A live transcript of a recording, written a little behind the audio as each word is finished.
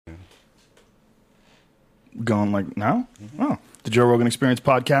going like now? Oh. The Joe Rogan Experience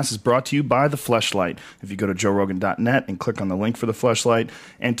podcast is brought to you by The Fleshlight. If you go to joerogan.net and click on the link for The Fleshlight,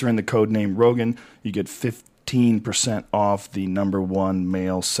 enter in the code name Rogan, you get 15% off the #1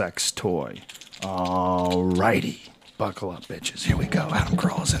 male sex toy. Alrighty. Buckle up, bitches. Here we go. Adam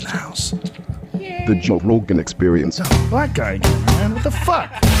Carolla's in the house. The Joe Rogan Experience. Oh, black guy again, man. What the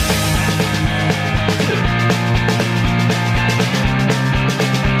fuck?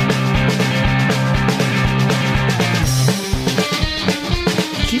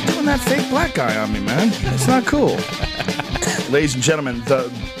 Keep doing that fake black guy on me, man. It's not cool. Ladies and gentlemen,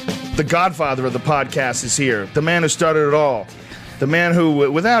 the godfather of the podcast is here. The man who started it all. The man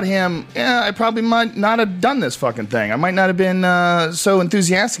who, without him, I probably might not have done this fucking thing. I might not have been so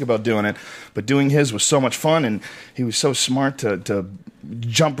enthusiastic about doing it. But doing his was so much fun, and he was so smart to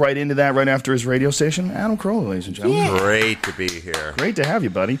jump right into that right after his radio station. Adam Carolla, ladies and gentlemen. Yeah. Great to be here. Great to have you,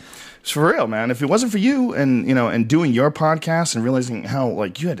 buddy. It's for real, man. If it wasn't for you and, and doing your podcast and realizing how,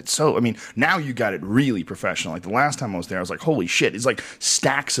 like, you had it so, now you got it really professional. Like, the last time I was there, I was like, holy shit. It's like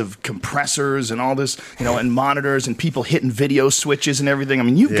stacks of compressors and all this, and monitors and people hitting video switches and everything.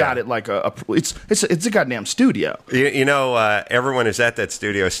 You've got it like it's a goddamn studio. Everyone who's at that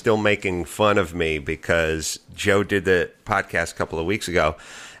studio is still making fun of me because Joe did the podcast a couple of weeks ago,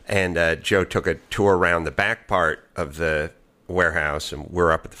 and Joe took a tour around the back part of the warehouse, and we're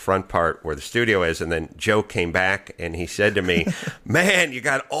up at the front part where the studio is, and then Joe came back and he said to me, man, you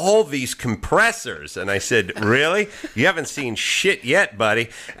got all these compressors. And I said, really? You haven't seen shit yet, buddy.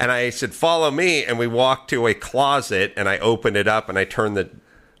 And I said, follow me. And we walked to a closet, and I opened it up, and I turned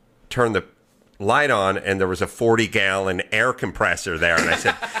the light on, and there was a 40-gallon air compressor there. And I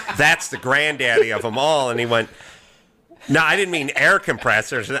said, that's the granddaddy of them all. And he went, no, I didn't mean air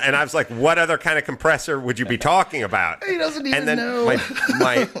compressors. And I was like, what other kind of compressor would you be talking about? He doesn't even know.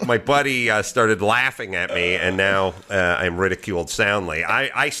 my buddy started laughing at me, and now I'm ridiculed soundly.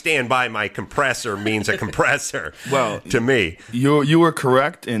 I stand by my compressor means a compressor. Well, to me. You were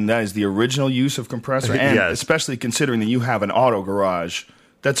correct, and that is the original use of compressor, and yes. Especially considering that you have an auto garage.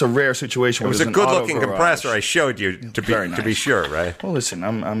 That's a rare situation. It was a good-looking compressor I showed you to be sure, right? Well, listen,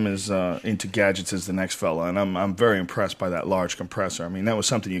 I'm as into gadgets as the next fella, and I'm very impressed by that large compressor. That was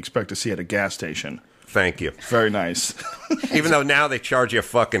something you expect to see at a gas station. Thank you. Very nice. Even though now they charge you a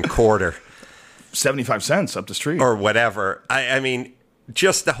fucking quarter. 75 cents up the street. Or whatever. I mean,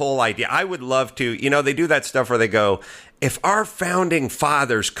 just the whole idea. I would love to, they do that stuff where they go, if our founding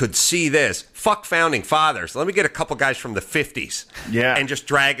fathers could see this, fuck founding fathers. Let me get a couple guys from the 50s. Yeah. And just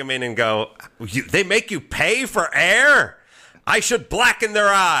drag them in and go, they make you pay for air? I should blacken their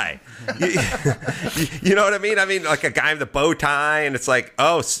eye. You know what I mean? Like a guy with a bow tie, and it's like,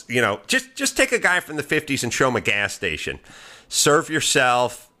 just take a guy from the 50s and show him a gas station. Serve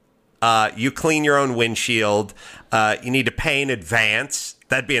yourself. You clean your own windshield. You need to pay in advance.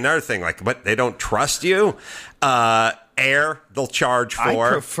 That'd be another thing. Like, but they don't trust you. Air, they'll charge for.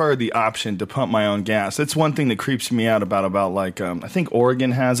 I prefer the option to pump my own gas. That's one thing that creeps me out about like, I think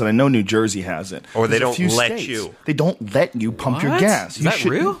Oregon has it. I know New Jersey has it. Or they don't let you. They don't let you pump your gas. Is that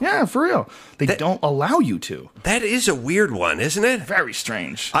real? Yeah, for real. They don't allow you to. That is a weird one, isn't it? Very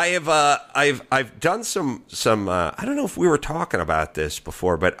strange. I've done some I don't know if we were talking about this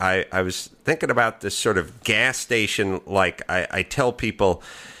before, but I was thinking about this sort of gas station. Like I tell people,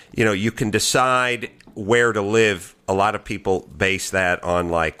 you can decide where to live. A lot of people base that on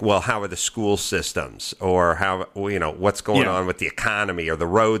like, well, how are the school systems, or how, what's going on with the economy or the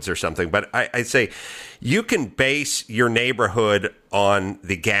roads or something. But I say you can base your neighborhood on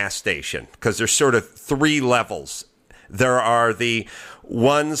the gas station, because there's sort of three levels. There are the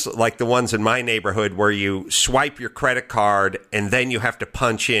ones like the ones in my neighborhood where you swipe your credit card and then you have to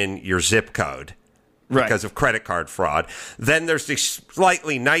punch in your zip code. Right. Because of credit card fraud. Then there's the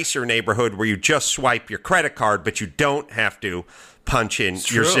slightly nicer neighborhood where you just swipe your credit card, but you don't have to punch in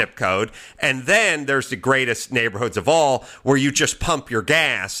your zip code. And then there's the greatest neighborhoods of all, where you just pump your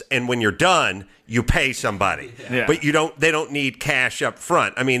gas, and when you're done, you pay somebody. Yeah. But they don't need cash up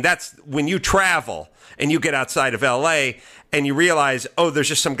front. That's when you travel and you get outside of LA and you realize, there's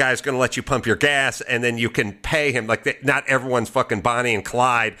just some guy's going to let you pump your gas, and then you can pay him. Like, not everyone's fucking Bonnie and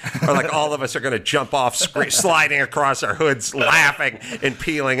Clyde, or like all of us are going to jump off, sliding across our hoods, laughing and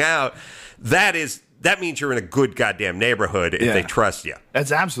peeling out. That means you're in a good goddamn neighborhood if they trust you.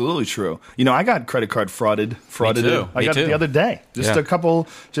 That's absolutely true. You know, I got credit card frauded. Me too. I got it the other day,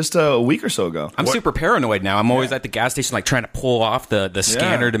 just a week or so ago. I'm super paranoid now. I'm always at the gas station, like trying to pull off the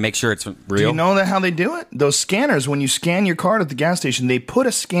scanner to make sure it's real. Do you know how they do it? Those scanners, when you scan your card at the gas station, they put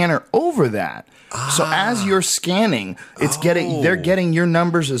a scanner over that. So as you're scanning, they're getting your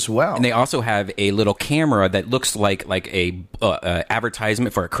numbers as well. And they also have a little camera that looks like a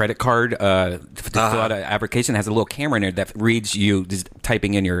advertisement for a credit card. To fill out an application, it has a little camera in there that reads you just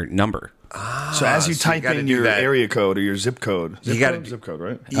typing in your number. So as you type in your area code or your zip code, zip code,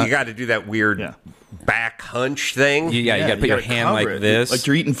 right? You got to do that weird back hunch thing. You got to put your hand like this, like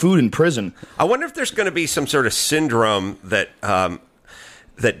you're eating food in prison. I wonder if there's going to be some sort of syndrome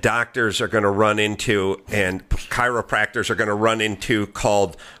that doctors are going to run into and chiropractors are going to run into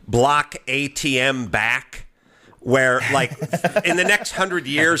called block ATM back, where, like, in the next 100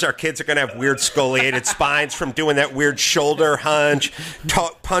 years, our kids are going to have weird scoliated spines from doing that weird shoulder hunch,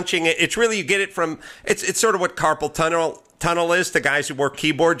 punching it. It's really, you get it from, it's sort of what carpal tunnel is to guys who work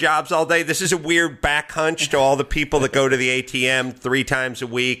keyboard jobs all day. This is a weird back hunch to all the people that go to the ATM 3 times a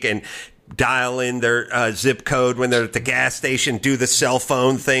week and dial in their zip code when they're at the gas station, do the cell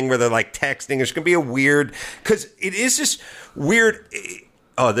phone thing where they're like texting. There's going to be a weird, because it is this weird.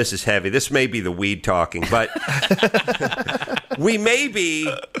 Oh, this is heavy. This may be the weed talking, but we may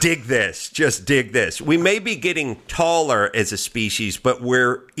be, dig this. We may be getting taller as a species, but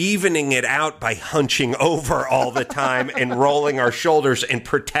we're evening it out by hunching over all the time and rolling our shoulders and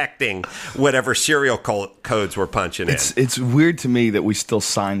protecting whatever serial codes we're punching in. It's weird to me that we still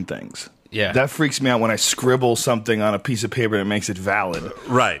sign things. Yeah. That freaks me out when I scribble something on a piece of paper that makes it valid.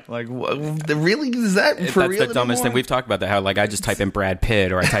 Right. Like, really? Is that for real? That's the dumbest thing. We've talked about that, how, like, I just type in Brad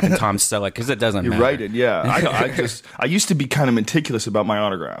Pitt or I type in Tom Selleck because it doesn't matter. You write it, yeah. I used to be kind of meticulous about my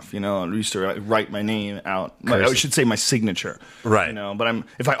autograph, you know. I used to write my name out. I should say my signature. Right. You know, but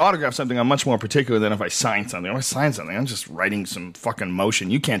if I autograph something, I'm much more particular than if I sign something. If I sign something, I'm just writing some fucking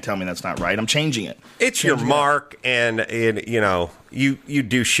motion. You can't tell me that's not right. I'm changing it. It's your mark, and you know, you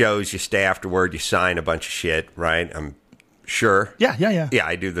do shows, you stay afterward, you sign a bunch of shit, right? I'm sure. Yeah. Yeah,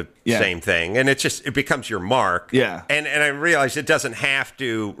 I do the same thing, and it becomes your mark. Yeah. And I realize it doesn't have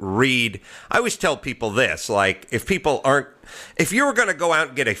to read. I always tell people this, like, if you were going to go out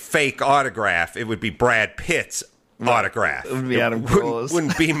and get a fake autograph, it would be Brad Pitt's autograph. It would be Adam Carolla's.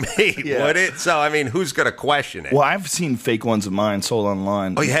 Wouldn't be me, would it? So, I mean, who's going to question it? Well, I've seen fake ones of mine sold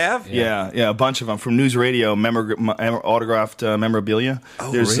online. Oh, you have? Yeah, a bunch of them. From News Radio, autographed memorabilia.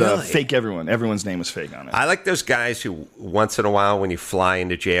 Oh, There's really? fake everyone. Everyone's name is fake on it. I like those guys who, once in a while, when you fly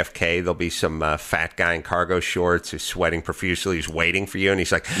into JFK, there'll be some fat guy in cargo shorts who's sweating profusely. He's waiting for you, and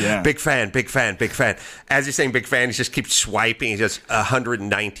he's like, big fan, big fan, big fan. As he's saying big fan, he just keeps swiping. He has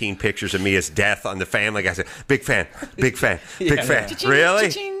 119 pictures of me as death on the Family Guy. Big fan, big fan, big fan.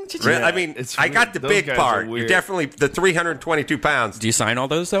 Really? Really? I mean, I got the big part. You're definitely the 322 pounds. Do you sign all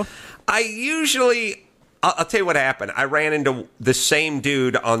those, though? I usually... I'll tell you what happened. I ran into the same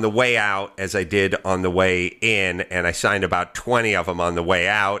dude on the way out as I did on the way in, and I signed about 20 of them on the way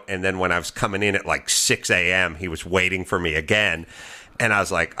out, and then when I was coming in at like 6 a.m., he was waiting for me again, and I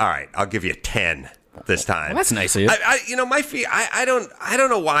was like, all right, I'll give you 10 this time. Well, that's nice of you. My fee, I don't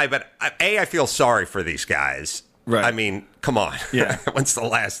know why, but I feel sorry for these guys. Right. I mean, come on. Yeah. When's the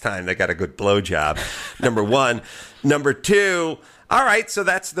last time they got a good blowjob? Number one. Number two, all right, so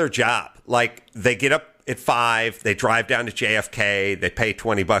that's their job. Like, they get up at 5, they drive down to JFK, they pay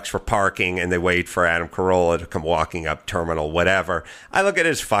 $20 for parking, and they wait for Adam Carolla to come walking up terminal, whatever. I look at it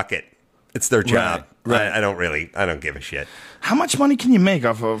as fuck it. It's their job. Right. I don't give a shit. How much money can you make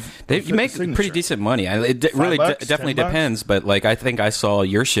off of You make signature? pretty decent money. It really definitely depends, but like I think I saw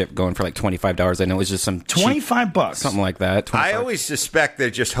your ship going for like $25, and it was just some $25, something like that. 25. I always suspect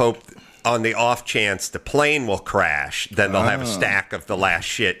they just hope on the off chance the plane will crash, then they'll have a stack of the last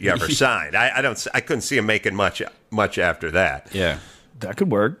shit you ever signed. I couldn't see them making much after that. Yeah, that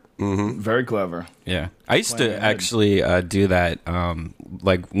could work. Mm-hmm. Very clever. Yeah, I used to actually do that.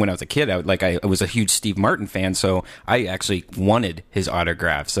 Like when I was a kid, I was a huge Steve Martin fan, so I actually wanted his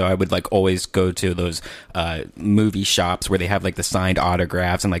autograph. So I would like always go to those movie shops where they have like the signed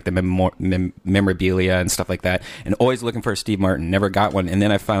autographs and like the memorabilia and stuff like that, and always looking for a Steve Martin. Never got one, and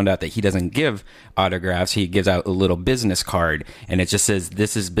then I found out that he doesn't give autographs. He gives out a little business card, and it just says,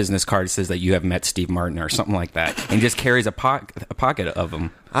 "This is business card." It says that you have met Steve Martin or something like that, and he just carries a pocket of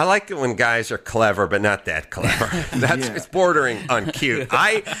them. I like it when guys are clever, but not that clever. It's bordering on cute.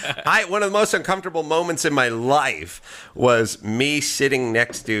 I one of the most uncomfortable moments in my life was me sitting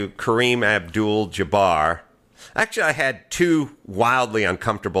next to Kareem Abdul-Jabbar Actually, I had two wildly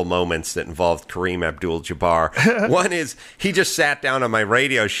uncomfortable moments that involved Kareem Abdul-Jabbar. One is he just sat down on my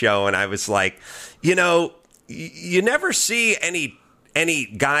radio show, and I was like, you know, you never see any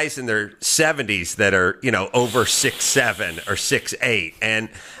guys in their 70s that are, you know, over 6'7" or 6'8", and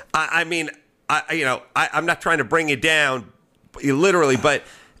I'm not trying to bring you down, literally, but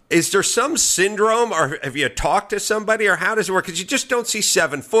is there some syndrome, or have you talked to somebody, or how does it work? Because you just don't see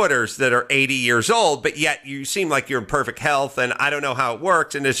 7-footers that are 80 years old, but yet you seem like you're in perfect health, and I don't know how it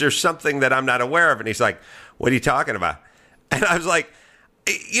works, and is there something that I'm not aware of? And he's like, what are you talking about? And I was like,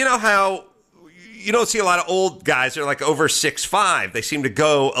 you know how you don't see a lot of old guys that are like over 6'5". They seem to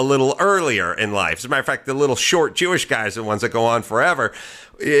go a little earlier in life. As a matter of fact, the little short Jewish guys are the ones that go on forever.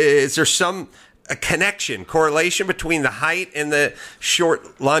 Is there some correlation between the height and the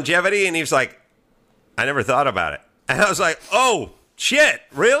short longevity? And he was like, I never thought about it. And I was like, oh, shit,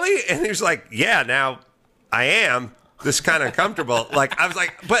 really? And he was like, yeah, now I am. This is kind of uncomfortable. Like, I was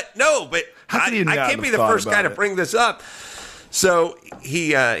like, but How can you not I can't be have the thought first guy to about it? bring this up. So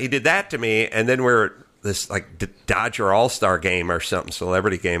he did that to me, and then we're at this like Dodger All-Star game or something,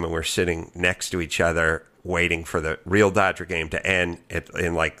 celebrity game, and we're sitting next to each other waiting for the real Dodger game to end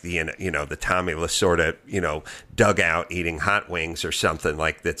in like the Tommy Lasorda, dugout eating hot wings or something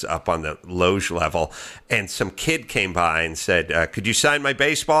like that's up on the loge level. And some kid came by and said, could you sign my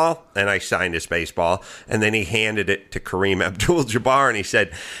baseball? And I signed his baseball. And then he handed it to Kareem Abdul-Jabbar and he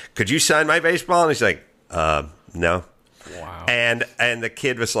said, could you sign my baseball? And he's like, no. Wow. And the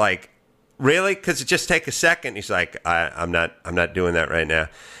kid was like, really? Because it just take a second. He's like, I'm not doing that right now.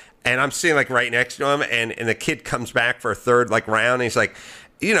 And I'm sitting like right next to him, and the kid comes back for a third like round. And he's like,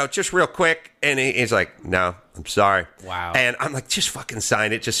 just real quick. And he's like, no, I'm sorry. Wow. And I'm like, just fucking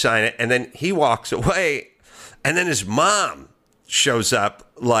sign it. Just sign it. And then he walks away. And then his mom shows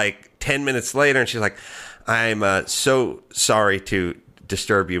up like 10 minutes later. And she's like, I'm so sorry to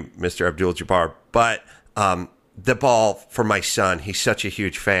disturb you, Mr. Abdul-Jabbar, but the ball for my son, he's such a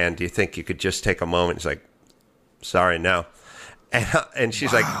huge fan. Do you think you could just take a moment? He's like, sorry, no. And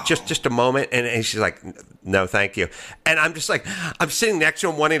she's like, just a moment. And she's like, no, thank you. And I'm just like, I'm sitting next to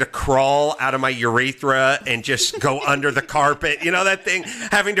him wanting to crawl out of my urethra and just go under the carpet. You know that thing?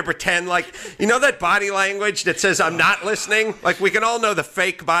 Having to pretend like, that body language that says I'm not listening? Like, we can all know the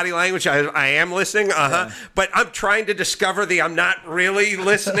fake body language. I am listening. Yeah. But I'm trying to discover the I'm not really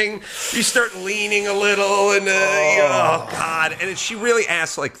listening. You start leaning a little and, oh, God. And she really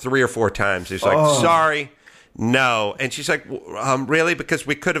asked like 3 or 4 times. He's like, sorry. No. And she's like, really? Because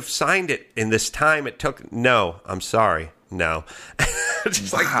we could have signed it in this time it took. No, I'm sorry. No.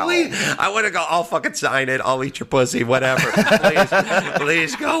 She's like, please. I want to go, I'll fucking sign it. I'll eat your pussy, whatever.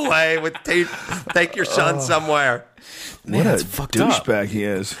 Please go away. Take your son somewhere. Man, what a douchebag he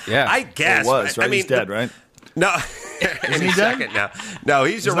is. Yeah. I guess. He was, right? I mean, he's dead, right? No. Isn't he dead? Now. No,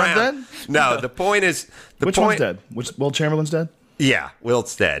 he's around. Not dead? No, the point is. Which one's dead? Will Chamberlain's dead? Yeah,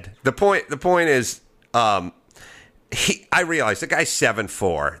 Wilt's dead. The point is, I realize the guy's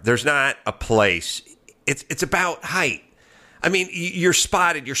 7'4". There's not a place. It's about height. I mean, you're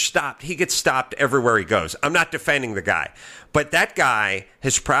spotted, you're stopped. He gets stopped everywhere he goes. I'm not defending the guy. But that guy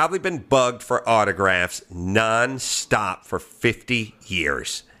has probably been bugged for autographs nonstop for 50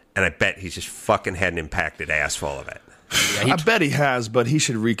 years. And I bet he's just fucking had an impacted ass full of it. Yeah, I bet he has, but he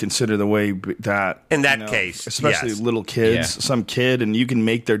should reconsider the way that... In that case, especially yes. little kids, some kid, and you can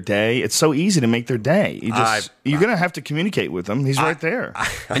make their day. It's so easy to make their day. You're going to have to communicate with him. He's right there.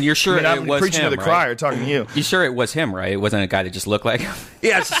 And you're sure it was preaching him, to the choir, talking to you. You sure it was him, right? It wasn't a guy that just looked like him?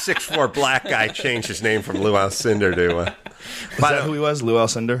 Yeah, it's a 6'4" black guy. Changed his name from Lou Alcindor to... Is that who he was, Lou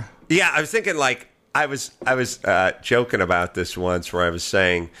Alcindor? Yeah, I was thinking, like, I was joking about this once where I was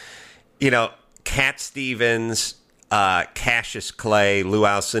saying, Cat Stevens... Cassius Clay, Lou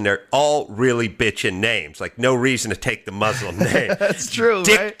Alcindor, all really bitchin' names. Like, no reason to take the Muslim name. That's true,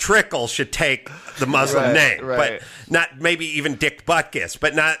 Dick right? Trickle should take the Muslim name. Right. But not maybe even Dick Butkus,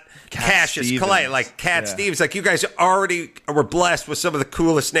 but not Cassius Stevens. Clay. Like Cat Stevens. Like, you guys already were blessed with some of the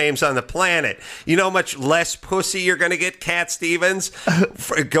coolest names on the planet. You know how much less pussy you're going to get, Cat Stevens,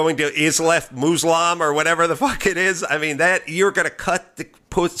 for going to Muslim or whatever the fuck it is? I mean, that you're going to cut the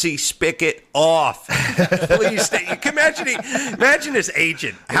pussy spigot off. Please stay. You can imagine his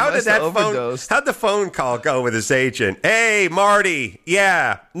agent. How'd the phone call go with his agent? Hey, Marty.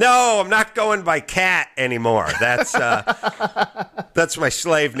 Yeah. No, I'm not going by Cat anymore. That's my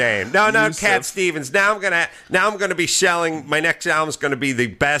slave name. No, Cat Stevens. Now I'm gonna be selling, my next album's gonna be the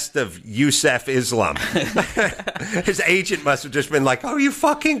best of Yusuf Islam. His agent must have just been like, "Oh, are you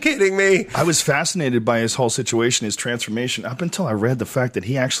fucking kidding me?" I was fascinated by his whole situation, his transformation, up until I read the fact that that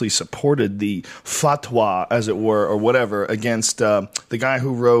he actually supported the fatwa, as it were, or whatever, against the guy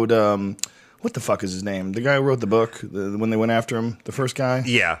who wrote, what the fuck is his name? The guy who wrote the book when they went after him, the first guy?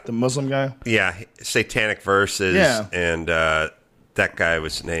 Yeah. The Muslim guy? Yeah, Satanic Verses, and that guy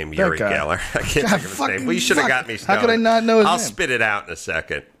was named Uri Geller. I can't think of his name. Well, you should have got me stoned. How could I not know his name? I'll spit it out in a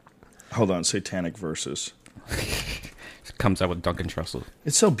second. Hold on, Satanic Verses. Comes out with Duncan Trussell.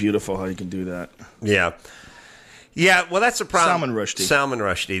 It's so beautiful how you can do that. Yeah. Yeah, well, that's the problem. Salman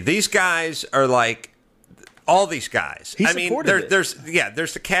Rushdie. These guys are like all these guys. He supported it. There's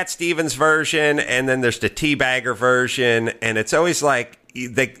the Cat Stevens version, and then there's the Teabagger version, and it's always like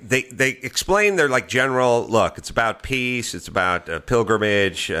they explain their like general look. It's about peace. It's about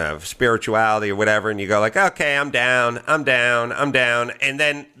pilgrimage, spirituality, or whatever. And you go like, okay, I'm down, and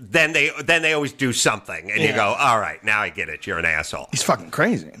then they always do something, and you go, all right, now I get it. You're an asshole. He's fucking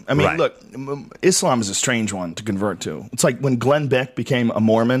crazy. I mean, look, Islam is a strange one to convert to. It's like when Glenn Beck became a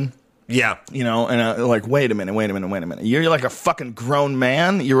Mormon. Yeah. You know, and like, wait a minute. You're like a fucking grown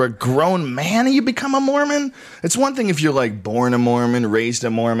man? You're a grown man and you become a Mormon? It's one thing if you're like born a Mormon, raised a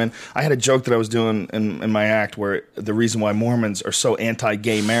Mormon. I had a joke that I was doing in my act where the reason why Mormons are so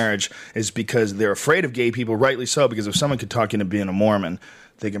anti-gay marriage is because they're afraid of gay people, rightly so, because if someone could talk you into being a Mormon,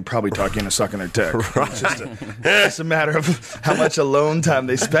 they can probably talk you into sucking their dick. Right. It's a matter of how much alone time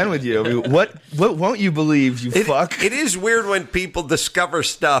they spend with you. I mean, what won't you believe, you fuck? It is weird when people discover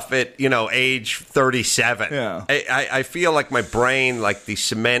stuff at, age 37. Yeah. I feel like my brain, like the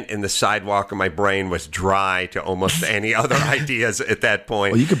cement in the sidewalk of my brain was dry to almost any other ideas at that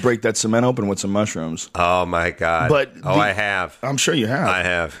point. Well, you could break that cement open with some mushrooms. Oh, my God. But I have. I'm sure you have. I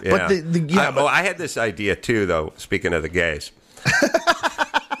have, yeah. But I had this idea, too, though, speaking of the gays.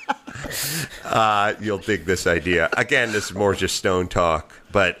 You'll dig this idea. Again, this is more just stone talk,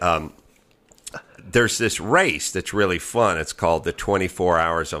 but there's this race that's really fun. It's called the 24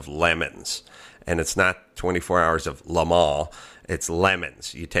 Hours of Lemons, and it's not 24 Hours of Le Mans. It's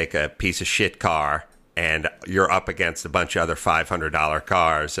lemons. You take a piece of shit car, and you're up against a bunch of other $500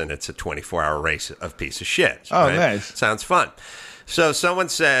 cars, and it's a 24-hour race of piece of shit. Oh, right? Nice. Sounds fun. So someone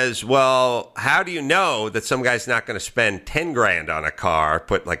says, well, how do you know that some guy's not going to spend 10 grand on a car,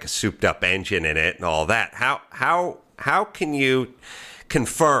 put like a souped up engine in it and all that? How can you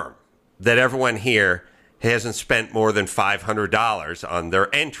confirm that everyone here hasn't spent more than $500 on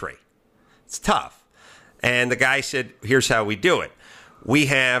their entry? It's tough. And the guy said, here's how we do it. We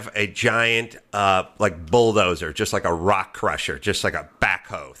have a giant, like bulldozer, just like a rock crusher, just like a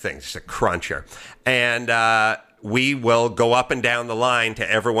backhoe thing, just a cruncher. And, we will go up and down the line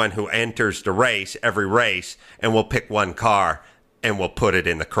to everyone who enters the race, every race, and we'll pick one car and we'll put it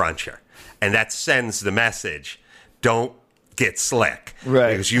in the cruncher. And that sends the message, don't get slick.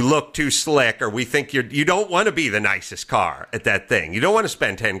 Right. Because you look too slick, or we think you don't want to be the nicest car at that thing. You don't want to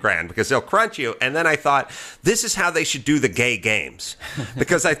spend 10 grand because they'll crunch you. And then I thought, this is how they should do the gay games.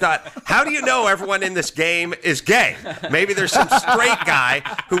 Because I thought, how do you know everyone in this game is gay? Maybe there's some straight guy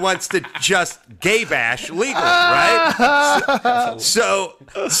who wants to just gay bash legally, right? So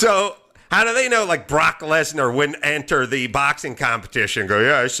how do they know, like, Brock Lesnar wouldn't enter the boxing competition and go,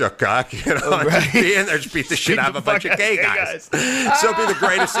 yeah, I suck cock, Right. Be in there, just beat the shit out of a bunch of gay guys. So it'd be the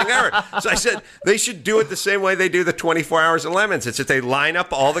greatest thing ever. So I said, they should do it the same way they do the 24 Hours of Lemons. It's that they line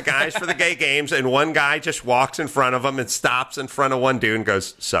up all the guys for the gay games, and one guy just walks in front of them and stops in front of one dude and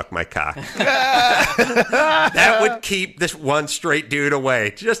goes, suck my cock. That would keep this one straight dude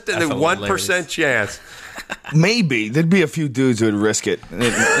away. Just in the 1% chance. Maybe there'd be a few dudes who would risk it. They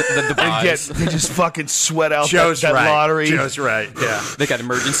just fucking sweat out that lottery. Joe's right. Yeah, they got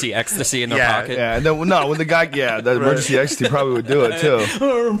emergency ecstasy in their pocket. Yeah, no, when the guy, the emergency ecstasy probably would do it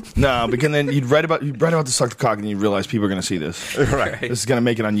too. No, because then you'd write about the suck the cock, and you realize people are going to see this. Right. This is going to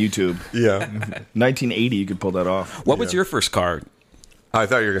make it on YouTube. Yeah, 1980, you could pull that off. What was your first car? I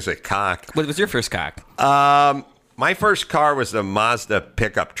thought you were going to say cock. What was your first cock? My first car was the Mazda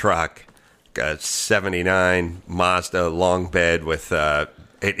pickup truck. A 79 Mazda long bed with it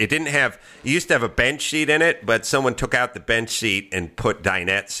didn't have, it used to have a bench seat in it, but someone took out the bench seat and put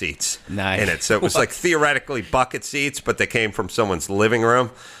dinette seats in it. So it was like theoretically bucket seats, but they came from someone's living room.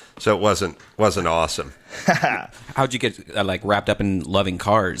 So it wasn't awesome. How'd you get wrapped up in loving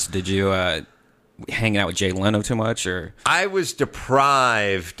cars? Did you hang out with Jay Leno too much, or? I was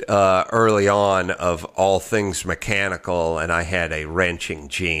deprived early on of all things mechanical, and I had a wrenching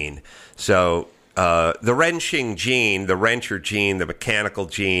gene. So the wrenching gene, the wrencher gene, the mechanical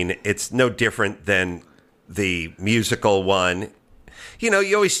gene, it's no different than the musical one. You know,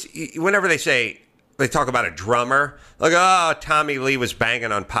 you always, whenever they say, they talk about a drummer. Like, oh, Tommy Lee was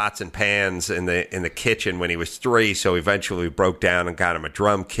banging on pots and pans in the kitchen when he was 3, so eventually we broke down and got him a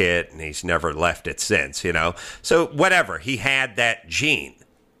drum kit, and he's never left it since, you know? So whatever, he had that gene,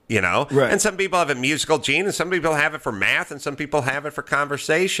 you know? Right. And some people have a musical gene, and some people have it for math, and some people have it for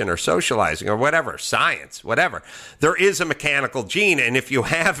conversation or socializing or whatever, science, whatever. There is a mechanical gene, and if you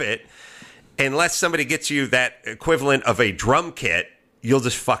have it, unless somebody gets you that equivalent of a drum kit, you'll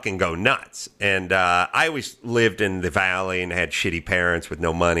just fucking go nuts. And I always lived in the valley and had shitty parents with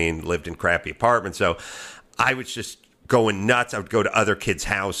no money and lived in crappy apartments. So I was just going nuts. I would go to other kids'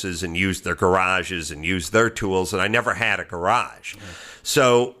 houses and use their garages and use their tools. And I never had a garage.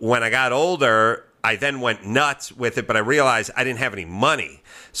 So when I got older, I then went nuts with it. But I realized I didn't have any money.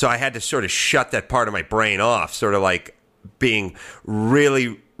 So I had to sort of shut that part of my brain off, sort of like being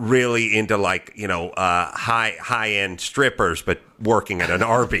really into, like, you know, high end strippers, but working at an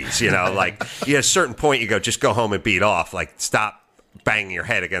Arby's, you know, like, at a certain point you go, just go home and beat off, like, stop banging your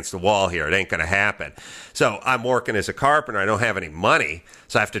head against the wall here. It ain't going to happen. So I'm working as a carpenter. I don't have any money,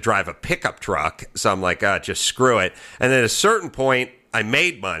 so I have to drive a pickup truck. So I'm like, just screw it. And then at a certain point I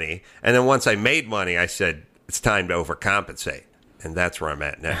made money. And then once I made money, I said, it's time to overcompensate. And that's where I'm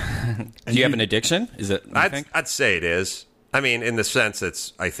at now. Do you have an addiction? Is it? I'd say it is. I mean, in the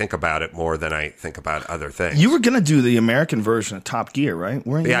sense I think about it more than I think about other things. You were going to do the American version of Top Gear, right?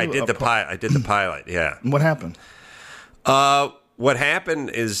 Weren't you? I did the pilot. I did the pilot. Yeah. What happened? What happened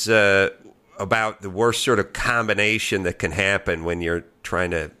is about the worst sort of combination that can happen when you're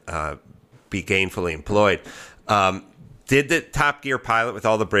trying to be gainfully employed. Did the Top Gear pilot with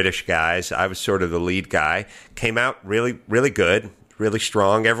all the British guys. I was sort of the lead guy. Came out really, really good, really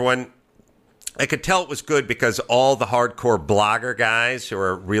strong. Everyone. I could tell it was good because all the hardcore blogger guys who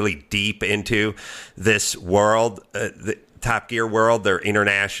are really deep into this world, the Top Gear world, they're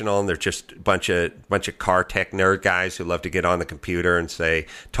international and they're just a bunch of car tech nerd guys who love to get on the computer and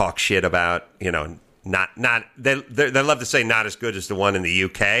talk shit about, you know, they love to say not as good as the one in the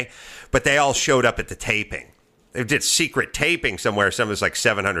UK, but they all showed up at the taping. They did secret taping somewhere. Some of us, like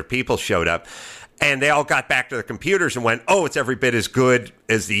 700 people showed up. And they all got back to their computers and went, oh, it's every bit as good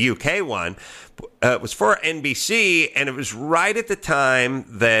as the UK one. It was for NBC, and it was right at the time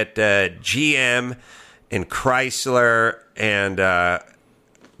that GM and Chrysler and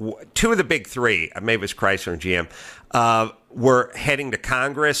two of the big three, maybe it was Chrysler and GM, were heading to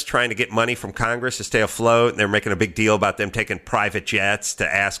Congress, trying to get money from Congress to stay afloat. And they're making a big deal about them taking private jets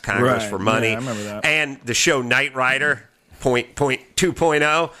to ask Congress for money. Yeah, I remember that. And the show Knight Rider, point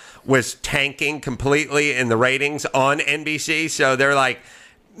 2.0, was tanking completely in the ratings on NBC. So they're like,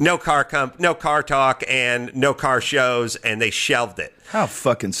 no car talk and no car shows, and they shelved it. How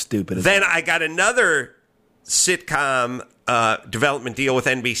fucking stupid is Then that? I got another sitcom development deal with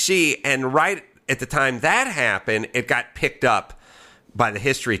NBC, and right at the time that happened, it got picked up by the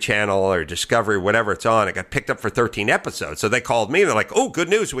History Channel or Discovery, whatever it's on. It got picked up for 13 episodes. So they called me and they're like, oh, good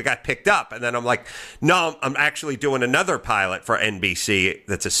news, we got picked up. And then I'm like, no, I'm actually doing another pilot for NBC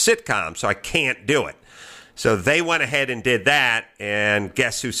that's a sitcom, so I can't do it. So they went ahead and did that, and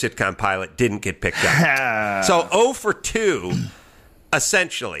guess whose sitcom pilot didn't get picked up? So 0 for 2,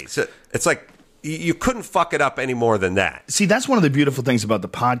 essentially. So it's like, you couldn't fuck it up any more than that. See, that's one of the beautiful things about the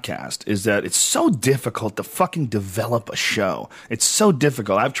podcast is that it's so difficult to fucking develop a show. It's so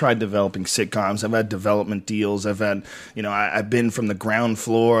difficult. I've tried developing sitcoms. I've had development deals. I've had, you know, I've been from the ground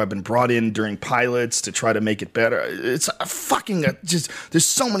floor. I've been brought in during pilots to try to make it better. It's a fucking just, there's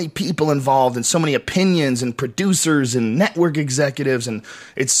so many people involved and so many opinions and producers and network executives, and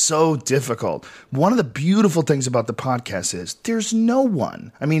it's so difficult. One of the beautiful things about the podcast is there's no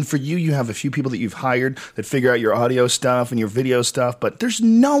one. I mean, for you, you have a few people that you've hired that figure out your audio stuff and your video stuff, but there's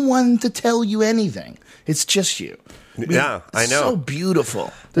no one to tell you anything. It's just you. I mean, yeah, I know. So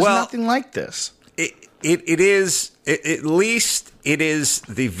beautiful. There's nothing like this. It is, at least it is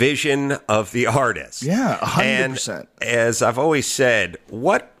the vision of the artist. Yeah, 100%. And as I've always said,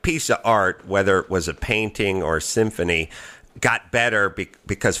 what piece of art, whether it was a painting or a symphony, got better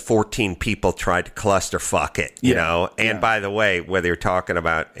because 14 people tried to clusterfuck it, you know? And by the way, whether you're talking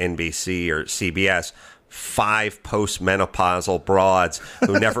about NBC or CBS, 5 postmenopausal broads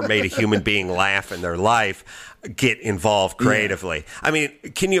who never made a human being laugh in their life get involved creatively. I mean,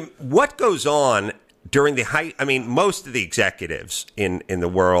 what goes on during the height? I mean, most of the executives in the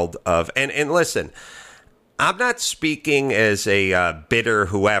world of, and listen, I'm not speaking as a bidder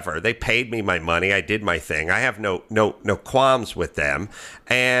whoever. They paid me my money. I did my thing. I have no qualms with them.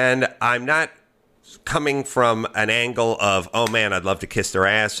 And I'm not coming from an angle of, oh man, I'd love to kiss their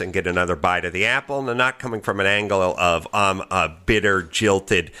ass and get another bite of the apple. And they're not coming from an angle of, I'm a bitter,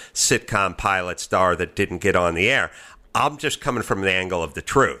 jilted sitcom pilot star that didn't get on the air. I'm just coming from the angle of the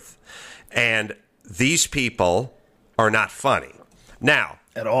truth. And these people are not funny. Now.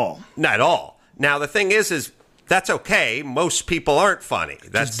 At all. Not at all. Now, the thing is that's okay. Most people aren't funny.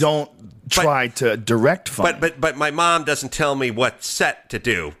 Just don't try to direct funny. But my mom doesn't tell me what set to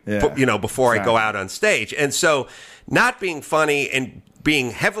do, before I go out on stage. And so not being funny and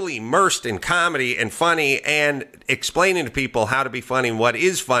being heavily immersed in comedy and funny and explaining to people how to be funny and what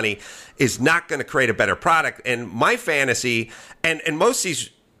is funny is not going to create a better product. And my fantasy, and most of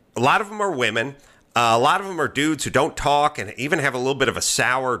these, a lot of them are women. A lot of them are dudes who don't talk and even have a little bit of a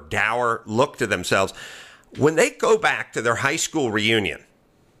sour, dour look to themselves. When they go back to their high school reunion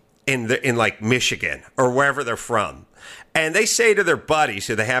in like Michigan or wherever they're from, and they say to their buddies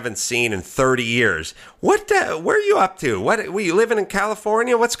who they haven't seen in 30 years, where are you up to? Were you living in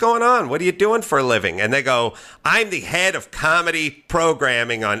California? What's going on? What are you doing for a living? And they go, I'm the head of comedy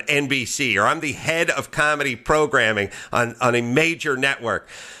programming on NBC, or I'm the head of comedy programming on a major network.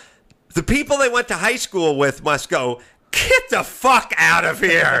 The people they went to high school with must go, get the fuck out of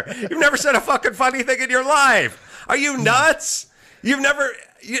here. You've never said a fucking funny thing in your life. Are you nuts?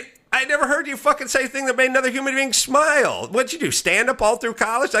 I never heard you fucking say a thing that made another human being smile. What'd you do, stand up all through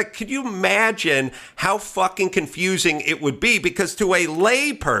college? Like, could you imagine how fucking confusing it would be? Because to a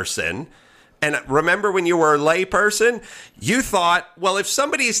lay person, and remember when you were a lay person, you thought, well, if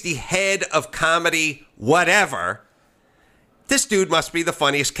somebody is the head of comedy, whatever, this dude must be the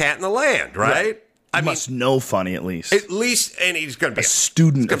funniest cat in the land, right? I must know funny at least. At least, and he's going to be a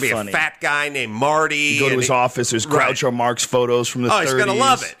student of funny. He's going to be a fat guy named Marty. You go to his office, there's Groucho Marx photos from the 30s. Oh, he's going to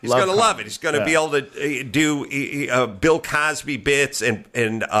love it. He's going to love it. He's going to be able to do Bill Cosby bits and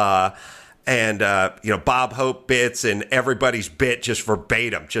Bob Hope bits and everybody's bit just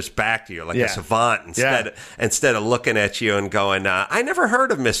verbatim, just back to you like a savant instead of looking at you and going, I never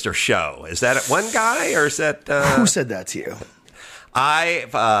heard of Mr. Show. Is that one guy or is that who said that to you?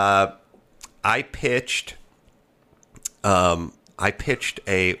 I pitched well,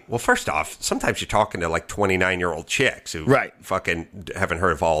 first off, sometimes you're talking to like 29-year-old chicks who fucking haven't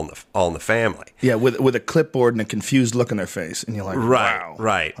heard of All in the Family. Yeah, with a clipboard and a confused look on their face. And you're like, wow.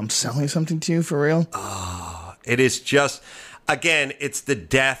 Right. I'm selling something to you for real? It is just, again, it's the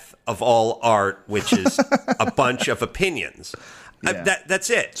death of all art, which is a bunch of opinions. Yeah. That's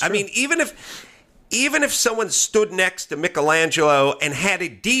it. I mean, even if someone stood next to Michelangelo and had a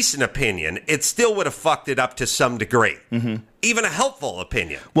decent opinion, it still would have fucked it up to some degree. Mm-hmm. Even a helpful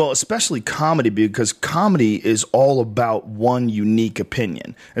opinion. Well, especially comedy, because comedy is all about one unique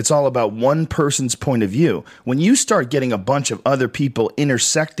opinion. It's all about one person's point of view. When you start getting a bunch of other people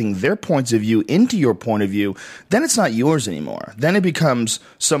intersecting their points of view into your point of view, then it's not yours anymore. Then it becomes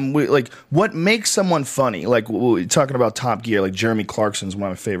like what makes someone funny. Like talking about Top Gear, like Jeremy Clarkson's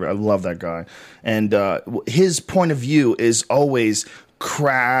one of my favorite. I love that guy. And his point of view is always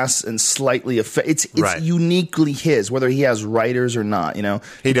crass and slightly it's uniquely his, whether he has writers or not. You know,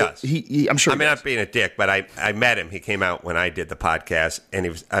 he does. He I'm sure. I'm not being a dick, but I met him. He came out when I did the podcast, and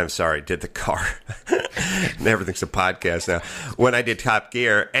did the car. And everything's a podcast now. When I did Top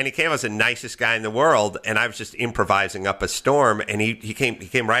Gear, and he came as the nicest guy in the world, and I was just improvising up a storm, and he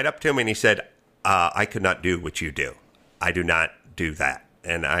came right up to me and he said, "I could not do what you do. I do not do that."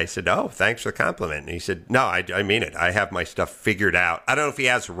 And I said, oh, thanks for the compliment. And he said, no, I mean it. I have my stuff figured out. I don't know if he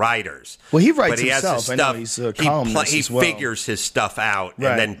has writers. Well, he writes himself. I know he's a columnist as well. He figures his stuff out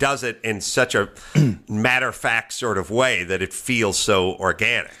and then does it in such a matter-of-fact sort of way that it feels so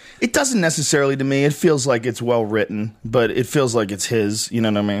organic. It doesn't necessarily to me. It feels like it's well-written, but it feels like it's his. You know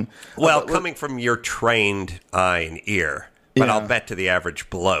what I mean? Well, coming from your trained eye and ear, but I'll bet to the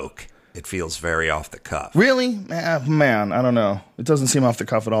average bloke, it feels very off the cuff. Really? Man, I don't know. It doesn't seem off the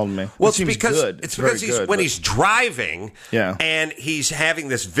cuff at all to me. Well, it seems good. It's because he's driving and he's having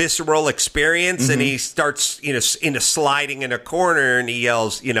this visceral experience and he starts, into sliding in a corner and he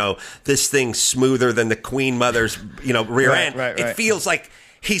yells, this thing's smoother than the Queen Mother's, rear end. Right. It feels like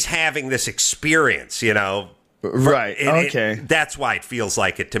he's having this experience, Right. Okay. That's why it feels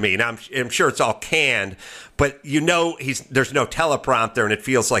like it to me. Now, I'm sure it's all canned, but there's no teleprompter, and it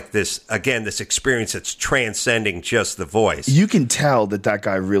feels like this experience that's transcending just the voice. You can tell that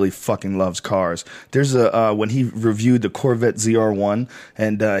guy really fucking loves cars. There's when he reviewed the Corvette ZR1,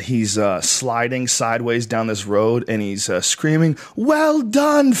 and he's sliding sideways down this road, and he's screaming, "Well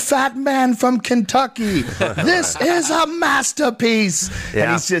done, fat man from Kentucky! This is a masterpiece!" Yeah.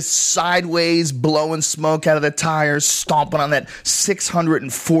 And he's just sideways blowing smoke out of the of tires, stomping on that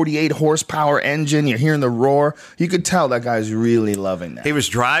 648 horsepower engine. You're hearing the roar. You could tell that guy's really loving that. He was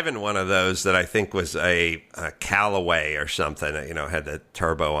driving one of those that I think was a Callaway or something. Had the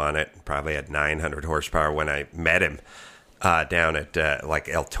turbo on it. Probably had 900 horsepower when I met him down at like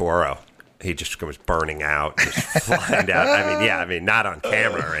El Toro. He just was burning out, just flying down. I mean, not on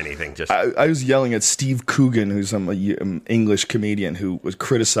camera or anything. Just I was yelling at Steve Coogan, who's an English comedian who was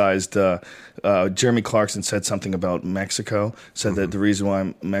criticized. Jeremy Clarkson said something about Mexico, said that the reason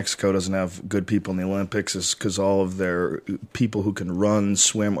why Mexico doesn't have good people in the Olympics is because all of their people who can run,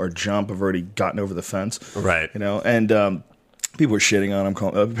 swim, or jump have already gotten over the fence. Right. And people were shitting on him.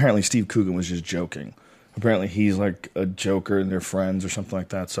 Apparently, Steve Coogan was just joking. Apparently, he's like a joker and they're friends or something like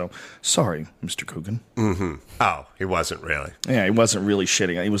that. So, sorry, Mr. Coogan. Mm-hmm. Oh, he wasn't really. Yeah, he wasn't really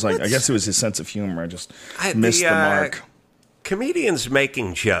shitting. He was like, I guess it was his sense of humor. I just missed the mark. Comedians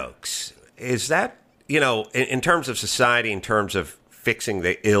making jokes, is that, in terms of society, in terms of fixing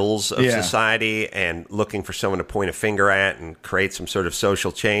the ills of society and looking for someone to point a finger at and create some sort of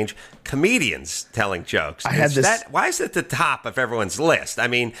social change, comedians telling jokes, why is it at the top of everyone's list? I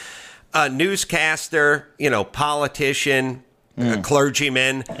mean, a newscaster, politician,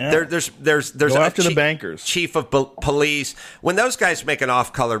 clergyman. Yeah. There's go after the bankers, chief of police. When those guys make an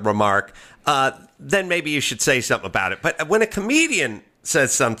off-colored remark, then maybe you should say something about it. But when a comedian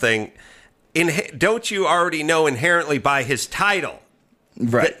says something, don't you already know inherently by his title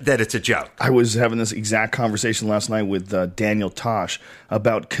that it's a joke? I was having this exact conversation last night with Daniel Tosh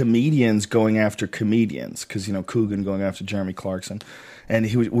about comedians going after comedians because Coogan going after Jeremy Clarkson. And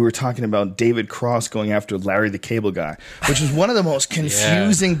we were talking about David Cross going after Larry the Cable Guy, which is one of the most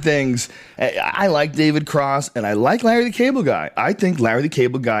confusing things. I like David Cross, and I like Larry the Cable Guy. I think Larry the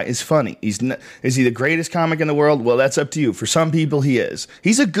Cable Guy is funny. Is he the greatest comic in the world? Well, that's up to you. For some people, he is.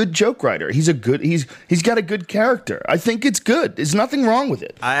 He's a good joke writer. He's got a good character. I think it's good. There's nothing wrong with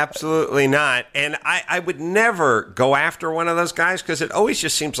it. Absolutely not. And I would never go after one of those guys because it always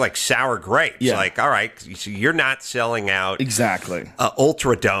just seems like sour grapes. Yeah. Like, all right, so you're not selling out. Exactly.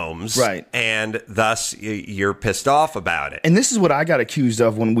 Ultra domes, right? And thus you're pissed off about it. And this is what I got accused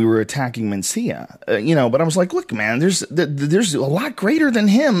of when we were attacking Mencia, But I was like, look, man, there's a lot greater than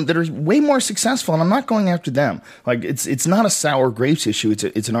him that are way more successful, and I'm not going after them. Like it's not a sour grapes issue;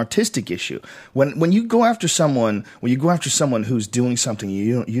 it's an artistic issue. When you go after someone, who's doing something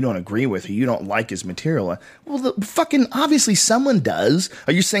you don't agree with, or you don't like his material, well, fucking obviously someone does.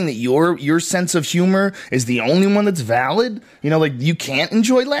 Are you saying that your sense of humor is the only one that's valid? Like you can't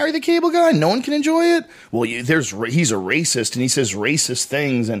enjoy Larry the Cable Guy? No one can enjoy it? Well, he's a racist, and he says racist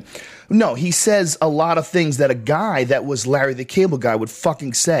things. And no, he says a lot of things that a guy that was Larry the Cable Guy would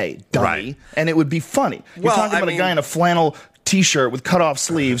fucking say, dummy. Right. And it would be funny. You're talking about a guy in a flannel T-shirt with cut-off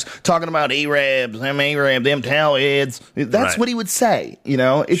sleeves talking about Arabs, them towheads. That's what he would say.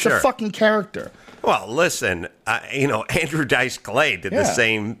 It's a fucking character. Well, listen, Andrew Dice Clay did the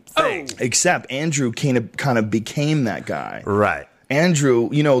same thing. Except Andrew kind of became that guy. Right. Andrew,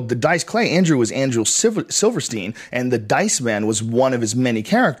 the Dice Clay, Andrew was Andrew Silverstein, and the Dice Man was one of his many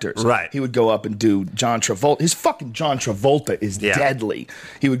characters. Right. He would go up and do John Travolta. His fucking John Travolta is deadly.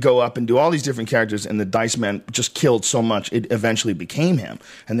 He would go up and do all these different characters, and the Dice Man just killed so much, it eventually became him.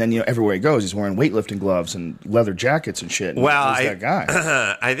 And then, everywhere he goes, he's wearing weightlifting gloves and leather jackets and shit. And well, he's that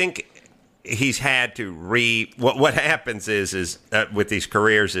guy. I think he's had to what happens is with these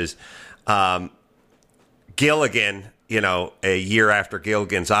careers is Gilligan, a year after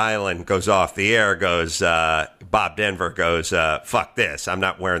Gilligan's Island goes off the air, Bob Denver goes, fuck this. I'm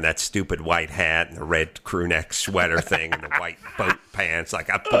not wearing that stupid white hat and the red crew neck sweater thing and the white boat pants. Like,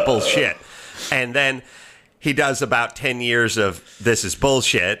 bullshit. And then he does about 10 years of this is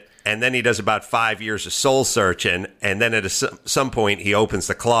bullshit. And then he does about 5 years of soul searching. And then at some point, he opens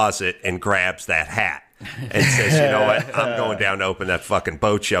the closet and grabs that hat. And says, you know what, I'm going down to open that fucking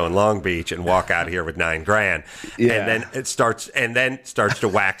boat show in Long Beach and walk out of here with $9,000. Yeah. And then it starts to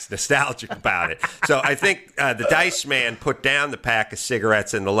wax nostalgic about it. So I think the Dice Man put down the pack of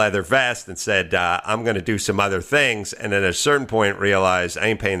cigarettes and the leather vest and said, I'm going to do some other things. And then at a certain point realized I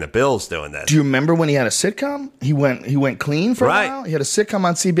ain't paying the bills doing this. Do you remember when he had a sitcom? He went clean for a while? He had a sitcom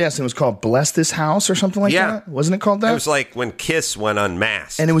on CBS and it was called Bless This House or something like that? Wasn't it called that? It was like when Kiss went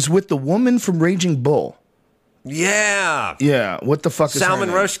unmasked. And it was with the woman from Raging Bull. Yeah. Yeah. What the fuck is Salman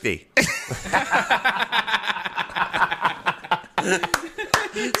Rushdie?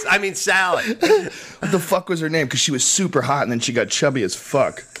 I mean, Sally. What the fuck was her name? Because she was super hot and then she got chubby as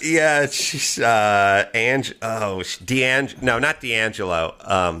fuck. Yeah, she's not D'Angelo.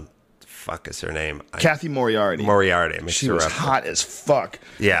 fuck is her name? Kathy Moriarty. Moriarty. I mixed She her was up. hot as fuck.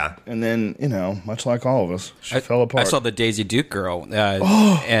 Yeah. And then, much like all of us, she fell apart. I saw the Daisy Duke girl.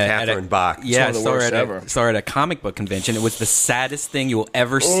 Catherine Bach. Yeah, It's I one of the saw worst ever. her at a comic book convention. It was the saddest thing you will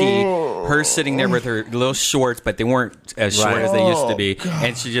ever see. Her sitting there with her little shorts, but they weren't as short as they used to be.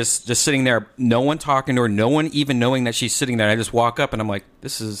 And she just sitting there, no one talking to her, no one even knowing that she's sitting there. I just walk up and I'm like,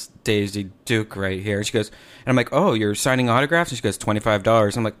 this is Daisy Duke right here. And she goes, and I'm like, oh, you're signing autographs? And she goes,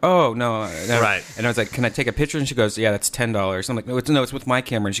 $25. I'm like, oh, no. Right. And I was like, can I take a picture? And she goes, yeah, that's $10. I'm like, no, it's with my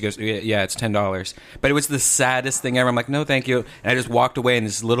camera. And she goes, yeah, it's $10. But it was the saddest thing ever. I'm like, no, thank you. And I just walked away, and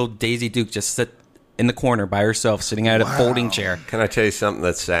this little Daisy Duke just sit in the corner by herself, sitting at a folding chair. Can I tell you something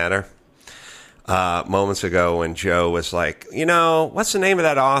that's sadder? Moments ago when Joe was like, what's the name of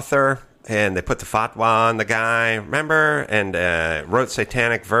that author? And they put the fatwa on the guy, remember? And wrote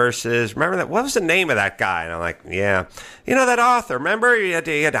satanic verses. Remember that? What was the name of that guy? And I'm like, yeah. That author, remember? He had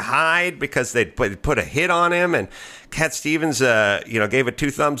to hide because they put a hit on him. And Cat Stevens, gave it 2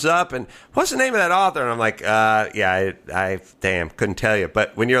 thumbs up. And what's the name of that author? And I'm like, I couldn't tell you.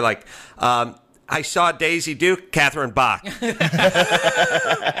 But when you're like, I saw Daisy Duke, Catherine Bach.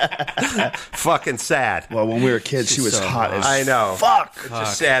 Fucking sad. Well, when we were kids, she was so hot as I know. fuck. It's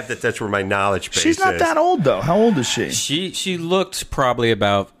just sad that that's where my knowledge base is. She's not that old, though. How old is she? She looked probably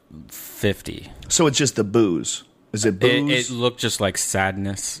about 50. So it's just the booze. Is it booze? It looked just like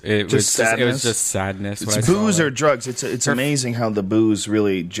sadness. It Just was sadness? It was just sadness. It's when I saw booze it. or drugs. It's amazing how the booze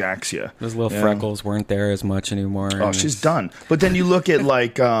really jacks you. Those little Yeah. freckles weren't there as much anymore. Oh, and she's done. But then you look at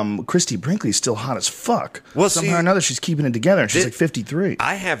like Christy Brinkley's still hot as fuck. Well, somehow see, or another she's keeping it together. And she's thi- like 53.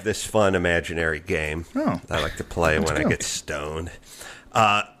 I have this fun imaginary game Oh. I like to play when I go. get stoned,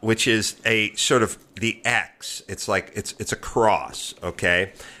 which is a sort of the X. It's like it's a cross,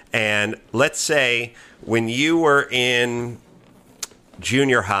 okay? And let's say when you were in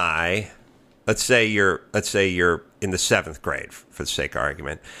junior high, let's say you're in the 7th grade for the sake of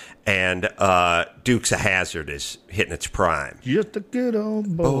argument, and Dukes of Hazzard is hitting its prime. Just a good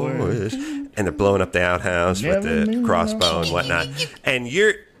old boy. Boys. And they're blowing up the outhouse with Never the knew crossbow and whatnot. And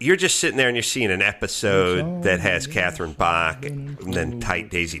you're just sitting there and you're seeing an episode that has Catherine Bach and then tight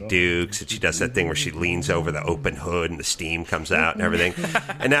Daisy Dukes, and she does that thing where she leans over the open hood and the steam comes out and everything.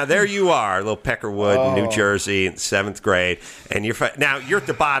 And now there you are, little Peckerwood, New Jersey, in 7th grade, and now you're at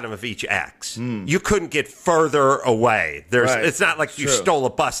the bottom of each X. You couldn't get further away. Right. It's not like you True. stole a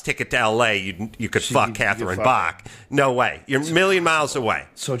bus ticket to L.A. You could fuck you Catherine fuck Bach. No way. You're a million miles away.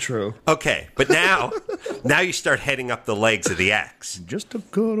 So true. Okay, but now you start heading up the legs of the X. Just a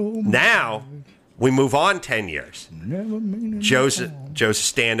good old Now we move on 10 years. Never mean it. Joe's a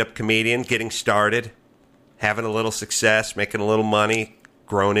stand-up comedian, getting started, having a little success, making a little money,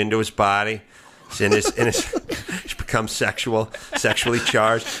 growing into his body. He's he's become sexually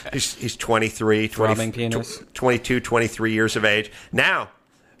charged. He's 23, Throbbing penis. 22, 23 years of age. Now,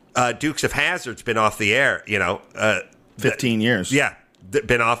 Dukes of Hazzard's been off the air, 15 years. Yeah.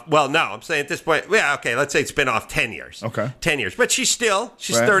 Been off. Well, no, I'm saying at this point, yeah, okay, let's say it's been off 10 years. Okay. 10 years. But she's Right.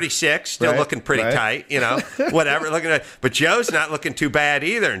 36, still Right. looking pretty Right. tight, whatever. But Joe's not looking too bad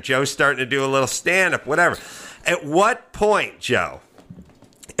either, and Joe's starting to do a little stand-up, whatever. At what point, Joe,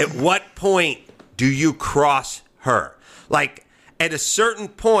 do you cross her? Like, at a certain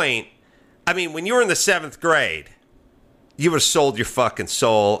point, I mean, when you were in the 7th grade, you would have sold your fucking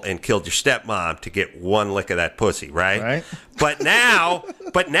soul and killed your stepmom to get one lick of that pussy, right? Right. But if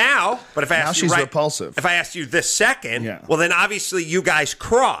I asked you she's repulsive. if I asked you this second, Yeah. well, then obviously you guys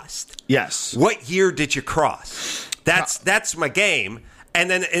crossed. Yes. What year did you cross? That's my game.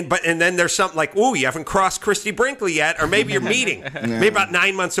 And then there's something like, ooh, you haven't crossed Christy Brinkley yet, or maybe you're meeting, maybe about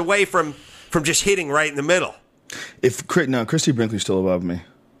 9 months away from just hitting right in the middle. Christy Brinkley's still above me.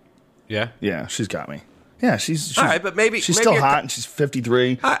 Yeah. Yeah, she's got me. Yeah, she's All right, but maybe she's still you're- hot and she's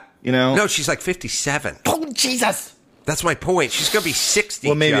 53. No, she's like 57. Oh Jesus! That's my point. She's gonna be 60.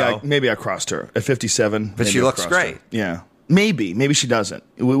 Well, Joe. maybe I crossed her at 57. But maybe she I looks crossed her. great. Yeah, maybe she doesn't.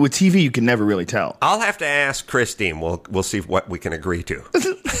 With TV, you can never really tell. I'll have to ask Christine. We'll see what we can agree to.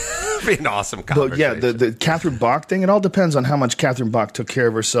 Be an awesome But conversation. yeah, the Catherine Bach thing. It all depends on how much Catherine Bach took care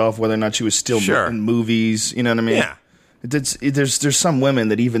of herself, whether or not she was still Sure. in movies. You know what I mean? Yeah. There's some women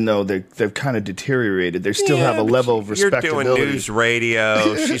that even though they've kind of deteriorated, they still have a level of respectability. You're doing news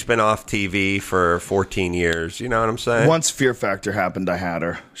radio. She's been off TV for 14 years. You know what I'm saying? Once Fear Factor happened, I had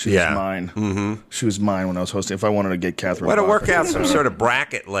her. She Yeah. was mine. Mm-hmm. She was mine when I was hosting. If I wanted to get Catherine Why to Bach, work I could out get some her. sort of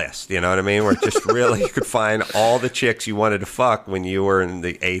bracket list, you know what I mean? Where just really you could find all the chicks you wanted to fuck when you were in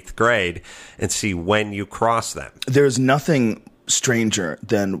the 8th grade and see when you cross them. There's nothing stranger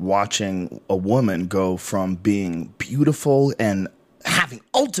than watching a woman go from being beautiful and having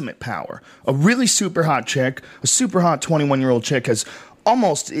ultimate power. A really super hot chick, a super hot 21-year-old chick has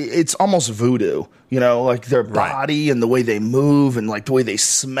it's almost voodoo, you know, like their body and the way they move and like the way they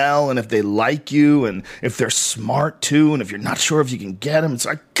smell and if they like you and if they're smart too and if you're not sure if you can get them. It's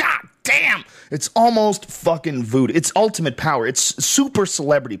like, God damn, it's almost fucking voodoo. It's ultimate power. It's super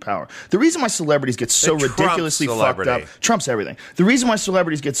celebrity power. The reason why celebrities get so ridiculously fucked up trumps everything. The reason why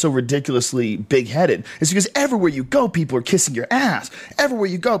celebrities get so ridiculously big-headed is because everywhere you go, people are kissing your ass. Everywhere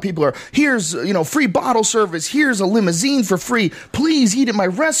you go, people are, here's, you know, free bottle service. Here's a limousine for free. Please eat at my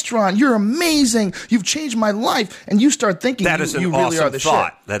restaurant. You're amazing. You've changed my life. And you start thinking that is an you awesome really are the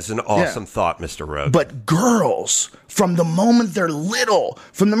thought. shit. That is an awesome thought, Mr. Rogan. But girls, from the moment they're little,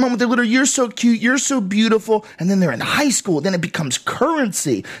 you're so cute, you're so beautiful, and then they're in high school, then it becomes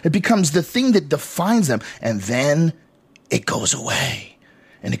currency. It becomes the thing that defines them. And then it goes away.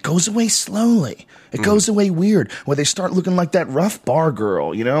 And it goes away slowly. It goes away weird, where they start looking like that rough bar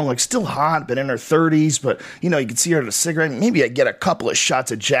girl, you know, like still hot, but in her 30s, but, you know, you can see her at a cigarette. Maybe I get a couple of shots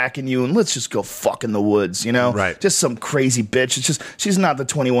of Jack in you, and let's just go fuck in the woods, you know? Right. Just some crazy bitch. It's just, she's not the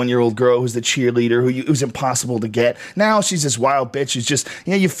 21-year-old girl who's the cheerleader who's impossible to get. Now she's this wild bitch who's just,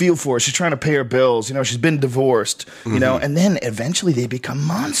 you know, you feel for her. She's trying to pay her bills. You know, she's been divorced, you know, and then eventually they become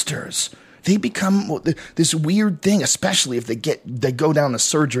monsters. They become this weird thing, especially if they go down the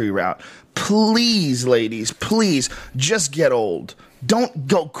surgery route. Please, ladies, please, just get old. Don't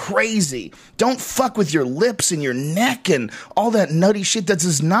go crazy. Don't fuck with your lips and your neck and all that nutty shit. That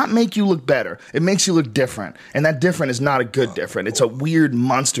does not make you look better. It makes you look different. And that different is not a good different. It's a weird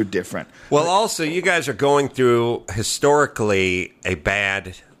monster different. Well, also, you guys are going through, historically, a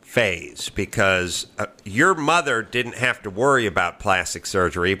bad phase because your mother didn't have to worry about plastic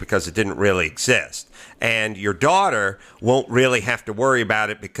surgery because it didn't really exist. And your daughter won't really have to worry about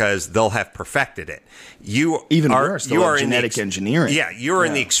it because they'll have perfected it. Worse, you are genetic engineering. Yeah, you're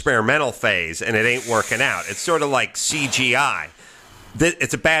in the experimental phase and it ain't working out. It's sort of like CGI.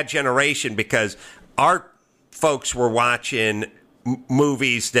 It's a bad generation because our folks were watching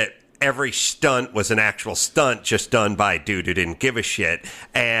movies that every stunt was an actual stunt just done by a dude who didn't give a shit.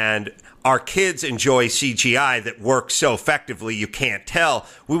 And our kids enjoy CGI that works so effectively you can't tell.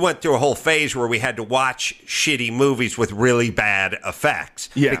 We went through a whole phase where we had to watch shitty movies with really bad effects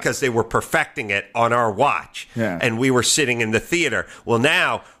because they were perfecting it on our watch. Yeah. And we were sitting in the theater. Well,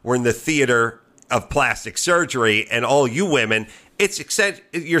 now we're in the theater of plastic surgery, and all you women, it's the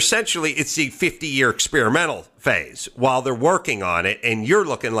 50-year experimental phase while they're working on it, and you're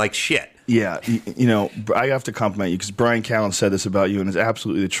looking like shit. Yeah, you know, I have to compliment you because Brian Callen said this about you, and it's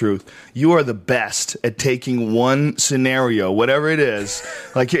absolutely the truth. You are the best at taking one scenario, whatever it is,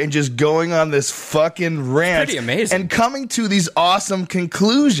 like, and just going on this fucking rant. It's pretty amazing. And coming to these awesome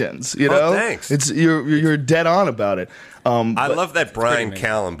conclusions, you know? Thanks. You're dead on about it. I love that Brian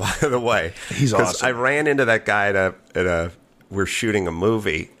Callen, by the way. He's awesome. I ran into that guy we're shooting a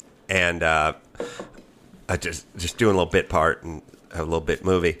movie, and I just doing a little bit part and a little bit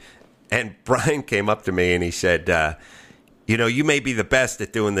movie. And Brian came up to me and he said, you know, you may be the best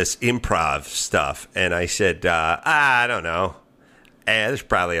at doing this improv stuff. And I said, I don't know. And there's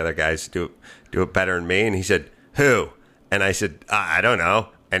probably other guys who do it better than me. And he said, who? And I said, I don't know.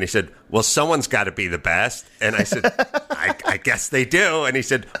 And he said, well, someone's got to be the best. And I said, I guess they do. And he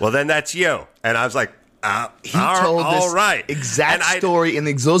said, well, then that's you. And I was like, he told this right. exact story in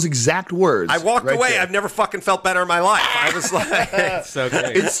those exact words. I walked right away. there. I've never fucking felt better in my life. I was like, so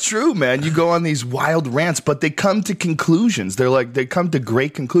great. It's true, man. You go on these wild rants, but they come to conclusions. They come to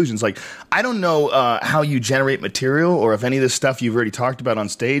great conclusions. Like, I don't know how you generate material or if any of this stuff you've already talked about on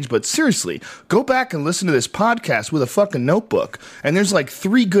stage, but seriously, go back and listen to this podcast with a fucking notebook. And there's like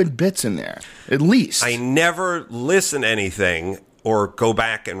 3 good bits in there, at least. I never listen to anything or go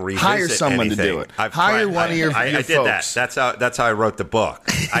back and revisit Hire someone anything. to do it. Hire one of your I did folks. that. That's how I wrote the book.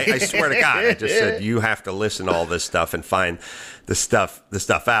 I swear to God, I just said you have to listen to all this stuff and find the stuff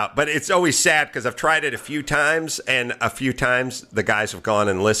out. But it's always sad because I've tried it a few times, and a few times the guys have gone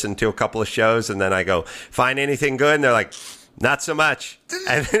and listened to a couple of shows, and then I go, find anything good? And they're like, not so much.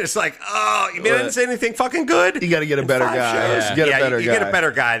 And then it's like, oh, you mean I didn't say anything fucking good? You got to get a better guy. Yeah. Get a better guy. You get a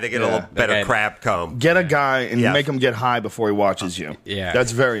better guy. They get a little better crab comb. Get a guy and make him get high before he watches you. Yeah.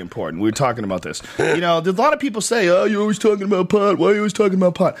 That's very important. We were talking about this. You know, a lot of people say, oh, you're always talking about pot. Why are you always talking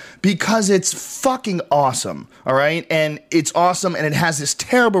about pot? Because it's fucking awesome, all right? And it's awesome, and it has this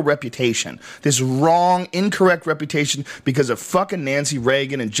terrible reputation, this wrong, incorrect reputation because of fucking Nancy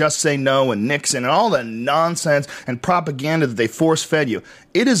Reagan and Just Say No and Nixon and all the nonsense and propaganda that they force-fed you. you,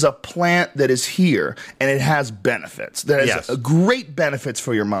 it is a plant that is here, and it has benefits. That has great benefits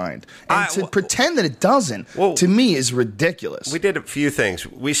for your mind. And to pretend that it doesn't, to me, is ridiculous. We did a few things.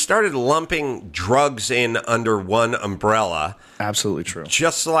 We started lumping drugs in under one umbrella. Absolutely true.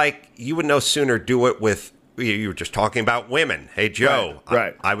 Just like you would no sooner do it with, you were just talking about women. Hey, Joe,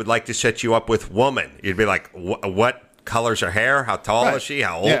 right. I would like to set you up with woman. You'd be like, what? Colors her hair? How tall is she?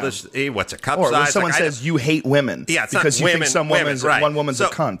 How old is he? What's a cup size? Or when someone says you hate women, it's because not you think some women's one woman's a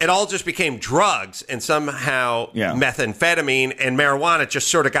cunt. It all just became drugs, and somehow methamphetamine and marijuana just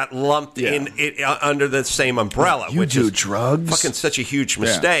sort of got lumped in under the same umbrella. You which do is drugs? Fucking such a huge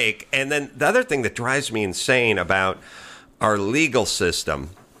mistake. And then the other thing that drives me insane about our legal system,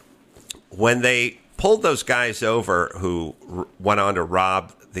 when they pulled those guys over who went on to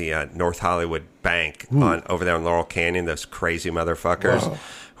rob the North Hollywood Bank over there in Laurel Canyon, those crazy motherfuckers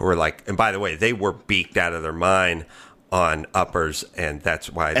who were like, and by the way, they were beaked out of their mind on uppers, and that's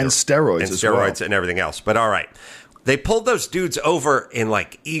why steroids and everything else. But all right, they pulled those dudes over in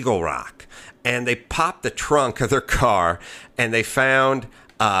like Eagle Rock, and they popped the trunk of their car, and they found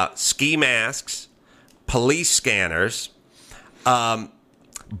ski masks, police scanners,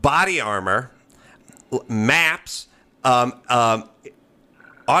 body armor, maps,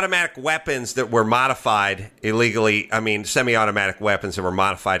 automatic weapons that were modified illegally. I mean, semi-automatic weapons that were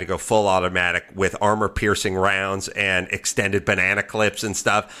modified to go full automatic with armor-piercing rounds and extended banana clips and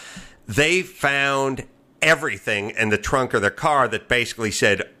stuff. They found everything in the trunk of their car that basically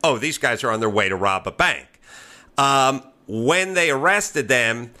said, oh, these guys are on their way to rob a bank. When they arrested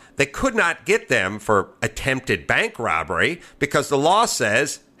them, they could not get them for attempted bank robbery because the law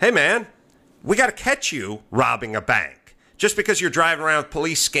says, hey, man, we got to catch you robbing a bank. Just because you're driving around with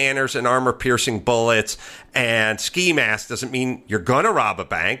police scanners and armor-piercing bullets and ski masks doesn't mean you're going to rob a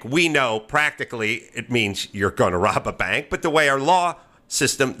bank. We know practically it means you're going to rob a bank. But the way our law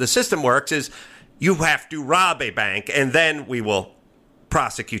system, the system works is you have to rob a bank, and then we will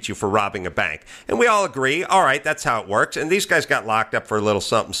prosecute you for robbing a bank. And we all agree, all right, that's how it works. And these guys got locked up for a little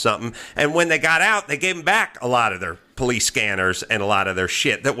something. And when they got out, they gave them back a lot of their police scanners and a lot of their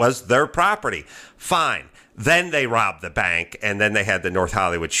shit that was their property. Fine. Then they robbed the bank, and then they had the North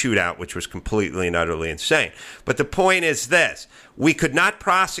Hollywood shootout, which was completely and utterly insane. But the point is this. We could not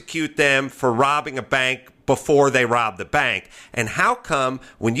prosecute them for robbing a bank before they robbed the bank. And how come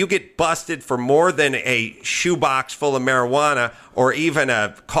when you get busted for more than a shoebox full of marijuana or even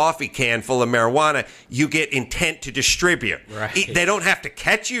a coffee can full of marijuana, you get intent to distribute? Right. They don't have to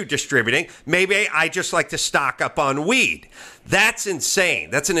catch you distributing. Maybe I just like to stock up on weed. That's insane.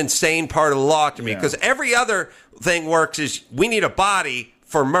 That's an insane part of the law to me, because every other thing works is we need a body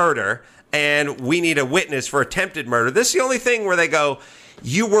for murder and we need a witness for attempted murder. This is the only thing where they go,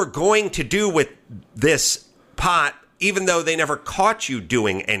 you were going to do with this pot, even though they never caught you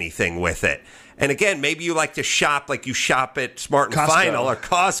doing anything with it. And again, maybe you like to shop like you shop at Smart and Final or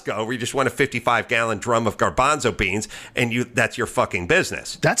Costco, where you just want a 55-gallon drum of garbanzo beans, and that's your fucking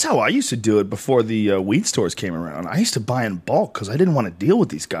business. That's how I used to do it before the weed stores came around. I used to buy in bulk because I didn't want to deal with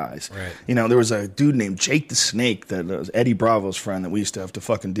these guys. Right. You know, there was a dude named Jake the Snake that was Eddie Bravo's friend that we used to have to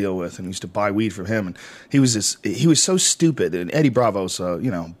fucking deal with, and we used to buy weed from him. And he was so stupid. And Eddie Bravo's,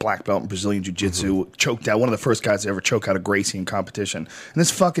 black belt in Brazilian Jiu-Jitsu, choked out, one of the first guys to ever choke out a Gracie in competition. And this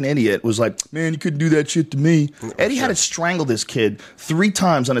fucking idiot was like, man, you couldn't do that shit to me. Eddie had to strangle this kid 3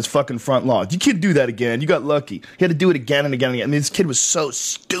 times on his fucking front lawn. You can't do that again. You got lucky. He had to do it again and again and again. I mean, this kid was so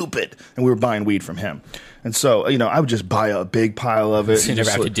stupid, and we were buying weed from him. And so, I would just buy a big pile of it. So you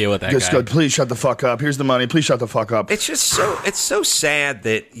never have to deal with that just guy. Go, please shut the fuck up. Here's the money. Please shut the fuck up. It's just it's so sad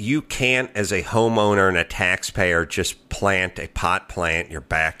that you can't, as a homeowner and a taxpayer, just plant a pot plant in your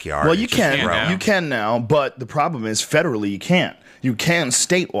backyard. Well, you can. now. You can now, but the problem is federally you can't. You can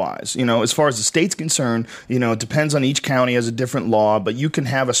state-wise. As far as the state's concerned, it depends on each county, has a different law, but you can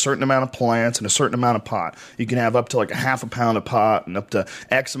have a certain amount of plants and a certain amount of pot. You can have up to like a half a pound of pot and up to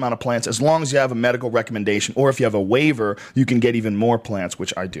X amount of plants, as long as you have a medical recommendation, or if you have a waiver, you can get even more plants,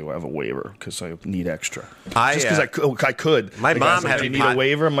 which I do. I have a waiver because I need extra. Just because I could. My mom had a need a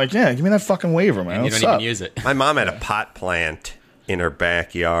waiver. I'm like, yeah, give me that fucking waiver, man. And you What's don't up? even use it. My mom had a pot plant in her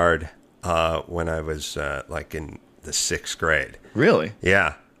backyard when I was like in the 6th grade. Really?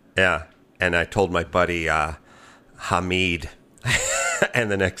 Yeah. And I told my buddy Hamid, and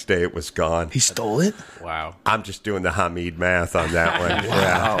the next day it was gone. He stole it? Wow. I'm just doing the Hamid math on that one.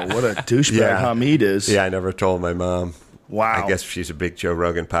 Wow, what a douchebag Hamid is. Yeah, I never told my mom. Wow. I guess if she's a big Joe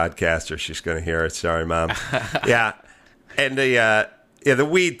Rogan podcaster, she's going to hear it. Sorry, Mom. Yeah. And the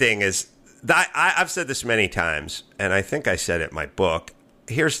weed thing is, I've said this many times, and I think I said it in my book.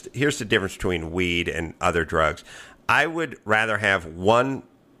 Here's the difference between weed and other drugs. I would rather have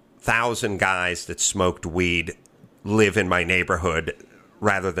 1,000 guys that smoked weed live in my neighborhood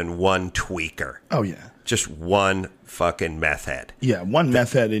rather than one tweaker. Oh, yeah. Just one fucking meth head. Yeah, one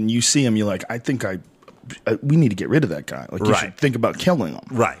meth head, and you see him, you're like, we need to get rid of that guy. Like, you should think about killing him.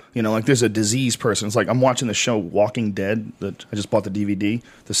 Right. You know, like there's a diseased person. It's like I'm watching the show Walking Dead that I just bought the DVD,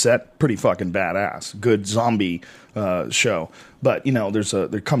 the set, pretty fucking badass. Good zombie show. But, you know,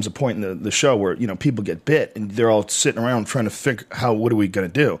 there comes a point in the show where, you know, people get bit and they're all sitting around trying to figure what are we going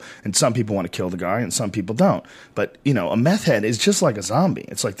to do? And some people want to kill the guy and some people don't. But, you know, a meth head is just like a zombie.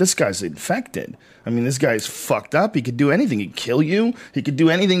 It's like this guy's infected. I mean, this guy's fucked up. He could do anything. He could kill you. He could do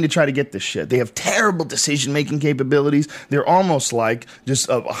anything to try to get this shit. They have terrible decision-making capabilities. They're almost like just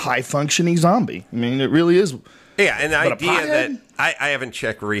a high-functioning zombie. I mean, it really is. Yeah, and the idea that I haven't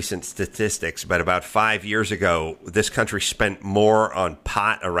checked recent statistics, but about 5 years ago, this country spent more on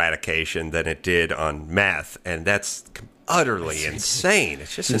pot eradication than it did on meth, and that's utterly insane.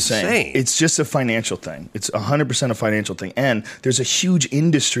 It's just insane. It's just a financial thing. It's 100% a financial thing. And there's a huge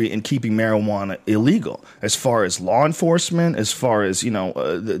industry in keeping marijuana illegal as far as law enforcement, as far as, you know,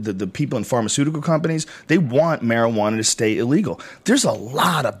 the people in pharmaceutical companies. They want marijuana to stay illegal. There's a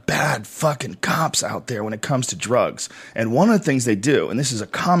lot of bad fucking cops out there when it comes to drugs. And one of the things they do, and this is a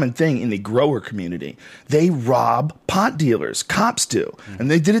common thing in the grower community, they rob pot dealers. Cops do.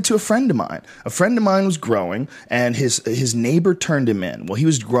 And they did it to a friend of mine. A friend of mine was growing, and his neighbor turned him in. Well, he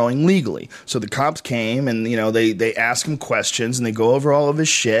was growing legally. So the cops came and, you know, they ask him questions and they go over all of his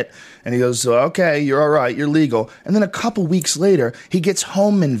shit. And he goes, okay, you're all right, you're legal. And then a couple weeks later, he gets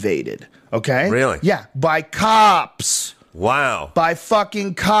home invaded. Okay? Really? Yeah, by cops. Wow. By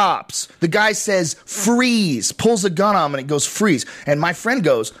fucking cops. The guy says, freeze, pulls a gun on him and it goes, freeze. And my friend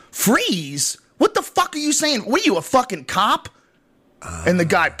goes, freeze? What the fuck are you saying? What are you, a fucking cop? And the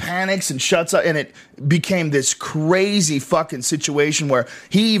guy panics and shuts up, and it became this crazy fucking situation where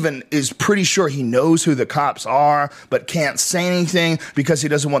he even is pretty sure he knows who the cops are, but can't say anything because he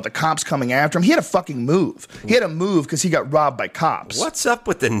doesn't want the cops coming after him. He had to fucking move. He had to move because he got robbed by cops. What's up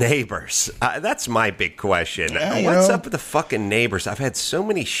with the neighbors? That's my big question. Yeah, What's up with the fucking neighbors? I've had so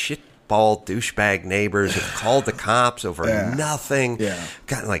many shitball douchebag neighbors who've called the cops over nothing. Yeah.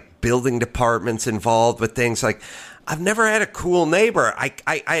 Gotten like building departments involved with things like. I've never had a cool neighbor. I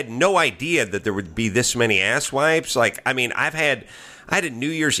had no idea that there would be this many asswipes. Like, I mean, I had a New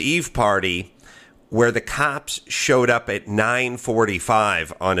Year's Eve party where the cops showed up at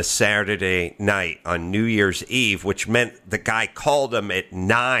 9:45 on a Saturday night on New Year's Eve, which meant the guy called them at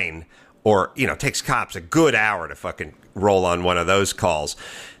 9, or, you know, it takes cops a good hour to fucking roll on one of those calls.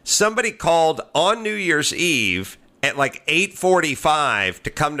 Somebody called on New Year's Eve at like 8:45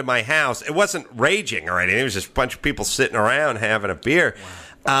 to come to my house. It wasn't raging or anything. It was just a bunch of people sitting around having a beer.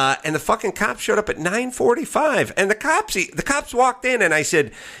 Wow. And the fucking cops showed up at 9:45. And the cops walked in and I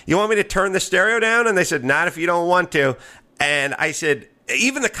said, you want me to turn the stereo down? And they said, not if you don't want to. And I said,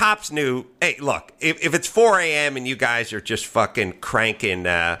 even the cops knew, hey, look, if it's 4 a.m. and you guys are just fucking cranking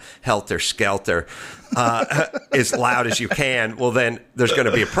Helter Skelter as loud as you can, well, then there's going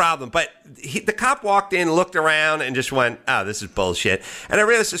to be a problem. But the cop walked in, looked around, and just went, oh, this is bullshit. And I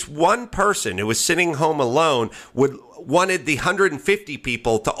realized this one person who was sitting home alone wanted the 150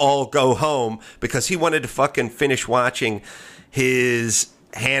 people to all go home because he wanted to fucking finish watching his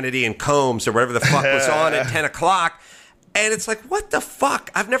Hannity and Combs or whatever the fuck was on at 10 o'clock. And it's like, what the fuck?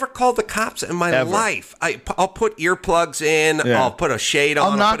 I've never called the cops in my life. I'll put earplugs in. Yeah. I'll put a shade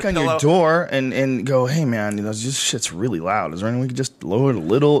on. I'll knock on your door and go, hey, man, you know, this shit's really loud. Is there any way we could just lower it a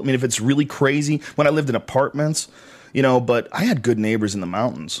little? I mean, if it's really crazy. When I lived in apartments, you know, but I had good neighbors in the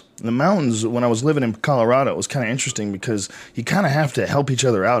mountains. In the mountains, when I was living in Colorado, it was kind of interesting because you kind of have to help each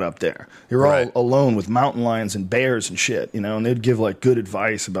other out up there. You're all alone with mountain lions and bears and shit, you know, and they'd give like good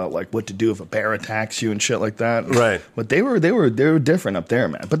advice about like what to do if a bear attacks you and shit like that. Right. But they were different up there,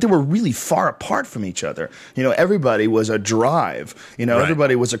 man. But they were really far apart from each other. You know, everybody was a drive. You know,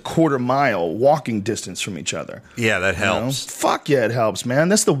 everybody was a quarter-mile walking distance from each other. Yeah, that helps. You know? Fuck yeah, it helps, man.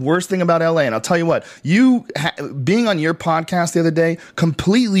 That's the worst thing about LA. And I'll tell you what, being on your podcast the other day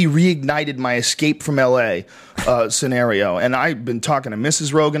completely reignited my escape from LA scenario. And I've been talking to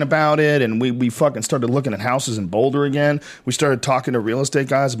Mrs. Rogan about it, and we fucking started looking at houses in Boulder again. We started talking to real estate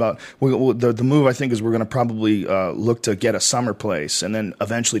guys about the move. I think is we're going to probably look to get a summer place and then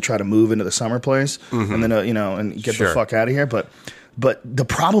eventually try to move into the summer place and then you know, and get the fuck out of here. But But the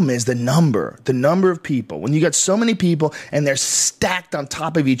problem is the number of people. When you got so many people and they're stacked on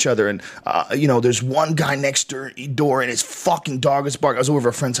top of each other, and there's one guy next door and his fucking dog is barking. I was over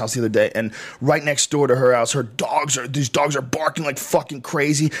at a friend's house the other day, and right next door to her house, these dogs are barking like fucking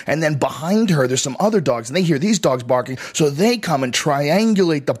crazy. And then behind her, there's some other dogs, and they hear these dogs barking, so they come and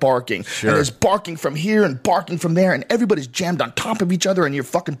triangulate the barking. Sure. And there's barking from here and barking from there, and everybody's jammed on top of each other, and your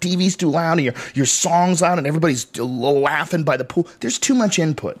fucking TV's too loud, and your song's loud, and everybody's laughing by the pool. There's too much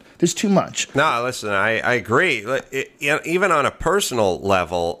input. There's too much. No, listen, I agree. Even on a personal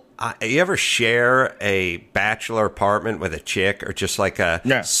level, you ever share a bachelor apartment with a chick, or just like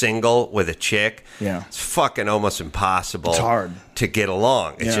a single with a chick? Yeah. It's fucking almost impossible. It's hard to get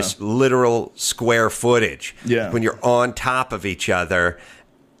along. It's Yeah. just literal square footage. Yeah. When you're on top of each other,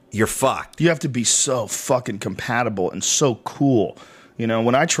 you're fucked. You have to be so fucking compatible and so cool.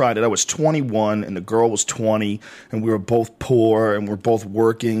 When I tried it, I was 21 and the girl was 20, and we were both poor and we're both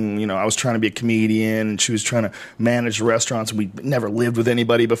working. I was trying to be a comedian and she was trying to manage restaurants. We'd never lived with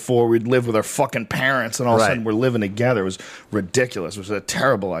anybody before. We'd lived with our fucking parents, and all of a sudden we're living together. It was ridiculous. It was a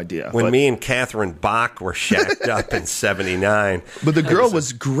terrible idea. When me and Catherine Bach were shacked up in 79. But the girl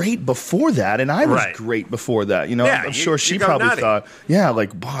was great before that, and I was great before that. I'm sure she probably thought,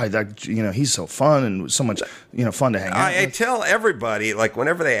 boy, that he's so fun and so much fun to hang out with. I tell everybody, like,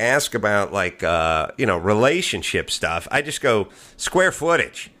 whenever they ask about, like, relationship stuff, I just go square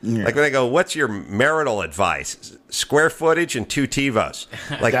footage. Yeah. Like, when they go, what's your marital advice? Square footage and 2 TiVos.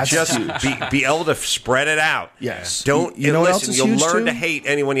 Like, just be able to spread it out. Yes. Don't listen. You'll learn to hate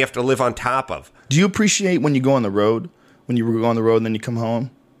anyone you have to live on top of. Do you appreciate when you go on the road? When you go on the road and then you come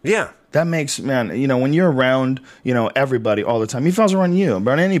home? Yeah. That makes, man, when you're around, everybody all the time, even if I was around you,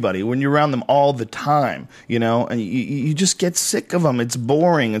 around anybody, when you're around them all the time, and you just get sick of them. It's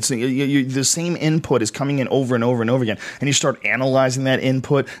boring. It's the same input is coming in over and over and over again. And you start analyzing that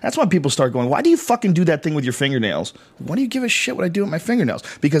input. That's why people start going, why do you fucking do that thing with your fingernails? Why do you give a shit what I do with my fingernails?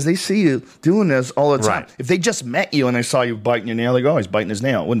 Because they see you doing this all the time. Right. If they just met you and they saw you biting your nail, they go, oh, he's biting his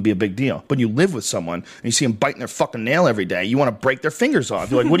nail. It wouldn't be a big deal. But you live with someone and you see them biting their fucking nail every day. You want to break their fingers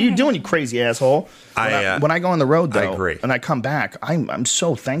off. You're like, what are you doing, you crazy asshole? When I go on the road, though, I agree. And I come back, I'm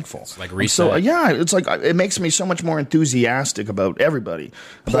so thankful. It's like reset. It's like it makes me so much more enthusiastic about everybody.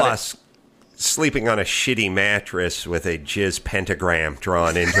 Plus, sleeping on a shitty mattress with a jizz pentagram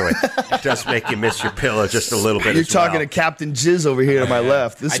drawn into it does make you miss your pillow just a little bit. You're talking to Captain Jizz over here to my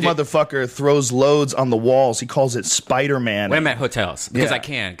left. This motherfucker throws loads on the walls. He calls it Spider-Man. When I'm at hotels, because I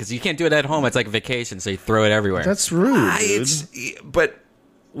can, because you can't do it at home. It's like a vacation, so you throw it everywhere. That's rude, dude.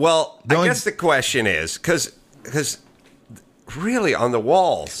 I guess the question is, because really on the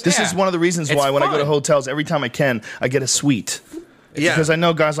walls. This is one of the reasons why when I go to hotels, every time I can, I get a suite. Yeah. Because I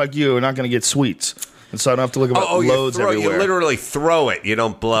know guys like you are not going to get suites. And so I don't have to look at loads everywhere. You literally throw it. You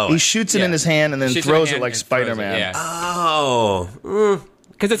don't blow it. He shoots it in his hand and then throws it like Spider-Man. Yeah. Oh.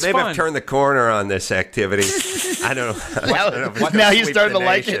 Because it's Maybe fun. I've turned the corner on this activity. I don't know. Now you're starting to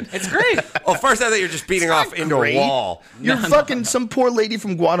like it. It's great. Well, first I thought you were just beating off into a wall. You're some poor lady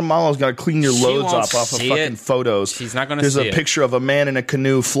from Guatemala's got to clean your loads off of fucking photos. She's not going to see it. There's a picture of a man in a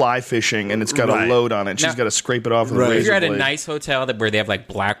canoe fly fishing, and it's got a load on it. She's got to scrape it off with a razor If you're at a blade. nice hotel where they have like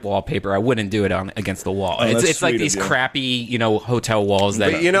black wallpaper, I wouldn't do it against the wall. It's like these crappy, hotel walls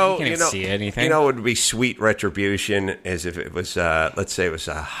that you can't even see anything. What would be sweet retribution is if it was, let's say it was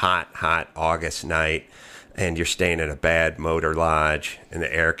a hot August night, and you're staying at a bad motor lodge, and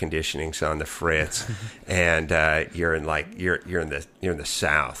the air conditioning's on the fritz, and you're in the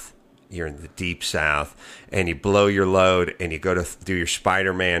South, you're in the deep South, and you blow your load, and you go to do your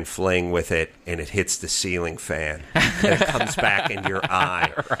Spider-Man fling with it, and it hits the ceiling fan, and it comes back in your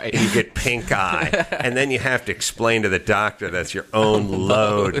eye, and you get pink eye, and then you have to explain to the doctor that's your own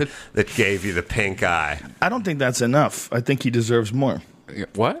load that gave you the pink eye. I don't think that's enough. I think he deserves more.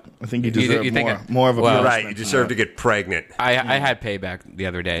 What? I think you deserve more of a punishment. Right, you deserve to get pregnant. I had payback the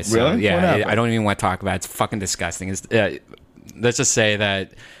other day. So, really? Yeah, I don't even want to talk about it. It's fucking disgusting. Let's just say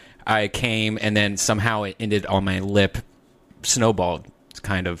that I came and then somehow it ended on my lip, snowballed,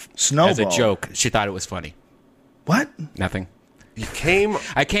 kind of. As a joke. She thought it was funny. What? Nothing. You came...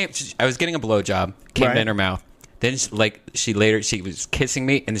 I was getting a blowjob, came in her mouth. Then, she was kissing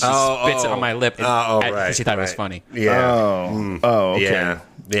me, and she spits it on my lip, and she thought it was funny. Yeah. Okay.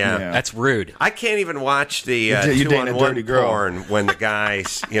 Yeah. That's rude. I can't even watch the 2-on-1 porn when the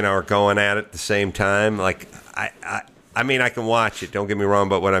guys, are going at it at the same time. Like, I mean, I can watch it, don't get me wrong,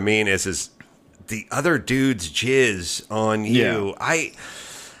 but what I mean is the other dude's jizz on you. Yeah.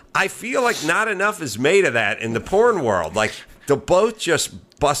 I feel like not enough is made of that in the porn world. Like, they'll both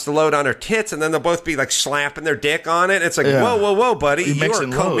just bust a load on her tits, and then they'll both be like slapping their dick on it. It's like, Yeah. whoa, buddy, You're you are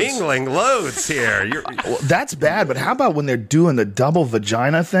mixing loads. commingling loads here. Well, that's bad, but how about when they're doing the double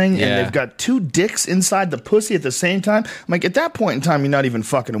vagina thing Yeah. and they've got two dicks inside the pussy at the same time? I'm like, at that point in time, you're not even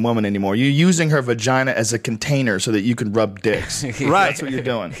fucking a woman anymore. You're using her vagina as a container so that you can rub dicks. Right. That's what you're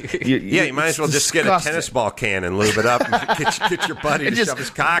doing. You might as well just get a tennis ball can and lube it up and get your buddy to shove his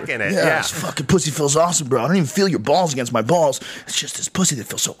cock in it. Yeah, this fucking pussy feels awesome, bro. I don't even feel your balls against my balls. It's just this pussy that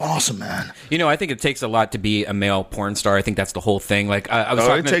feels so awesome, man. You know, I think it takes a lot to be a male porn star. I think that's the whole thing. Like, I was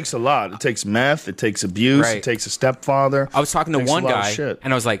talking it takes a lot. It takes meth. It takes abuse. Right. It takes a stepfather. I was talking to one guy, shit.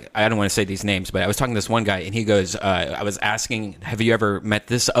 and I was like, I don't want to say these names, but I was talking to this one guy, and he goes, I was asking, have you ever met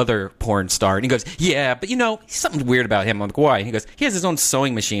this other porn star? And he goes, yeah, but you know, something weird about him. I'm like, why? And he goes, he has his own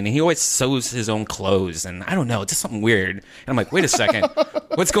sewing machine, and he always sews his own clothes, and I don't know, it's just something weird. And I'm like, wait a second,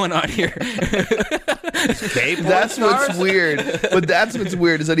 what's going on here? That's what's weird. But that's what's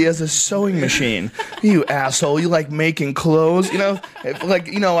weird is that he has a sewing machine. You asshole. You like making clothes. You know,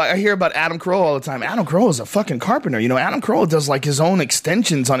 I hear about Adam Carolla all the time. Adam Carolla is a fucking carpenter. You know, Adam Carolla does like his own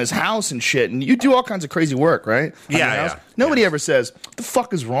extensions on his house and shit. And you do all kinds of crazy work, right? On your house. Nobody ever says, what the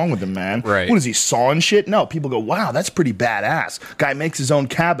fuck is wrong with him, man? Right. What is he, sawing shit? No, people go, wow, that's pretty badass. Guy makes his own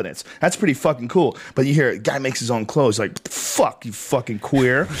cabinets. That's pretty fucking cool. But you hear, guy makes his own clothes. Like, what the fuck, you fucking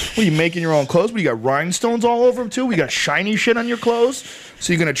queer? What, are you making your own clothes? What, you got rhinestones all over them, too? We got shiny shit on your clothes?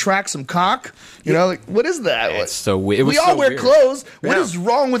 So you're going to track some cock? You know, like, what is that? It's so weird. We all wear clothes. What is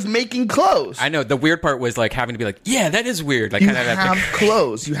wrong with making clothes? I know. The weird part was like having to be like, yeah, that is weird. Like, you kind of have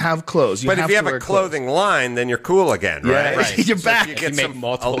clothes. You have clothes. But if you have a clothing line, then you're cool again, right? Yeah, right. You're back. If you get make some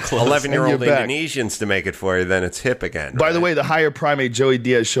multiple clothes. 11-year-old And you're back. Indonesians to make it for you, then it's hip again. By the way, the higher primate Joey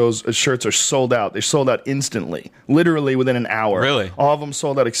Diaz shirts are sold out. They're sold out instantly, literally within an hour. Really? All of them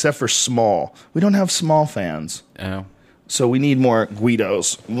sold out except for small. We don't have small fans. Oh. So we need more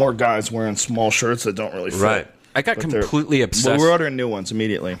Guidos, more guys wearing small shirts that don't really fit. Right. I got But they're- completely obsessed. Well, we're ordering new ones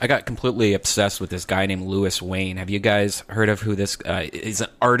immediately. I got completely obsessed with this guy named Louis Wayne. Have you guys heard of who this is? An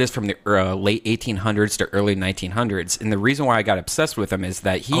artist from the late 1800s to early 1900s. And the reason why I got obsessed with him is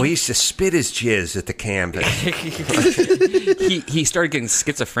that he used to spit his jizz at the canvas. he started getting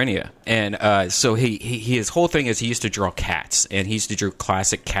schizophrenia, and so his whole thing is he used to draw cats, and he used to draw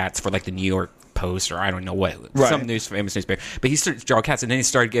classic cats for like the New York Post or I don't know what, some famous newspaper. But he started to draw cats, and then he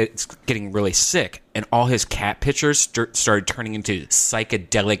started getting really sick, and all his cat pictures started turning into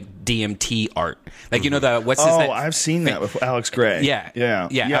psychedelic DMT art. Like, you know, I've seen that with Alex Gray. Yeah.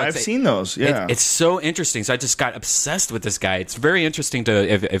 I've seen those. Yeah, it's so interesting. So I just got obsessed with this guy. It's very interesting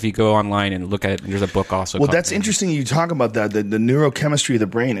to if you go online and look at it. There's a book also. Well, that's interesting. You talk about that. The neurochemistry of the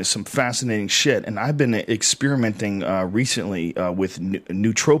brain is some fascinating shit, and I've been experimenting recently with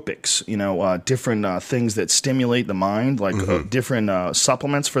nootropics. You know, different things that stimulate the mind, like different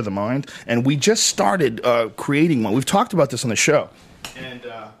supplements for the mind. And we just started creating one. We've talked about this on the show, and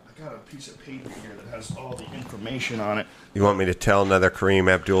I got a piece of paper here that has all the information on it. You want me to tell another Kareem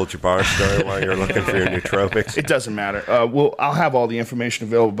Abdul-Jabbar story while you're looking for your nootropics? It doesn't matter. I'll have all the information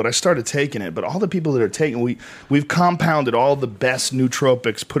available, but I started taking it. But all the people that are taking, we've compounded all the best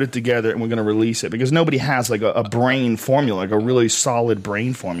nootropics, put it together, and we're going to release it because nobody has like a brain formula, like a really solid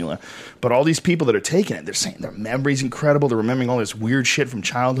brain formula. But all these people that are taking it, they're saying their memory's incredible. They're remembering all this weird shit from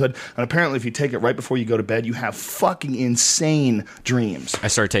childhood. And apparently, if you take it right before you go to bed, you have fucking insane dreams. I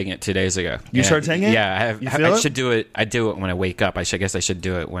started taking it 2 days ago. You started taking it? Yeah, I should do it. I do it when I wake up. I guess I should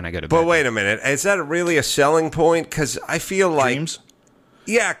do it when I go to bed. But wait a minute. Is that really a selling point? Because I feel like... Dreams?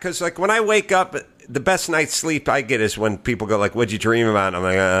 Yeah, because like when I wake up, the best night's sleep I get is when people go like, what'd you dream about? And I'm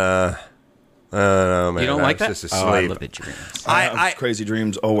like, I don't know, man. You don't like that? Just asleep. Oh, I love the dreams. I have crazy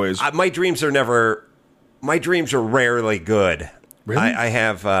dreams always. My dreams are rarely good. Really? I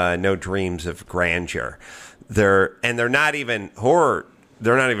have no dreams of grandeur. They're not even horror.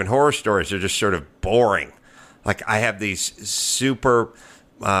 They're not even horror stories. They're just sort of boring. Like I have these super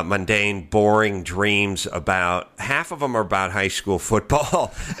mundane, boring dreams about. Half of them are about high school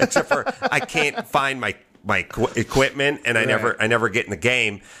football, except for I can't find my equipment, and I never get in the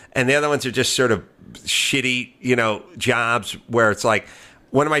game. And the other ones are just sort of shitty, jobs where it's like.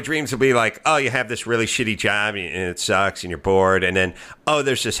 One of my dreams will be like, oh, you have this really shitty job and it sucks and you're bored. And then, oh,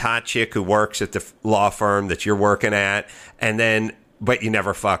 there's this hot chick who works at the law firm that you're working at. And then, but you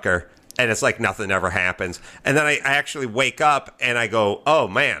never fuck her. And it's like nothing ever happens. And then I actually wake up and I go, oh,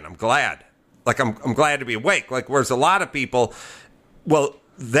 man, I'm glad. Like, I'm glad to be awake. Like, whereas a lot of people, well,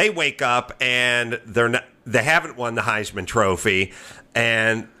 they wake up and they haven't won the Heisman Trophy.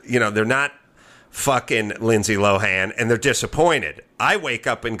 And, they're not fucking Lindsay Lohan, and they're disappointed. I wake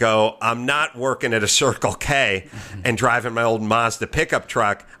up and go, I'm not working at a Circle K and driving my old Mazda pickup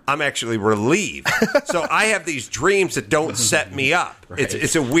truck. I'm actually relieved. So I have these dreams that don't set me up. Right.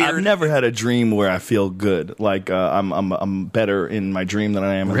 It's a weird. I've never had a dream where I feel good. Like I'm better in my dream than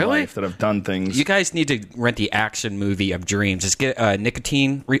I am in life. That I've done things. You guys need to rent the action movie of dreams. Just get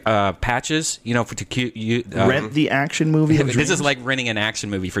nicotine patches. Rent the action movie of dreams? This is like renting an action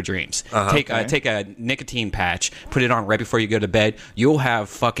movie for dreams. Take a nicotine patch, put it on right before you go to bed. You'll have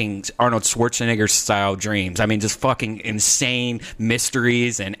fucking Arnold Schwarzenegger style dreams. I mean, just fucking insane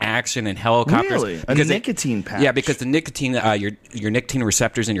mysteries and action and helicopters. Really? A nicotine patch? Yeah, because the nicotine, your nicotine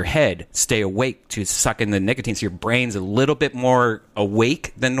receptors in your head stay awake to suck in the nicotine, so your brain's a little bit more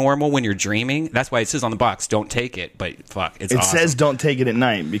awake than normal when you're dreaming. That's why it says on the box, don't take it, but fuck, it's awesome. It says don't take it at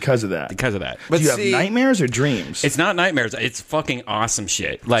night because of that. But do you have nightmares or dreams? It's not nightmares. It's fucking awesome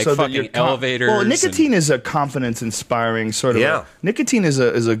shit. Like so fucking elevators. Well, nicotine is a confidence-inspiring sort of... Yeah. Nicotine is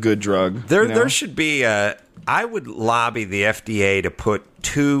a good drug. There should be... I would lobby the FDA to put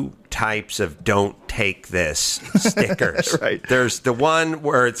 2 types of don't take this stickers. Right. There's the one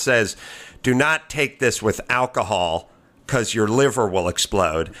where it says, do not take this with alcohol because your liver will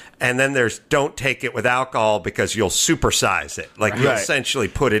explode. And then there's don't take it with alcohol because you'll supersize it. Like you'll essentially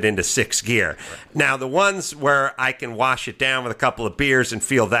put it into 6th gear. Right. Now, the ones where I can wash it down with a couple of beers and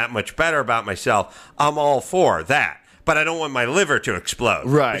feel that much better about myself, I'm all for that. But I don't want my liver to explode.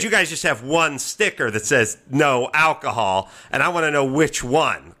 Right. But you guys just have one sticker that says no alcohol, and I want to know which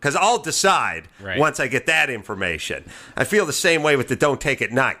one. Because I'll decide once I get that information. I feel the same way with the don't take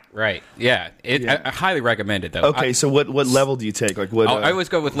at night. Right. Yeah. I highly recommend it, though. Okay, so what level do you take? Like what? I always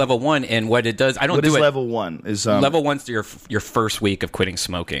go with level 1, and what it does, I don't what do is it. Level 1? Is level 1's your first week of quitting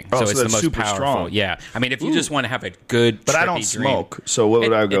smoking. So it's the most super powerful. Strong. Yeah. I mean, if you just want to have a good, but I don't smoke, so what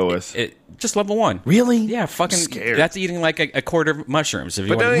would I go with? Just level 1. Really? Yeah, fucking. Scared. That's eating like a quarter of mushrooms. If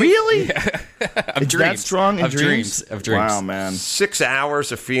you want. Really? Of it's dreams. that strong in of dreams. Of dreams. Wow, man. 6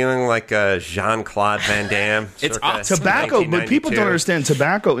 hours of feeling like Jean-Claude Van Damme. It's awesome. Tobacco, but people don't understand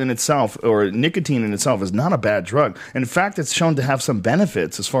tobacco in itself or nicotine in itself is not a bad drug. In fact, it's shown to have some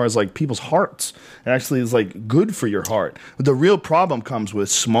benefits as far as like people's hearts. It actually is like good for your heart. The real problem comes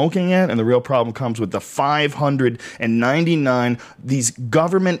with smoking it, and the real problem comes with the 599 these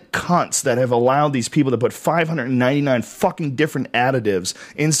government cunts that have allowed these people to put 599 fucking different additives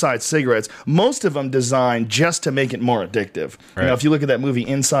inside cigarettes. Most of them designed just to make it more addictive. Right. You know, if you look at that movie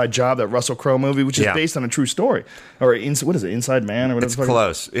Inside Job, that Russell Crowe movie, which is based on a true story, or what is it, Inside Man, or whatever. It's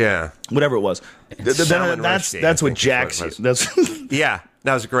close, yeah. Whatever it was. That's what jacks you. Yeah,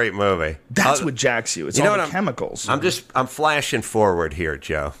 that was a great movie. That's what jacks you. It's all the chemicals. I'm flashing forward here,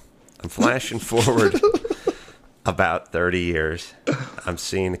 Joe. I'm flashing forward about 30 years. I'm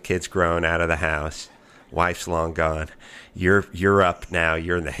seeing the kids growing out of the house. Wife's long gone. You're up now.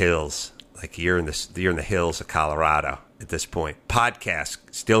 You're in the hills. Like you're in the hills of Colorado at this point. Podcast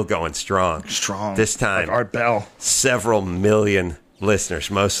still going strong. This time, like Art Bell. Several million listeners,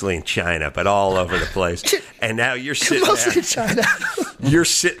 mostly in China, but all over the place. And now you're sitting mostly there. in China. You're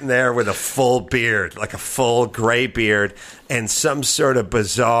sitting there with a full beard, like a full gray beard, and some sort of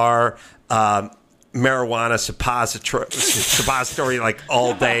bizarre marijuana suppository, like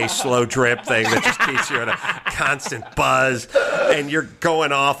all day slow drip thing that just keeps you in a constant buzz, and you're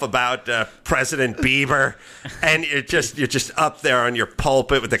going off about President Bieber, and you're just up there on your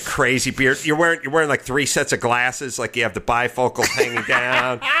pulpit with a crazy beard. You're wearing like 3 sets of glasses, like you have the bifocals hanging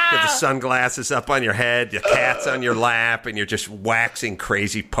down, you have the sunglasses up on your head, the cat's on your lap, and you're just waxing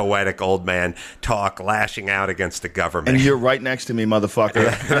crazy poetic old man talk, lashing out against the government. And you're right next to me,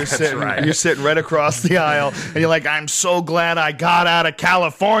 motherfucker. You're sitting right across the aisle, and you're like, I'm so glad I got out of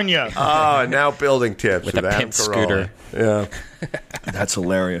California. Oh, now building tips with a pimp scooter. Yeah. That's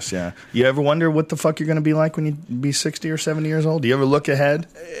hilarious, yeah. You ever wonder what the fuck you're going to be like when you be 60 or 70 years old? Do you ever look ahead?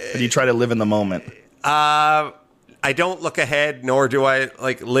 Or do you try to live in the moment? I don't look ahead, nor do I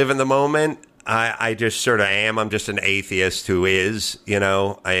live in the moment. I just sort of am. I'm just an atheist who is,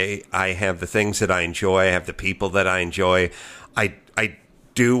 I have the things that I enjoy. I have the people that I enjoy. I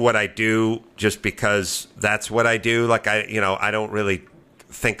do what I do just because that's what I do. Like I don't really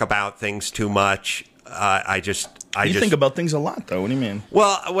think about things too much. You think about things a lot, though. What do you mean?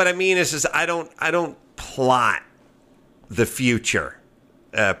 Well, what I mean is I don't plot the future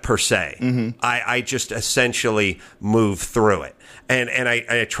per se. Mm-hmm. I just essentially move through it, and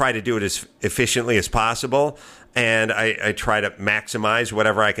I try to do it as efficiently as possible. And I try to maximize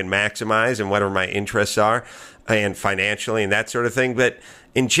whatever I can maximize and whatever my interests are, and financially and that sort of thing. But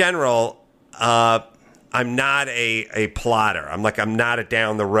in general, I'm not a plotter. I'm not a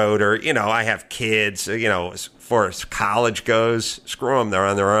down the roader. I have kids. As far as college goes, screw them. They're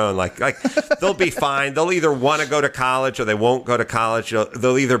on their own. Like they'll be fine. They'll either want to go to college or they won't go to college.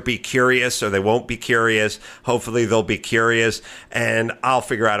 They'll either be curious or they won't be curious. Hopefully they'll be curious, and I'll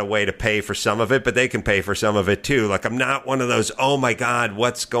figure out a way to pay for some of it, but they can pay for some of it too. Like, I'm not one of those, oh my God,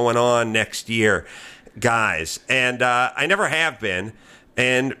 what's going on next year guys. And I never have been.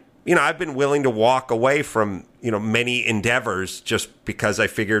 And I've been willing to walk away from, many endeavors just because I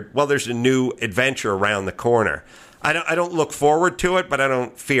figured, well, there's a new adventure around the corner. I don't look forward to it, but I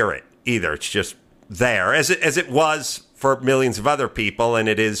don't fear it either. It's just there as it was for millions of other people, and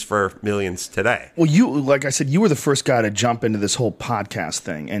it is for millions today. Well, like I said, you were the first guy to jump into this whole podcast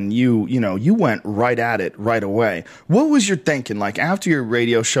thing, and you went right at it right away. What was your thinking? Like, after your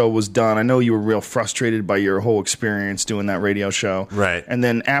radio show was done, I know you were real frustrated by your whole experience doing that radio show. Right. And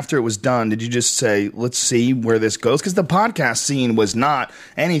then after it was done, did you just say, let's see where this goes? Because the podcast scene was not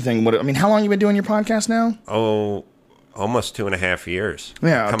anything. How long have you been doing your podcast now? Oh, almost 2.5 years.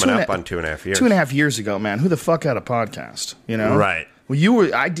 Yeah, coming up on 2.5 years. 2.5 years ago, man. Who the fuck had a podcast? Right.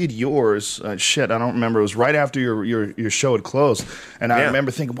 Well, I did yours. I don't remember. It was right after your show had closed, and I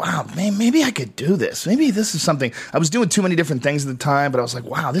remember thinking, wow, man, maybe I could do this. Maybe this is something. I was doing too many different things at the time, but I was like,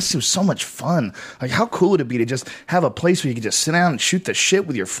 wow, this was so much fun. Like, how cool would it be to just have a place where you could just sit down and shoot the shit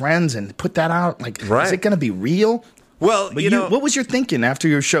with your friends and put that out? Like, is it going to be real? Well, but what was your thinking after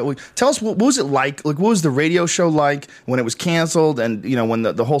your show? Tell us, what was it like? Like, what was the radio show like when it was canceled? And when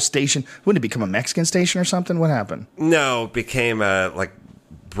the whole station, wouldn't it become a Mexican station or something? What happened? No, it became a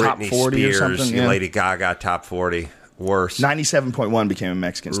Britney Spears, or something, yeah. Lady Gaga top 40. Worse. 97.1 became a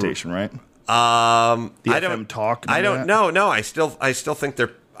Mexican station, right? The FM Talk. I don't know. No, I still think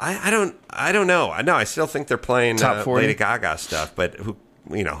they're. I don't know. No, I still think they're playing top 40? Lady Gaga stuff. But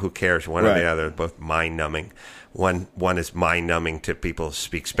who cares? One or the other, both mind numbing. One is mind-numbing to people who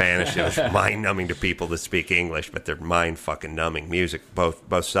speak Spanish. The other's mind-numbing to people that speak English, but they're mind-fucking-numbing music,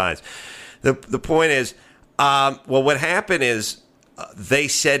 both sides. The point is, what happened is they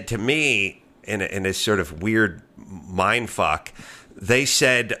said to me in a sort of weird mind fuck, they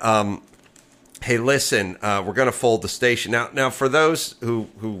said, hey, listen, we're going to fold the station. Now, for those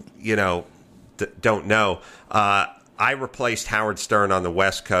who don't know, I replaced Howard Stern on the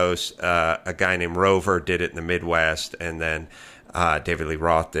West Coast. A guy named Rover did it in the Midwest, and then David Lee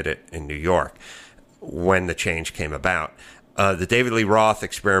Roth did it in New York when the change came about. The David Lee Roth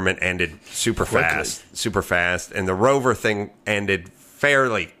experiment ended super fast, and the Rover thing ended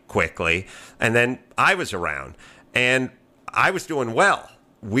fairly quickly. And then I was around, and I was doing well.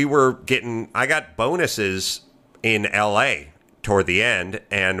 I got bonuses in L.A. toward the end,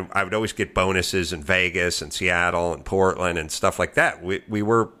 and I would always get bonuses in Vegas and Seattle and Portland and stuff like that. We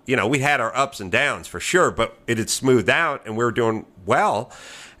were, we had our ups and downs for sure, but it had smoothed out, and we were doing well.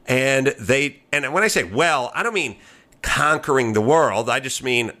 And when I say well, I don't mean conquering the world. I just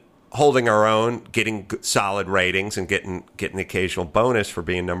mean holding our own, getting solid ratings, and getting the occasional bonus for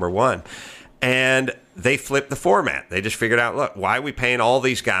being number one. And they flipped the format. They just figured out, look, why are we paying all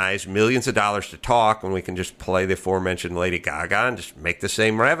these guys millions of dollars to talk when we can just play the aforementioned Lady Gaga and just make the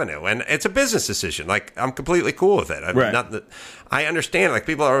same revenue? And it's a business decision. Like, I'm completely cool with it. I understand. Like,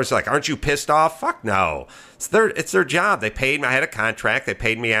 people are always like, aren't you pissed off? Fuck no. It's their job. They paid me. I had a contract. They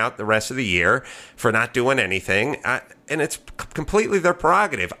paid me out the rest of the year for not doing anything. And it's completely their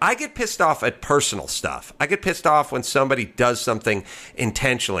prerogative. I get pissed off at personal stuff. I get pissed off when somebody does something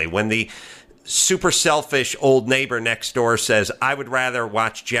intentionally. When the super selfish old neighbor next door says, I would rather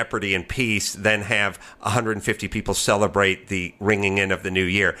watch Jeopardy in peace than have 150 people celebrate the ringing in of the new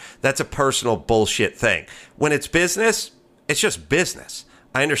year. That's a personal bullshit thing. When it's business, it's just business.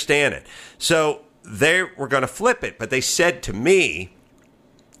 I understand it. So they were going to flip it, but they said to me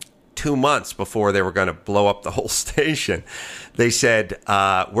 2 months before they were going to blow up the whole station, they said,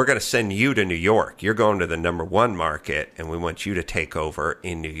 we're going to send you to New York. You're going to the number one market, and we want you to take over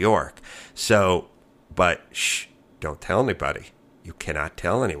in New York. So, but shh, don't tell anybody. You cannot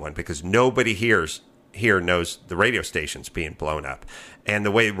tell anyone, because nobody here knows the radio station's being blown up. And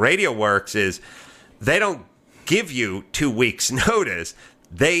the way radio works is they don't give you 2 weeks notice.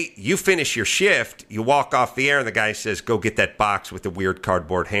 You finish your shift, you walk off the air, and the guy says, go get that box with the weird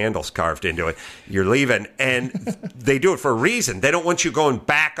cardboard handles carved into it. You're leaving. And they do it for a reason. They don't want you going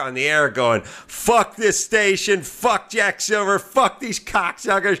back on the air going, fuck this station, fuck Jack Silver, fuck these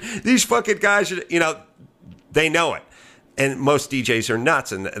cocksuckers, these fucking guys. They know it. And most DJs are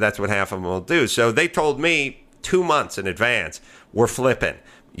nuts, and that's what half of them will do. So they told me 2 months in advance, we're flipping.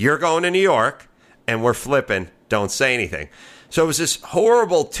 You're going to New York, and we're flipping. Don't say anything. So it was this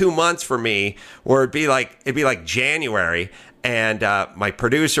horrible 2 months for me where it'd be like January. And my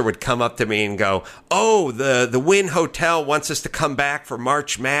producer would come up to me and go, "Oh, the Wynn Hotel wants us to come back for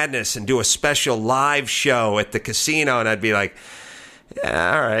March Madness and do a special live show at the casino." And I'd be like,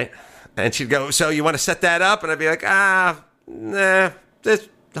 "Yeah, all right." And she'd go, "So you want to set that up?" And I'd be like, "Nah, just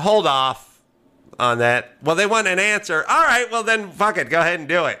hold off on that." Well, they want an answer. All right, well then, fuck it, go ahead and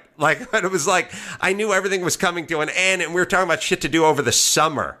do it. Like, it was like I knew everything was coming to an end, and we were talking about shit to do over the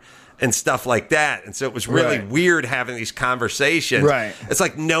summer and stuff like that. And so it was really weird having these conversations. Right. It's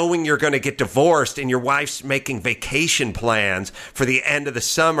like knowing you're going to get divorced and your wife's making vacation plans for the end of the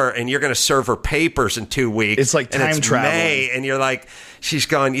summer and you're going to serve her papers in 2 weeks. It's like time traveling. May, and you're like, she's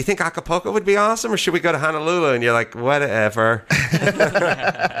going, "You think Acapulco would be awesome or should we go to Honolulu?" And you're like, "Whatever."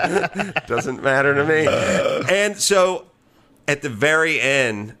 Doesn't matter to me. And so at the very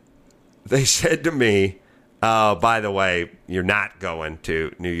end, they said to me, "Oh, by the way, you're not going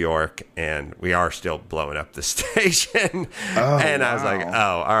to New York, and we are still blowing up the station." And I was like,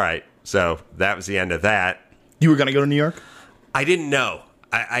 "Oh, all right." So that was the end of that. You were going to go to New York? I didn't know.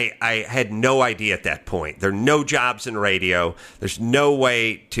 I had no idea at that point. There are no jobs in radio. There's no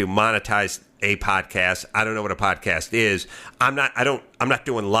way to monetize a podcast. I don't know what a podcast is. I'm not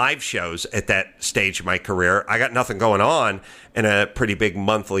doing live shows at that stage of my career. I got nothing going on and a pretty big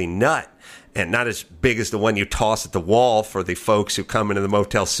monthly nut. And not as big as the one you toss at the wall for the folks who come into the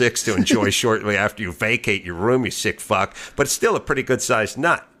Motel 6 to enjoy shortly after you vacate your room, you sick fuck. But it's still a pretty good-sized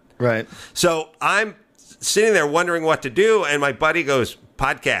nut. Right. So I'm sitting there wondering what to do, and my buddy goes,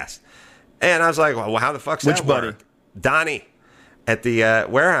 "Podcast." And I was like, "Well, how the fuck's that Which buddy? work?" Donnie at the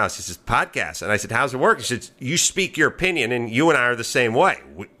warehouse. He says, "Podcast." And I said, "How's it work?" He said, "You speak your opinion, and you and I are the same way.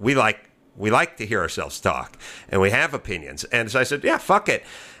 We like to hear ourselves talk, and we have opinions." And so I said, "Yeah, fuck it."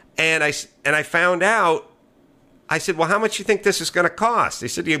 And I found out, I said, "Well, how much you think this is going to cost?" He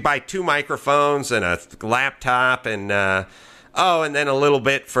said, "You buy 2 microphones and a laptop and then a little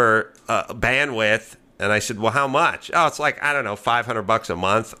bit for bandwidth." And I said, "Well, how much?" "Oh, it's like, I don't know, $500 a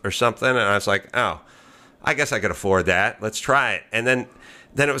month or something." And I was like, "Oh, I guess I could afford that. Let's try it." And then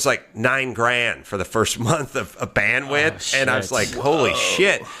it was like $9,000 for the first month of bandwidth. And I was like, holy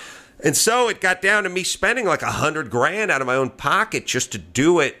shit. And so it got down to me spending like $100,000 out of my own pocket just to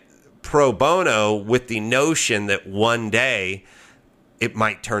do it pro bono with the notion that one day it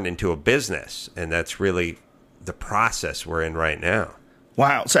might turn into a business. And that's really the process we're in right now.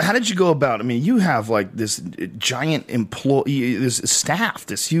 Wow. So how did you go about, I mean, you have like this giant employee, this staff,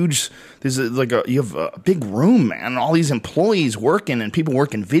 this huge, you have a big room, man, and all these employees working and people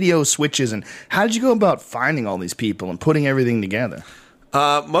working video switches. And how did you go about finding all these people and putting everything together?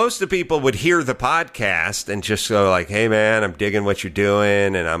 Most of the people would hear the podcast and just go like, "Hey man, I'm digging what you're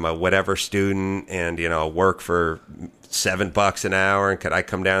doing, and I'm a whatever student, and work for $7 an hour, and could I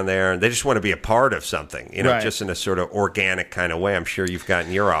come down there?" And they just want to be a part of something, Right. just in a sort of organic kind of way. I'm sure you've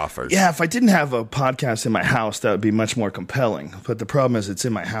gotten your offers. Yeah, if I didn't have a podcast in my house, that would be much more compelling. But the problem is it's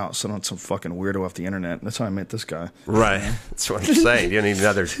in my house. I don't want some fucking weirdo off the internet. That's how I met this guy. Right. That's what I'm saying. You don't need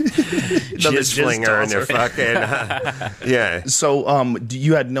another jizz flinger in there fucking... yeah. So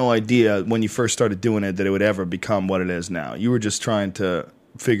you had no idea when you first started doing it that it would ever become what it is now. You were just trying to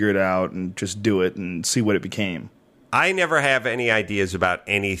figure it out and just do it and see what it became. I never have any ideas about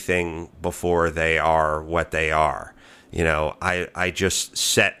anything before they are what they are. I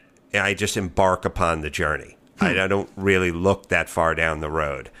just embark upon the journey. I don't really look that far down the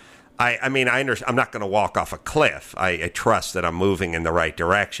road. I mean, I understand, I'm not going to walk off a cliff. I trust that I'm moving in the right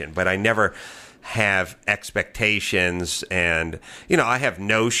direction, but I never have expectations and, I have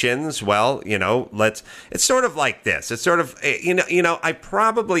notions. Well, it's sort of like this. It's sort of, I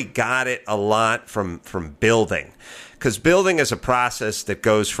probably got it a lot from building, because building is a process that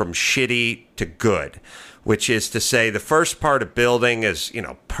goes from shitty to good, which is to say the first part of building is,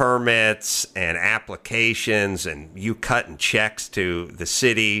 permits and applications and you cutting checks to the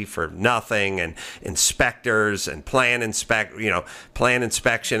city for nothing and inspectors and plan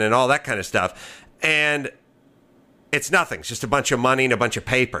inspection and all that kind of stuff. And it's nothing. It's just a bunch of money and a bunch of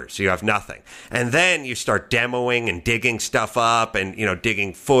papers. You have nothing. And then you start demoing and digging stuff up and,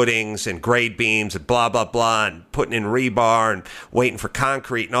 digging footings and grade beams and blah, blah, blah, and putting in rebar and waiting for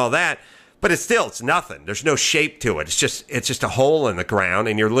concrete and all that. But it's nothing. There's no shape to it. It's just a hole in the ground,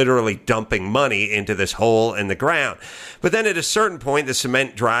 and you're literally dumping money into this hole in the ground. But then at a certain point, the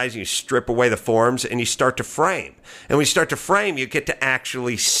cement dries, and you strip away the forms, and you start to frame. And when you start to frame, you get to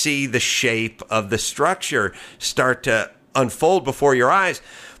actually see the shape of the structure start to unfold before your eyes.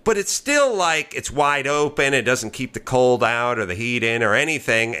 but it's still like it's wide open. It doesn't keep the cold out or the heat in or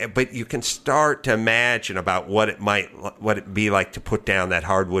anything. But you can start to imagine about what it'd be like to put down that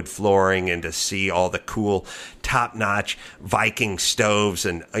hardwood flooring and to see all the cool, top-notch Viking stoves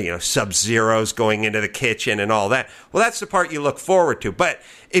and Sub-Zeros going into the kitchen and all that. Well, that's the part you look forward to. But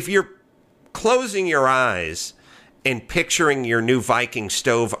if you're closing your eyes and picturing your new Viking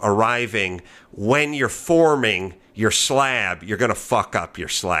stove arriving when you're forming your slab, you're going to fuck up your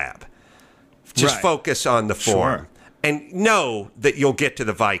slab. Just focus on the form. Sure. And know that you'll get to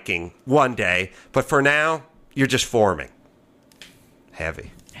the Viking one day. But for now, you're just forming.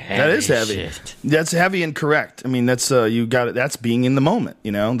 Heavy. That is heavy. Shit. That's heavy and correct. I mean, that's you got it. That's being in the moment.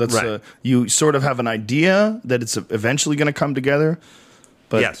 That's Right. You sort of have an idea that it's eventually going to come together,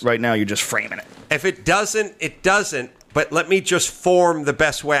 but Yes. right now you're just framing it. If it doesn't, it doesn't. But let me just form the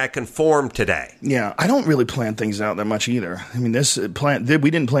best way I can form today. Yeah, I don't really plan things out that much either. I mean, we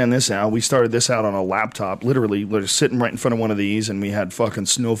didn't plan this out. We started this out on a laptop, literally. We're sitting right in front of one of these, and we had fucking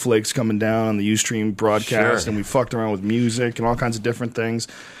snowflakes coming down on the Ustream broadcast, Sure. and we fucked around with music and all kinds of different things.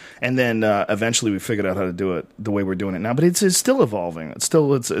 And then eventually we figured out how to do it the way we're doing it now. But it's still evolving.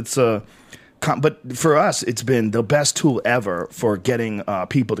 But for us, it's been the best tool ever for getting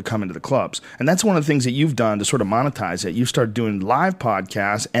people to come into the clubs. And that's one of the things that you've done to sort of monetize it. You started doing live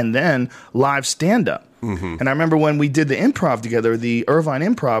podcasts and then live stand-up. Mm-hmm. And I remember when we did the improv together, the Irvine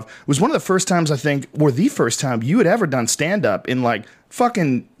Improv, was one of the first times, I think, or the first time you had ever done stand-up in like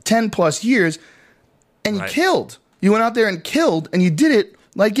fucking 10-plus years. And you killed. You went out there and killed, and you did it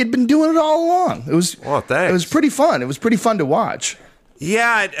like you'd been doing it all along. It was, thanks. It was pretty fun. It was pretty fun to watch.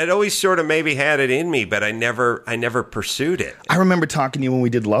 Yeah, I'd always sort of maybe had it in me, but I never pursued it. I remember talking to you when we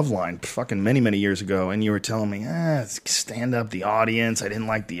did Loveline fucking many, many years ago, and you were telling me, stand up, the audience. I didn't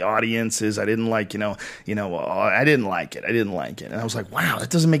like the audiences. I didn't like, I didn't like it. I didn't like it. And I was like, wow, that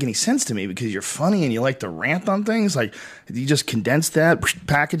doesn't make any sense to me because you're funny and you like to rant on things. Like, you just condense that,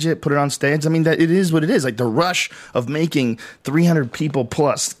 package it, put it on stage. I mean, that it is what it is. Like the rush of making 300 people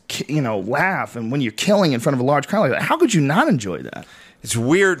plus, laugh, and when you're killing in front of a large crowd like that, how could you not enjoy that? It's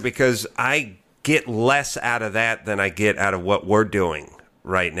weird because I get less out of that than I get out of what we're doing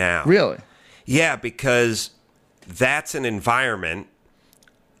right now. Really? Yeah, because that's an environment,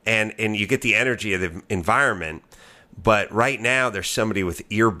 and you get the energy of the environment, but right now there's somebody with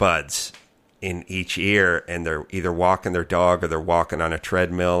earbuds in each ear, and they're either walking their dog or they're walking on a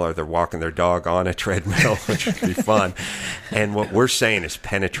treadmill or they're walking their dog on a treadmill, which would be fun. And what we're saying is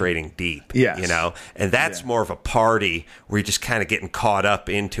penetrating deep, yes. And that's more of a party where you're just kind of getting caught up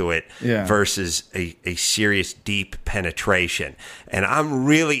into it versus a serious deep penetration. And I'm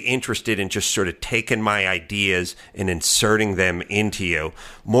really interested in just sort of taking my ideas and inserting them into you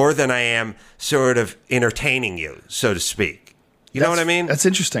more than I am sort of entertaining you, so to speak. You know what I mean? That's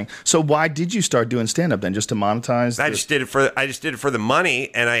interesting. So why did you start doing stand-up then? Just to monetize? I just did it for the money,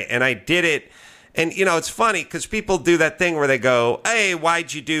 and I did it. And it's funny because people do that thing where they go, "Hey,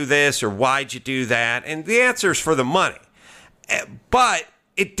 why'd you do this?" or "Why'd you do that?" And the answer is for the money. But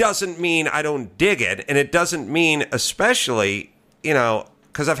it doesn't mean I don't dig it, and it doesn't mean, especially,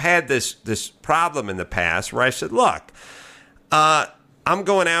 because I've had this problem in the past where I said, "Look, I'm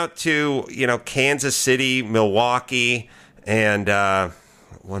going out to Kansas City, Milwaukee." And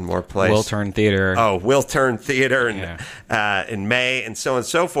one more place. Wiltern Theater. Oh, Wiltern Theater in May and so on and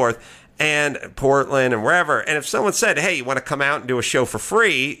so forth. And Portland and wherever. And if someone said, hey, you want to come out and do a show for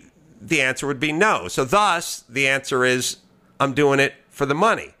free? The answer would be no. So thus, the answer is I'm doing it for the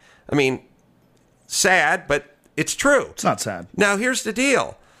money. I mean, sad, but it's true. It's not sad. Now, here's the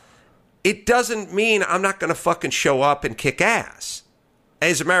deal. It doesn't mean I'm not going to fucking show up and kick ass.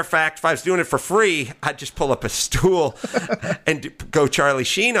 As a matter of fact, if I was doing it for free, I'd just pull up a stool and go Charlie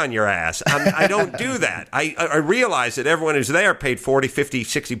Sheen on your ass. I don't do that. I realize that everyone who's there paid $40, $50,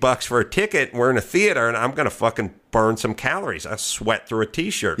 $60 for a ticket, and we're in a theater, and I'm going to fucking burn some calories. I sweat through a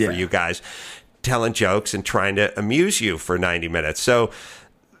T-shirt for you guys, telling jokes and trying to amuse you for 90 minutes. So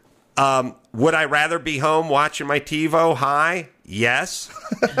would I rather be home watching my TiVo high? Yes.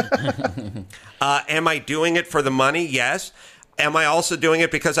 Am I doing it for the money? Yes. Am I also doing it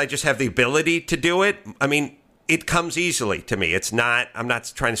because I just have the ability to do it? I mean, it comes easily to me. I'm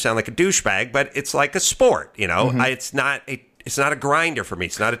not trying to sound like a douchebag, but it's like a sport, Mm-hmm. It's not a a grinder for me.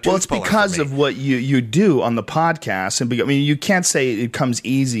 It's not a tooth Well, it's puller because for me. of what you do on the podcast, and I mean, you can't say it comes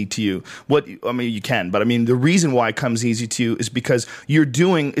easy to you. You can, but I mean, the reason why it comes easy to you is because you're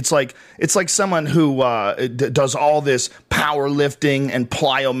doing. It's like someone who does all this powerlifting and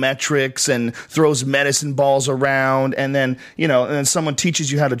plyometrics and throws medicine balls around, and then someone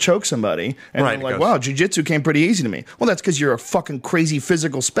teaches you how to choke somebody, and Right, they're like, "Wow, jiu-jitsu came pretty easy to me." Well, that's because you're a fucking crazy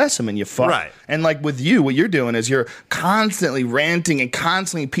physical specimen, you fuck. Right. And like with you, what you're doing is you're constantly ranting and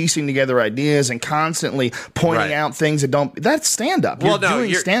constantly piecing together ideas and constantly pointing out things that don't. That's stand up. You're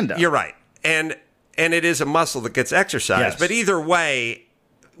doing stand up. You're right, and it is a muscle that gets exercised. Yes. But either way,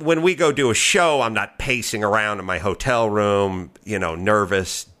 when we go do a show, I'm not pacing around in my hotel room,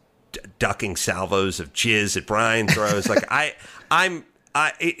 nervous, ducking salvos of jizz that Brian throws. Like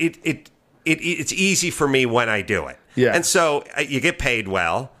it's easy for me when I do it. Yeah. And so you get paid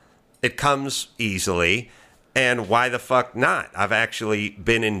well. It comes easily. And why the fuck not? I've actually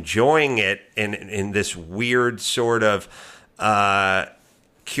been enjoying it in this weird sort of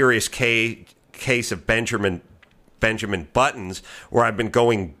curious case of Benjamin Buttons, where I've been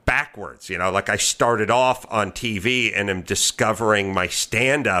going backwards. Like I started off on TV and am discovering my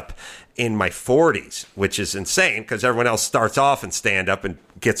stand-up in my 40s, which is insane because everyone else starts off in stand-up and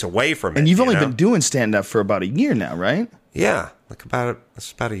gets away from it. And you've only been doing stand-up for about a year now, right? Yeah,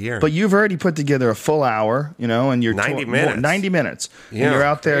 it's about a year. But you've already put together a full hour, and you're 90 minutes. 90 minutes. Yeah, and you're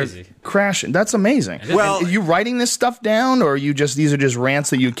out there crashing. That's amazing. Well, and are you writing this stuff down, or these are just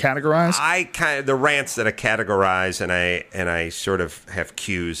rants that you categorize? The rants that I categorize, and I sort of have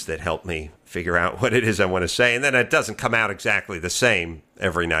cues that help me figure out what it is I want to say, and then it doesn't come out exactly the same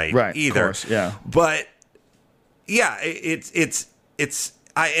every night, right? Either. Of course, yeah. But yeah, it's.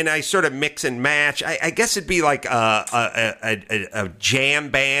 I sort of mix and match. I guess it'd be like a jam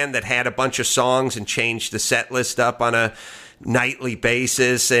band that had a bunch of songs and changed the set list up on a nightly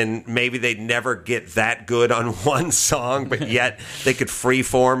basis, and maybe they'd never get that good on one song, but yet they could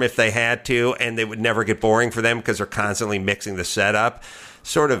freeform if they had to, and they would never get boring for them because they're constantly mixing the set up.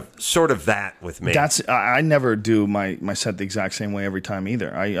 Sort of that with me. I never do my set the exact same way every time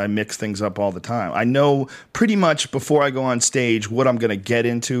either. I mix things up all the time. I know pretty much before I go on stage what I'm going to get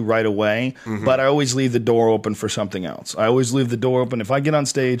into right away, but I always leave the door open for something else. I always leave the door open. If I get on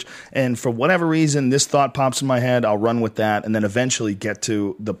stage and for whatever reason this thought pops in my head, I'll run with that and then eventually get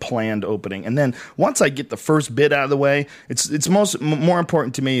to the planned opening. And then once I get the first bit out of the way, it's more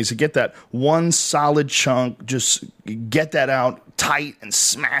important to me is to get that one solid chunk, just get that out tight and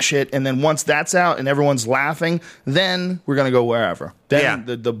smash it, and then once that's out and everyone's laughing, then we're going to go wherever. Then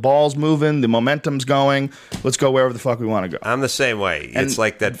the ball's moving, the momentum's going, let's go wherever the fuck we want to go. I'm the same way. It's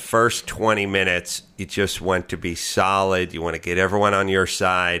like that first 20 minutes, you just want to be solid, you want to get everyone on your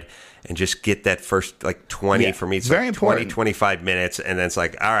side, and just get that first 20 for me. It's very like important. 25 minutes, and then it's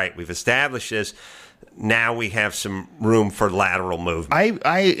like, all right, we've established this. Now we have some room for lateral movement.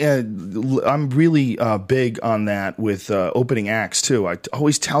 I'm really big on that with opening acts too. I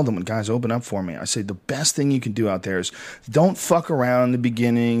always tell them when guys open up for me, I say the best thing you can do out there is don't fuck around in the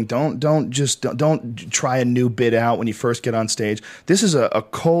beginning. Don't try a new bit out when you first get on stage. This is a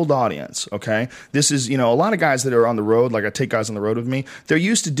cold audience, okay? This is a lot of guys that are on the road. Like I take guys on the road with me. They're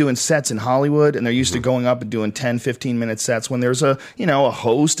used to doing sets in Hollywood, and they're used to going up and doing 10, 15-minute sets when there's a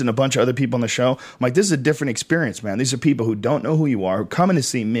host and a bunch of other people on the show. I'm like, this is a different experience, man. These are people who don't know who you are, who come in to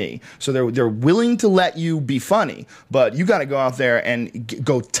see me. So they're willing to let you be funny, but you got to go out there and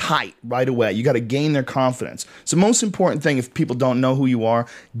go tight right away. You got to gain their confidence. It's the most important thing if people don't know who you are,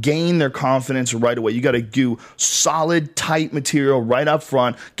 gain their confidence right away. You got to do solid, tight material right up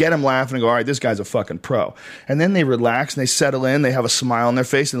front, get them laughing and go, all right, this guy's a fucking pro. And then they relax and they settle in, they have a smile on their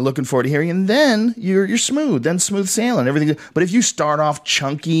face and they're looking forward to hearing, and then you're smooth, then smooth sailing, everything. But if you start off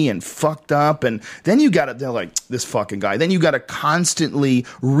chunky and fucked up, and then you got to, they're like, this fucking guy. Then you got to constantly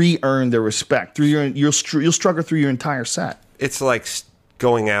re-earn their respect through you'll struggle through your entire set. It's like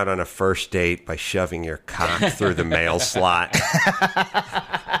going out on a first date by shoving your cock through the mail slot.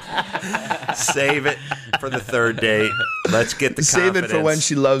 Save it for the third date. Let's get the Save confidence. it for when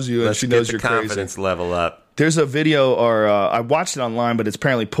she loves you and she knows you're crazy. Let's get the confidence level up. There's a video, or I watched it online, but it's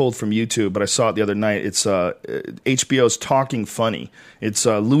apparently pulled from YouTube, but I saw it the other night. It's HBO's Talking Funny. It's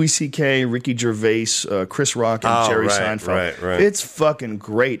Louis C.K., Ricky Gervais, Chris Rock, and Jerry Seinfeld. Right. It's fucking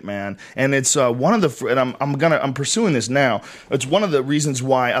great, man. And it's one of the, and I'm pursuing this now. It's one of the reasons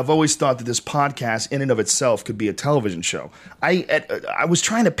why I've always thought that this podcast in and of itself could be a television show. I was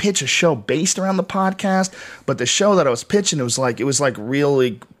trying to pitch a show based around the podcast, but the show that I was pitching, it was like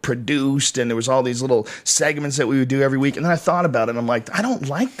really produced, and there was all these little segments segments that we would do every week. And then I thought about it, and I'm like, I don't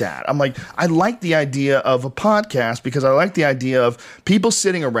like that. I'm like, I like the idea of a podcast because I like the idea of people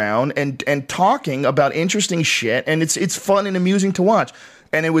sitting around and talking about interesting shit, and it's fun and amusing to watch.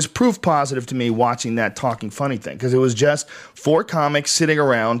 And it was proof positive to me watching that Talking Funny thing, because it was just 4 comics sitting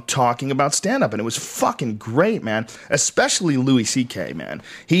around talking about stand-up, and it was fucking great, man. Especially Louis C.K., man.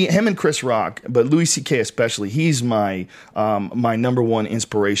 Him and Chris Rock, but Louis C.K. especially, he's my number one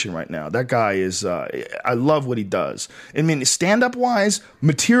inspiration right now. That guy is, I love what he does. I mean, stand-up-wise,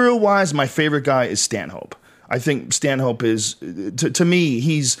 material-wise, my favorite guy is Stanhope. I think Stanhope is, to me,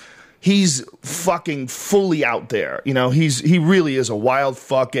 he's fucking fully out there. You know, he really is a wild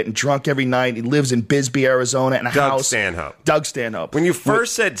fuck, getting drunk every night. He lives in Bisbee, Arizona, in a house. Doug Stanhope. When you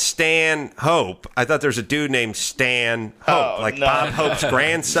first said Stan Hope, I thought there was a dude named Stan Hope. No. Bob Hope's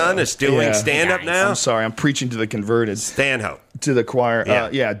grandson is doing stand-up now? I'm sorry, I'm preaching to the converted. Stanhope. To the choir.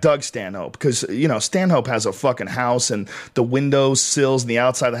 Doug Stanhope. Because, you know, Stanhope has a fucking house, and the windows, sills, and the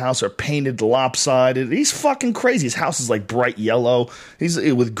outside of the house are painted lopsided. He's fucking crazy. His house is like bright yellow. He's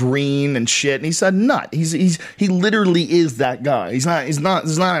with green and shit. And he's a nut. He literally is that guy. He's not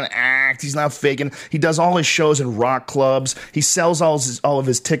an act. He's not faking. He does all his shows in rock clubs. He sells all of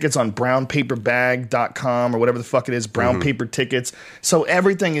his tickets on brownpaperbag.com or whatever the fuck it is, brown paper tickets. So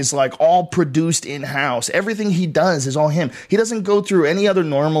everything is like all produced in-house. Everything he does is all him. He doesn't go through any other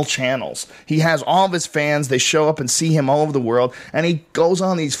normal channels. He has all of his fans. They show up and see him all over the world, and he goes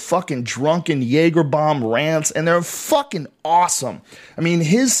on these fucking drunken Jaeger bomb rants, and they're fucking awesome. I mean,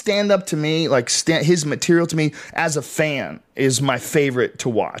 his stand-up to me, his material to me as a fan, is my favorite to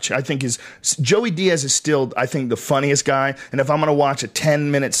watch. I think Joey Diaz is still, I think, the funniest guy, and if I'm going to watch a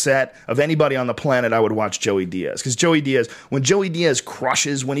 10-minute set of anybody on the planet, I would watch Joey Diaz, because when Joey Diaz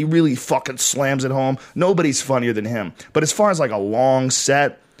crushes, when he really fucking slams it home, nobody's funnier than him. But as far as like a long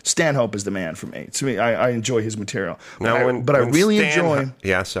set, Stanhope is the man for me. To me, I enjoy his material.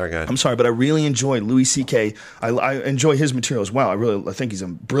 Yeah, sorry, go ahead. I'm sorry, but I really enjoy Louis C.K. I enjoy his material as well. I think he's a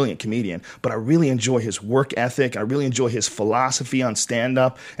brilliant comedian, but I really enjoy his work ethic. I really enjoy his philosophy on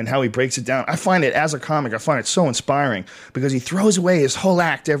stand-up and how he breaks it down. I find it, as a comic, so inspiring because he throws away his whole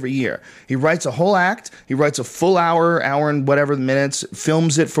act every year. He writes a whole act, he writes a full hour and whatever minutes,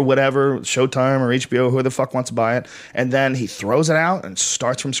 films it for whatever, Showtime or HBO, who the fuck wants to buy it, and then he throws it out and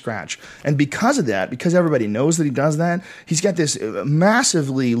starts from scratch. And because of that, because everybody knows that he does that, he's got this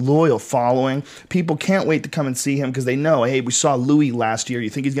massively loyal following. People can't wait to come and see him because they know, hey, we saw Louis last year. You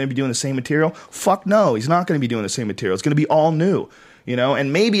think he's going to be doing the same material? Fuck no, he's not going to be doing the same material. It's going to be all new. You know,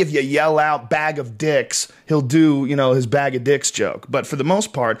 and maybe if you yell out bag of dicks, he'll do, his bag of dicks joke. But for the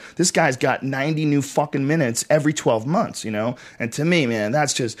most part, this guy's got 90 new fucking minutes every 12 months, And to me, man,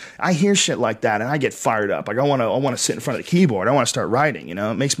 that's just, I hear shit like that and I get fired up. Like I want to sit in front of the keyboard. I want to start writing,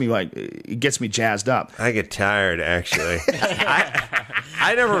 It makes me it gets me jazzed up. I get tired, actually.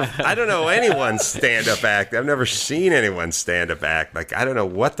 I don't know anyone's stand-up act. I've never seen anyone stand-up act. Like, I don't know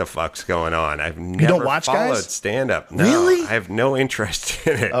what the fuck's going on. I've never don't watch followed guys? Stand-up. No, really? I have no interest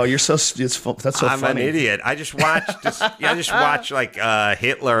in it. Oh, you're that's so funny. I'm an idiot. I just watch like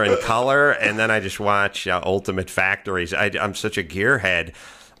Hitler in color, and then I just watch Ultimate Factories. I'm such a gearhead.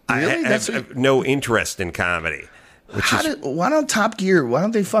 Really? I have no interest in comedy. Why don't Top Gear? Why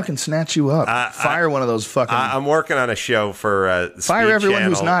don't they fucking snatch you up? Fire one of those fucking. I'm working on a show for fire everyone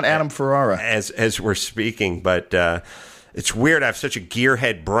who's not Adam Ferrara as we're speaking, but. It's weird. I have such a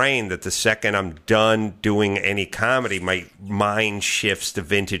gearhead brain that the second I'm done doing any comedy, my mind shifts to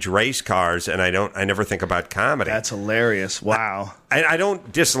vintage race cars, and I never think about comedy. That's hilarious. Wow. I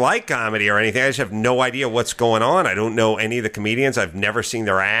don't dislike comedy or anything. I just have no idea what's going on. I don't know any of the comedians. I've never seen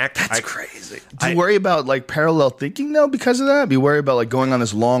their act. That's crazy. Do you worry about parallel thinking though because of that? Do you worry about going on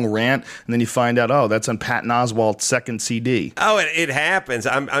this long rant and then you find out, oh, that's on Patton Oswalt's second CD? Oh, it happens.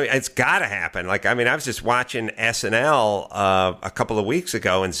 It's got to happen. I was just watching SNL a couple of weeks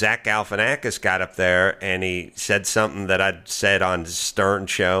ago, and Zach Galifianakis got up there and he said something that I'd said on Stern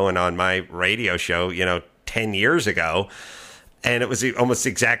show and on my radio show, 10 years ago. And it was almost the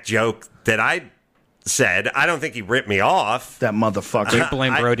exact joke that I said. I don't think he ripped me off. That motherfucker. Don't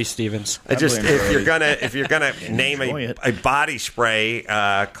blame Brody Stevens. If you're gonna name a body spray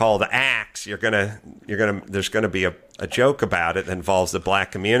called Axe, there's gonna be a joke about it that involves the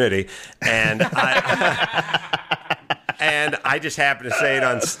black community, and I just happened to say it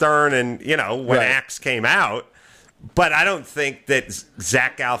on Stern, and when Axe came out. But I don't think that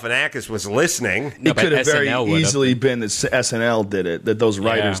Zach Galifianakis was listening. It could have very easily been that SNL did it, that those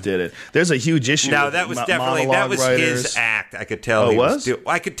writers did it. There's a huge issue. No, that was definitely his act. I could tell.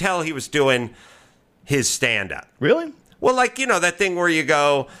 I could tell he was doing his stand-up. Really? Well, that thing where you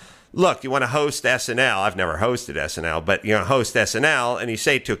go, look, you want to host SNL. I've never hosted SNL, but you know, host SNL, and you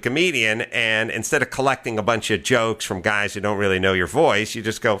say to a comedian, and instead of collecting a bunch of jokes from guys who don't really know your voice, you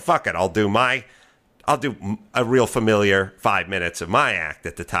just go, fuck it, I'll do a real familiar 5 minutes of my act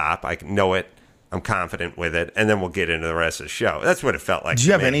at the top. I know it. I'm confident with it, and then we'll get into the rest of the show. That's what it felt like. Do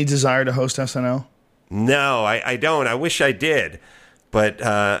you have any desire to host SNL? No, I don't. I wish I did, but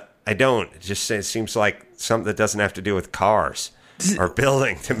I don't. It seems like something that doesn't have to do with cars or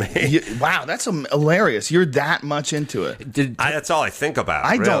building to me. Wow, that's hilarious. You're that much into it. That's all I think about.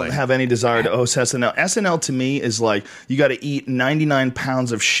 I really. don't have any desire to host SNL. SNL to me is like you got to eat 99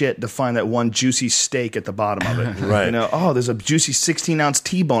 pounds of shit to find that one juicy steak at the bottom of it. Right. You know, oh, there's a juicy 16-ounce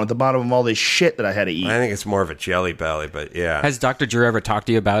T-bone at the bottom of all this shit that I had to eat. I think it's more of a jelly belly, but yeah. Has Dr. Drew ever talked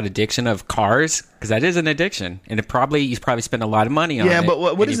to you about addiction of cars? Because that is an addiction, and you probably spend a lot of money on it. Yeah, but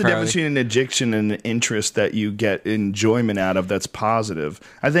what is the difference between an addiction and an interest that you get enjoyment out of that's positive?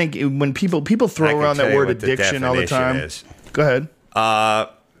 I think when people throw around that word addiction all the time. Is. Go ahead.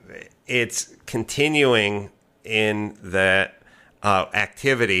 It's continuing in that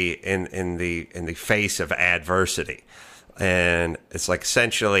activity in the face of adversity, and it's like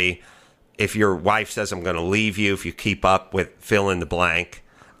essentially, if your wife says, "I'm going to leave you," if you keep up with fill in the blank.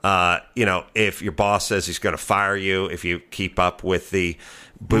 If your boss says he's going to fire you, if you keep up with the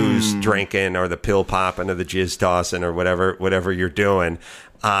booze drinking or the pill popping or the jizz tossing or whatever you're doing,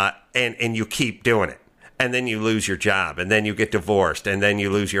 and you keep doing it, and then you lose your job, and then you get divorced, and then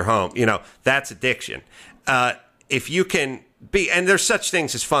you lose your home. That's addiction. If you can be, and there's such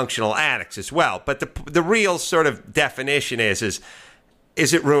things as functional addicts as well, but the real sort of definition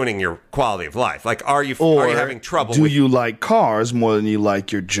is it ruining your quality of life? Like, are you having trouble? Do you like cars more than you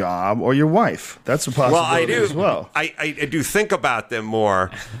like your job or your wife? That's a possibility. Well, I do as well. I do think about them more,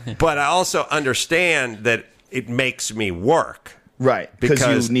 but I also understand that it makes me work. Right,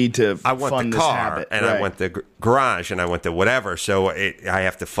 because you need to I want fund the car, this habit. and right. I want the garage, and I want the whatever, so I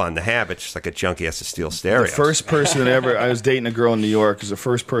have to fund the habit, just like a junkie has to steal stereos. The first person that ever, I was dating a girl in New York, is the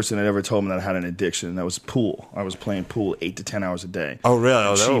first person that ever told me that I had an addiction, and that was pool. I was playing pool 8 to 10 hours a day. Oh,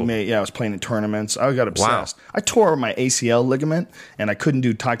 really? I was playing in tournaments. I got obsessed. Wow. I tore my ACL ligament, and I couldn't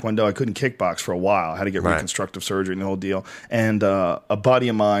do taekwondo. I couldn't kickbox for a while. I had to get reconstructive surgery and the whole deal. And a buddy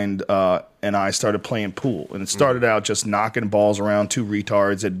of mine and I started playing pool. And it started out just knocking balls around, two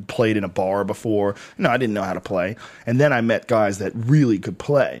retards that played in a bar before. I didn't know how to play. And then I met guys that really could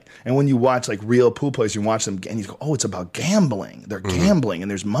play. And when you watch like real pool players, you watch them and you go, oh, it's about gambling. They're gambling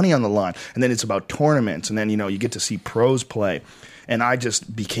and there's money on the line. And then it's about tournaments. And then, you get to see pros play. And I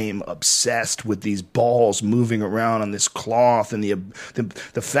just became obsessed with these balls moving around on this cloth and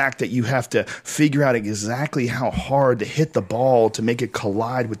the fact that you have to figure out exactly how hard to hit the ball to make it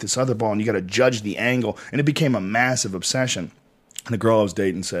collide with this other ball. And you got to judge the angle. And it became a massive obsession. And the girl I was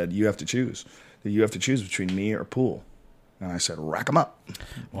dating said, you have to choose. You have to choose between me or pool. And I said, rack them up.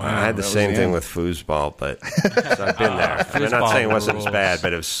 Wow, I had the same thing with foosball, but so I've been there. I'm not saying it wasn't as bad,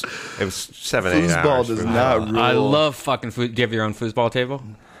 but it was 7, 8 hours. Foosball does not rule. I love fucking food. Do you have your own foosball table?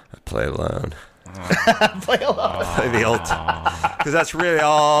 I play alone. Play alone. Play the old because that's really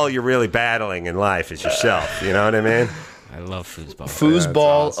all you're really battling in life is yourself. You know what I mean? I love foosball.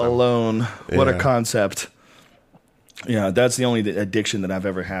 Foosball awesome. alone. What a concept. Yeah, that's the only addiction that I've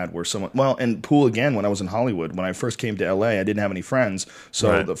ever had where someone... Well, and pool again, when I was in Hollywood. When I first came to L.A., I didn't have any friends.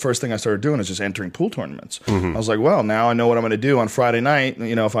 So the first thing I started doing is just entering pool tournaments. I was like, well, now I know what I'm going to do on Friday night.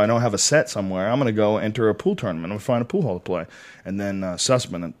 If I don't have a set somewhere, I'm going to go enter a pool tournament. I'm going to find a pool hall to play. And then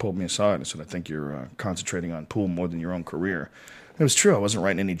Sussman pulled me aside and said, I think you're concentrating on pool more than your own career. It was true. I wasn't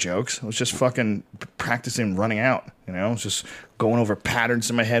writing any jokes. I was just fucking practicing running out. I was just going over patterns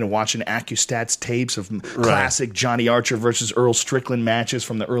in my head and watching Accustats tapes of classic Johnny Archer versus Earl Strickland matches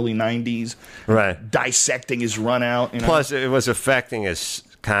from the early 90s. Right. Dissecting his run out. Plus, it was affecting his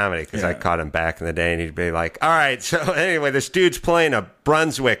comedy because I caught him back in the day and he'd be like, all right, so anyway, this dude's playing a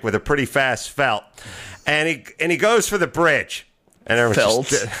Brunswick with a pretty fast felt. And he goes for the bridge. And everyone's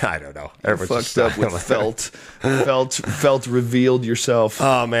just, I don't know. Everyone's fucked up with felt. Felt revealed yourself.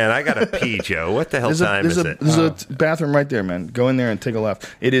 Oh, man, I got to pee, Joe. What the hell time is it? There's a bathroom right there, man. Go in there and take a left.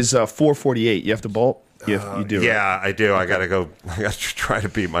 It is 4:48. You have to bolt? You do. Yeah, right? I do. Okay. I got to go. I got to try to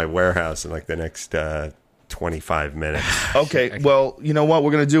beat my warehouse in like the next 25 minutes. Okay, well, you know what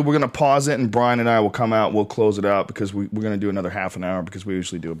we're going to do? We're going to pause it, and Brian and I will come out. We'll close it out because we're going to do another half an hour because we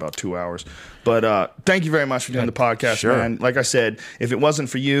usually do about 2 hours. But thank you very much for doing the podcast, Sure. man. Like I said, if it wasn't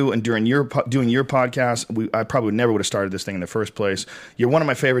for you and during your doing your podcast, I probably never would have started this thing in the first place. You're one of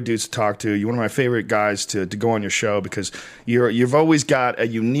my favorite dudes to talk to. You're one of my favorite guys to go on your show because you've always got a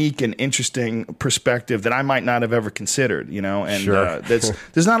unique and interesting perspective that I might not have ever considered, you know? And Sure.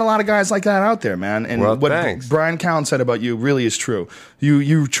 there's not a lot of guys like that out there, man. And Well, what thanks. Brian Cowan said about you really is true.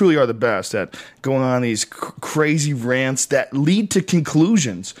 You truly are the best at going on these crazy rants that lead to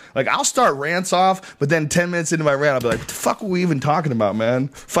conclusions. Like, I'll start rants off, but then 10 minutes into my rant, I'll be like, what the fuck were we even talking about, man?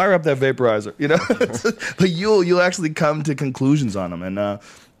 Fire up that vaporizer, you know? But you'll actually come to conclusions on them. And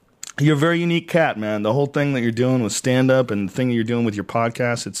you're a very unique cat, man. The whole thing that you're doing with stand-up and the thing that you're doing with your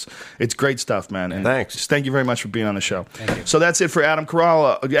podcast, it's great stuff, man. And Thanks. just thank you very much for being on the show. So that's it for Adam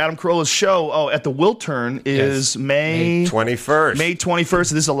Carolla. Adam Carolla's show at the Wiltern is May 21st. May 21st. Is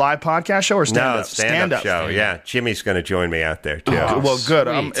this a live podcast show or stand-up? No, it's stand-up show. Yeah, Jimmy's going to join me out there, too. Well, good.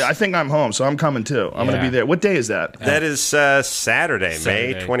 Sweet. I think I'm home, so I'm coming too. I'm going to be there. What day is that? That is Saturday,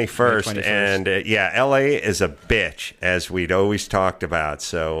 May May 21st. 21st. And LA is a bitch, as we'd always talked about.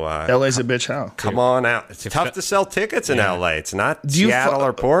 So LA's a bitch. How? come on out. It's tough to sell tickets in LA. It's not Do you Seattle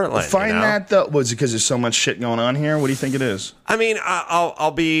or Portland. Find you know? that though? Was it because there's so much shit going on here? What do you think it is? I mean,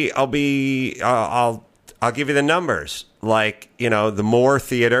 I'll give you the numbers. Like, you know, the Moore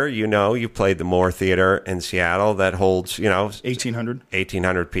Theater, you played the Moore Theater in Seattle that holds, 1,800.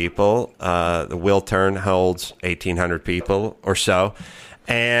 1,800 people. The Wiltern holds 1,800 people or so.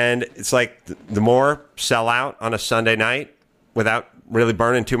 And it's like the Moore sell out on a Sunday night without really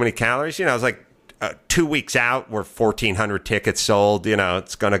burning too many calories. It's like 2 weeks out, we're 1,400 tickets sold.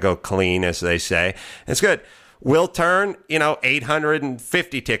 It's going to go clean, as they say. It's good. Wiltern,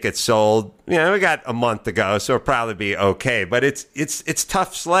 850 tickets sold. We got a month to go, so it'll probably be okay. But it's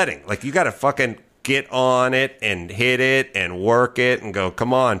tough sledding. Like, you got to fucking get on it and hit it and work it and go,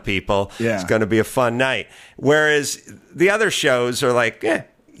 come on, people. Yeah. It's going to be a fun night. Whereas the other shows are like,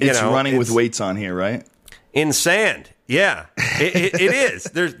 It's running with weights on here, right? in sand. Yeah, it is.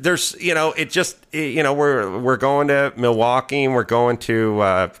 There's it just we're going to Milwaukee and we're going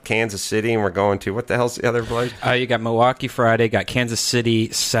to Kansas City and we're going to what the hell's the other place? You got Milwaukee Friday, got Kansas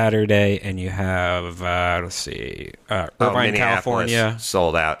City Saturday, and you have Irvine, Minneapolis, California,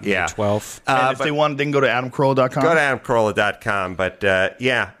 sold out. Yeah, 12th. And if they want, they can go to AdamCarolla.com. Go to AdamCarolla.com. But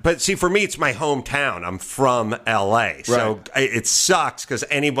but see, for me, it's my hometown. I'm from LA, so it sucks because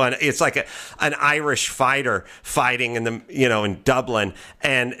it's like an Irish fighter fighting in Dublin,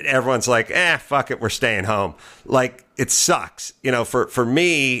 and everyone's like, fuck it, we're staying home. Like, it sucks. For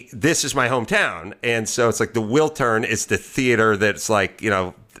me, this is my hometown. And so it's like the Wiltern is the theater that's like,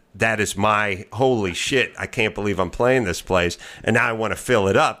 that is my holy shit. I can't believe I'm playing this place. And now I want to fill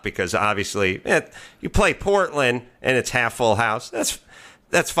it up because obviously you play Portland and it's half full house.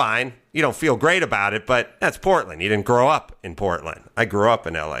 That's fine. You don't feel great about it, but that's Portland. You didn't grow up in Portland. I grew up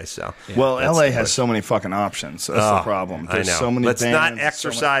in L.A., so... Well, L.A. has so many fucking options. That's the problem. There's I know. so many Let's bands, not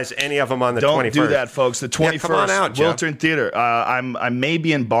exercise any of them on the 21st. Don't do that, folks. The 21st, come on out, Joe. Wiltern Theater. I may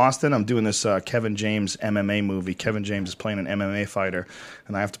be in Boston. I'm doing this Kevin James MMA movie. Kevin James is playing an MMA fighter,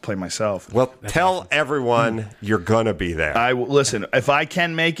 and I have to play myself. Well, tell everyone you're going to be there. Listen, if I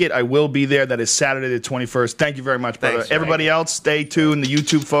can make it, I will be there. That is Saturday the 21st. Thank you very much, brother. Thanks, Everybody else, stay tuned. The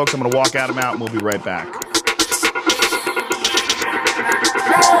YouTube folks, I'm going to walk Adam out, and we'll be right back.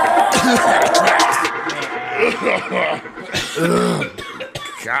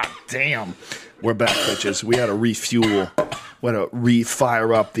 God damn. We're back, bitches. We had to refuel. We had to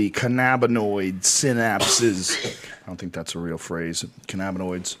refire up the cannabinoid synapses. I don't think that's a real phrase.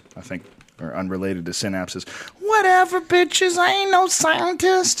 Cannabinoids, I think, are unrelated to synapses. Whatever, bitches. I ain't no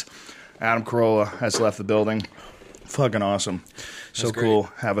scientist. Adam Carolla has left the building. Fucking awesome. So cool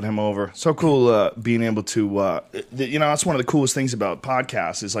having him over. So cool being able to, that's one of the coolest things about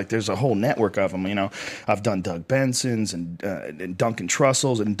podcasts is like there's a whole network of them. I've done Doug Benson's and Duncan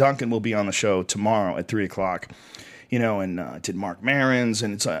Trussell's, and Duncan will be on the show tomorrow at 3 o'clock. And did Mark Maron's,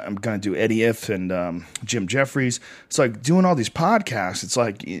 and I'm going to do Eddie If and Jim Jeffries. It's like doing all these podcasts. It's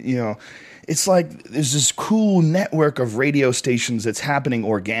like, it's like there's this cool network of radio stations that's happening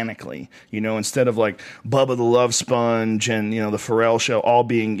organically, instead of like Bubba the Love Sponge and, the Pharrell Show all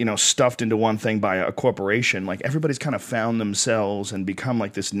being, stuffed into one thing by a corporation. Like everybody's kind of found themselves and become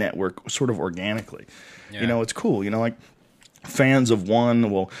like this network sort of organically. Yeah. It's cool, like fans of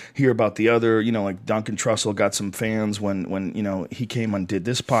one will hear about the other. You know, like Duncan Trussell got some fans when you know, he came and did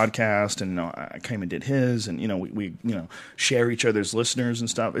this podcast, and I came and did his, and you know, we you know, share each other's listeners and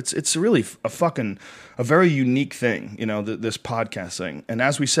stuff. It's really a very unique thing, you know, this podcast thing. And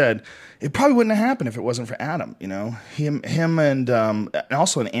as we said, it probably wouldn't have happened if it wasn't for Adam. You know, him and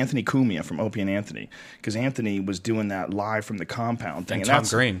also an Anthony Cumia from Opie and Anthony, because Anthony was doing that live from the compound thing. And Tom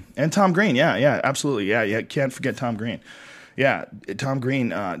Green. And Tom Green, yeah, absolutely, yeah, can't forget Tom Green. Yeah, Tom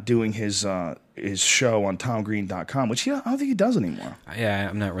Green doing his show on TomGreen.com, which I don't think he does anymore. Yeah,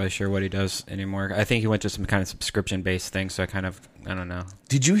 I'm not really sure what he does anymore. I think he went to some kind of subscription-based thing, so I don't know.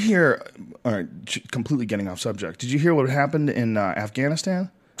 Did you hear, completely getting off subject, did you hear what happened in Afghanistan?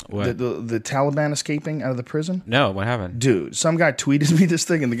 What? The Taliban escaping out of the prison? No, what happened? Dude, some guy tweeted me this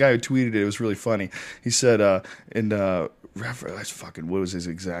thing, and the guy who tweeted it was really funny. He said, that's fucking, what was his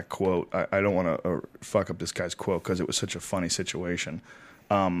exact quote? I don't want to fuck up this guy's quote because it was such a funny situation.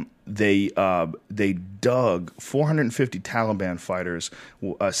 They dug 450 Taliban fighters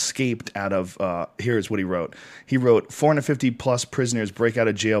escaped out of. Here's what he wrote. He wrote 450 plus prisoners break out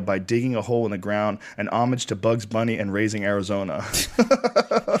of jail by digging a hole in the ground, an homage to Bugs Bunny and Raising Arizona.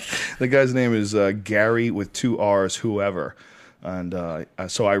 The guy's name is Gary with 2 R's, whoever. And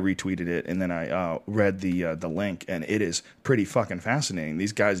so I retweeted it, and then I read the link, and it is pretty fucking fascinating.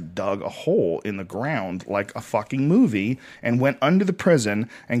 These guys dug a hole in the ground like a fucking movie and went under the prison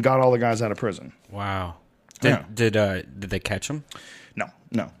and got all the guys out of prison. Wow. Yeah. Did they catch them?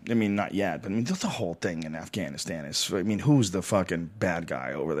 No. I mean, not yet. But I mean, the whole thing in Afghanistan is, I mean, who's the fucking bad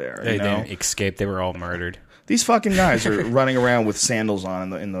guy over there? They didn't escape. They were all murdered. These fucking guys are running around with sandals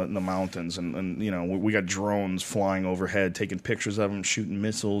on in the mountains, and you know, we got drones flying overhead, taking pictures of them, shooting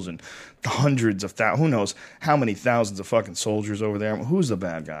missiles, and hundreds of who knows how many thousands of fucking soldiers over there. Who's the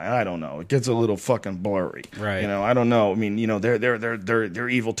bad guy? I don't know. It gets a little fucking blurry, right? You know, I don't know. I mean, you know, they're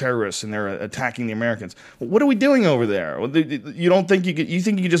evil terrorists and they're attacking the Americans. What are we doing over there? You don't think you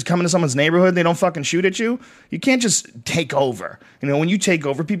think you can just come into someone's neighborhood and they don't fucking shoot at you? You can't just take over. You know, when you take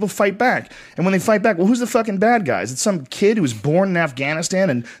over, people fight back, and when they fight back, well, who's the fucking bad guys? It's some kid who was born in Afghanistan,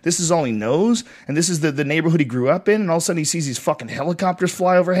 and this is all he knows, and this is the neighborhood he grew up in, and all of a sudden he sees these fucking helicopters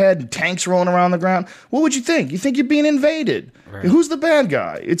fly overhead and tanks rolling around the ground. What would you think? You think you're being invaded. Right. Who's the bad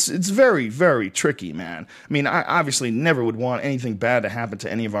guy? It's very, very tricky, man. I mean, I obviously never would want anything bad to happen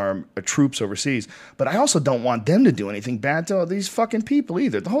to any of our troops overseas, but I also don't want them to do anything bad to these fucking people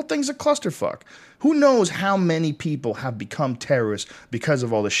either. The whole thing's a clusterfuck. Who knows how many people have become terrorists because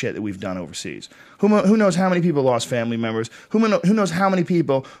of all the shit that we've done overseas? Who knows how many people lost family members? Who knows how many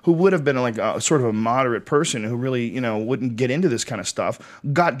people who would have been like a sort of a moderate person who really, you know, wouldn't get into this kind of stuff,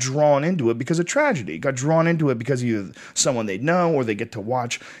 got drawn into it because of tragedy, got drawn into it because either someone they know or they get to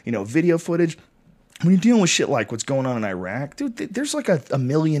watch, you know, video footage. When you're dealing with shit like what's going on in Iraq, dude, there's like a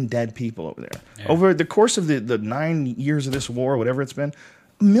million dead people over there. Yeah. Over the course of the 9 years of this war, whatever it's been,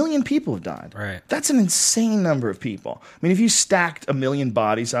 1 million people have died. Right. That's an insane number of people. I mean, if you stacked 1 million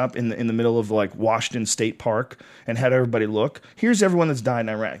bodies up in the middle of like Washington State Park and had everybody look, here's everyone that's died in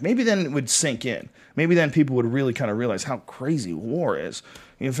Iraq. Maybe then it would sink in. Maybe then people would really kind of realize how crazy war is.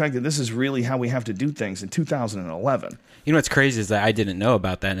 In fact, that this is really how we have to do things in 2011. You know what's crazy is that I didn't know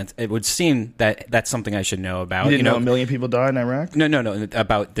about that, and it would seem that that's something I should know about. You didn't know 1 million people died in Iraq? No,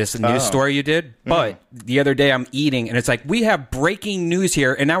 about this news story you did. But the other day I'm eating, and it's like, we have breaking news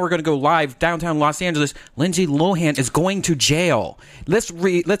here, and now we're going to go live downtown Los Angeles. Lindsay Lohan is going to jail. Let's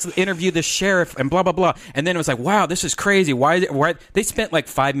interview the sheriff and blah, blah, blah. And then it was like, wow, this is crazy. Why they spent like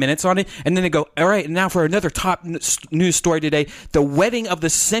 5 minutes on it, and then they go, all right, now for another top news story today, the wedding of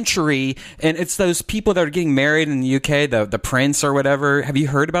the century, and it's those people that are getting married in the UK, the prince or whatever. Have you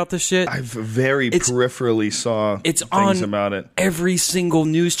heard about this shit? I peripherally saw things about it. Every single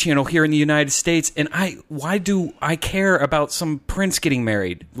news channel here in the United States, and why do I care about some prince getting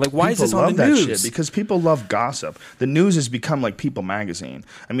married? Like, why is this on the news? People love that shit because people love gossip. The news has become like People magazine.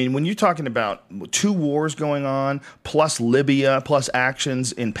 I mean, when you're talking about 2 wars going on, plus Libya, plus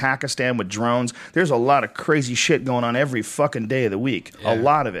actions in Pakistan with drones, there's a lot of crazy shit going on every fucking day of the week. Yeah. A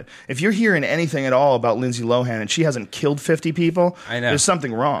lot of it. If you're hearing anything at all about Lindsay Lohan and she hasn't killed 50 people, I know there's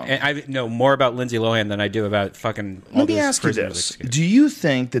something wrong. And I know more about Lindsay Lohan than I do about fucking all Let me ask you this. Do you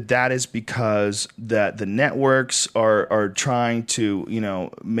think that is because that the networks are trying to, you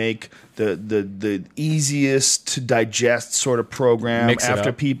know, make the easiest to digest sort of program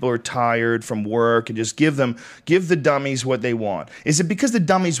after people are tired from work and just give the dummies what they want? Is it because the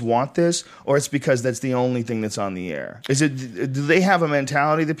dummies want this, or it's because that's the only thing that's on the air? Do they have a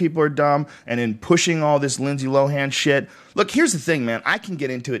mentality that people are dumb, and in pushing all this Lindsay Lohan shit? Look, here's the thing, man. I can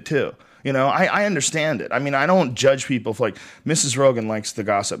get into it too. You know, I understand it. I mean, I don't judge people for, like, Mrs. Rogan likes the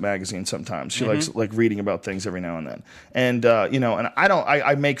Gossip magazine sometimes. She likes, like, reading about things every now and then. And, you know, and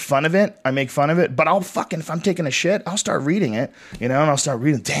I make fun of it. But I'll fucking, if I'm taking a shit, I'll start reading it, you know, and I'll start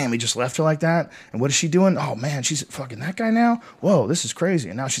reading, damn, he just left her like that. And what is she doing? Oh, man, she's fucking that guy now? Whoa, this is crazy.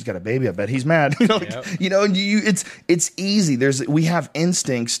 And now she's got a baby. I bet he's mad. You know, like, you know, it's easy. We have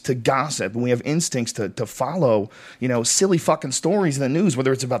instincts to gossip, and we have instincts to follow, you know, silly fucking stories in the news,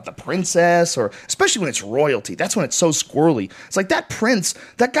 whether it's about the princess or especially when it's royalty. That's when it's so squirrely. It's like that prince,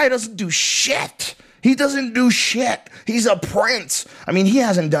 that guy doesn't do shit. He doesn't do shit. He's a prince. I mean, he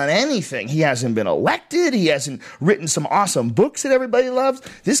hasn't done anything. He hasn't been elected. He hasn't written some awesome books that everybody loves.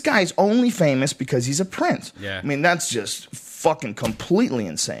 This guy's only famous because he's a prince. Yeah. I mean, that's just fucking completely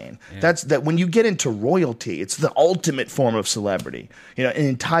insane. Yeah. That when you get into royalty, it's the ultimate form of celebrity. You know, an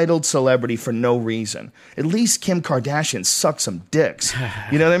entitled celebrity for no reason. At least Kim Kardashian sucked some dicks.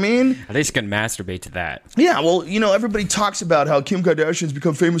 You know what I mean? At least you can masturbate to that. Yeah, well, you know, everybody talks about how Kim Kardashian's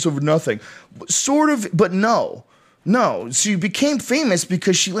become famous over nothing. Sort of, but no. No, she became famous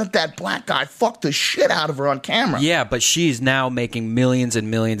because she let that black guy fuck the shit out of her on camera. Yeah, but she's now making millions and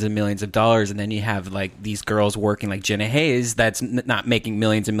millions and millions of dollars, and then you have like these girls working like Jenna Hayes that's not making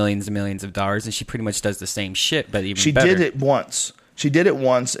millions and millions and millions of dollars, and she pretty much does the same shit, but even she better. did it once. She did it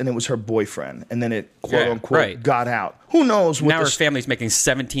once, and it was her boyfriend, and then it quote unquote got out. Who knows? What now her family's making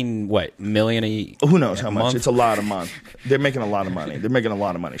 17 million a who knows how much? month? It's a lot of money. They're making a lot of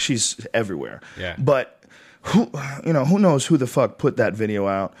money. She's everywhere. Yeah, but. Who knows who the fuck put that video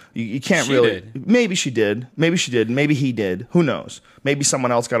out? You can't she really. Did. Maybe she did. Maybe she did. Maybe he did. Who knows? Maybe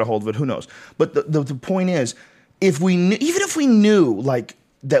someone else got a hold of it. Who knows? But the point is, even if we knew like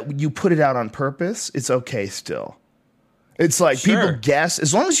that you put it out on purpose, it's okay still. It's like people guess.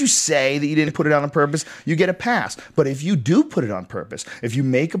 As long as you say that you didn't put it out on purpose, you get a pass. But if you do put it on purpose, if you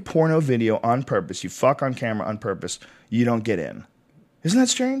make a porno video on purpose, you fuck on camera on purpose, you don't get in. Isn't that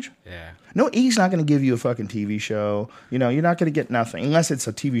strange? Yeah. No, he's not going to give you a fucking TV show. You know, you're not going to get nothing unless it's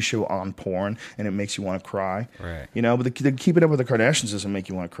a TV show on porn and it makes you want to cry. Right. You know, but the Keep It Up with the Kardashians doesn't make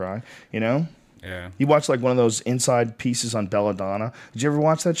you want to cry. You know. Yeah. You watch like one of those inside pieces on Belladonna. Did you ever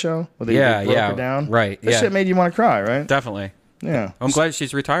watch that show? Where they broke her down? Right. That shit made you want to cry, right? Definitely. Yeah. I'm glad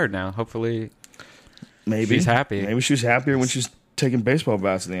she's retired now. Hopefully, maybe she's happy. Maybe she was happier when she's taking baseball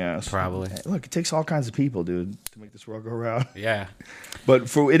bats in the ass. Probably. Look, it takes all kinds of people, dude, to make this world go round. Yeah.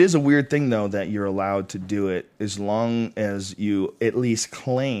 But it is a weird thing, though, that you're allowed to do it as long as you at least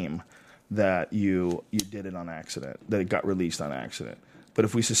claim that you did it on accident, that it got released on accident. But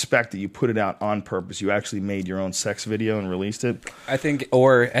if we suspect that you put it out on purpose, you actually made your own sex video and released it. I think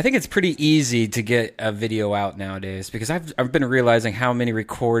it's pretty easy to get a video out nowadays because I've been realizing how many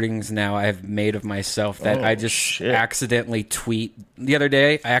recordings now I've made of myself that I just accidentally tweet. The other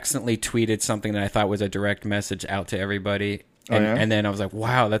day, I accidentally tweeted something that I thought was a direct message out to everybody, and then I was like,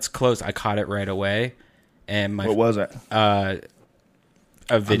 "Wow, that's close." I caught it right away. And what was it?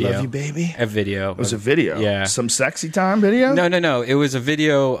 A video. I love you, baby. A video. It was a video? Yeah. Some sexy time video? No. It was a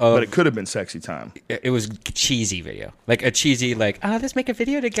video of... But it could have been sexy time. It was cheesy video. Like a cheesy, like, oh, let's make a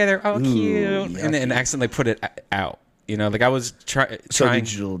video together. Oh, cute. And then accidentally put it out. You know, like I was trying... So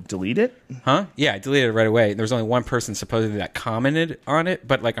did you delete it? Huh? Yeah, I deleted it right away. There was only one person supposedly that commented on it,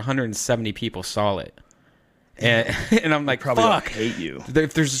 but like 170 people saw it. And I'm like, probably fuck. Hate you.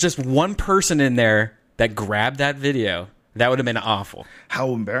 If there's just one person in there that grabbed that video... That would have been awful.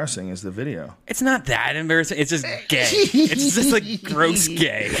 How embarrassing is the video? It's not that embarrassing. It's just gay. It's just like gross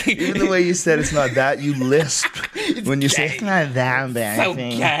gay. Even the way you said it's not that, you lisp when you say it's not that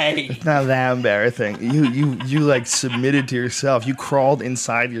embarrassing. So gay. It's not that embarrassing. You like submitted to yourself. You crawled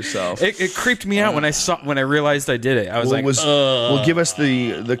inside yourself. It creeped me out when I realized I did it. I was well, give us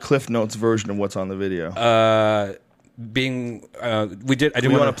the Cliff Notes version of what's on the video. We did. Do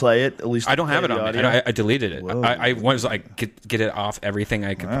you want to play it? At least I don't have it on me. I deleted it. I was like get it off everything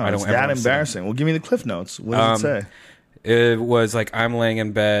I could. Wow, I don't. It's that embarrassing. Well, give me the Cliff Notes. What does it say? It was like I'm laying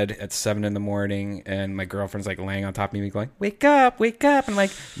in bed at 7 a.m, and my girlfriend's like laying on top of me, going, "Wake up, wake up!" And I'm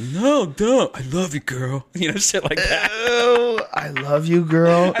like, "No, don't. I love you, girl." You know, shit like that. Oh, I love you,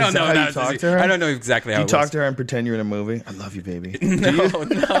 girl. I don't know how you talk to her. I don't know exactly how you talk to her and pretend you're in a movie. I love you, baby. No.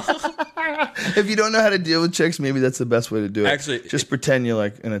 If you don't know how to deal with chicks, maybe that's the best way to do it. Actually, just pretend you're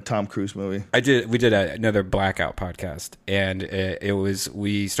like in a Tom Cruise movie. We did another blackout podcast, and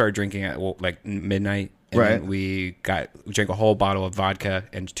we started drinking at like midnight. And then we drank a whole bottle of vodka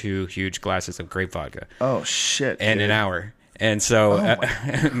and 2 huge glasses of grape vodka. Oh shit! And an hour. And so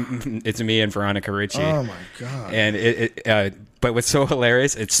it's me and Veronica Ritchie. Oh my god! And but what's so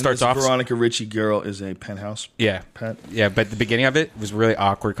hilarious? It starts off. Veronica Ritchie girl is a penthouse. Pet. Yeah, but the beginning of it was really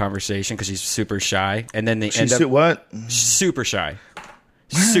awkward conversation because she's super shy, and then they end up what? Super shy.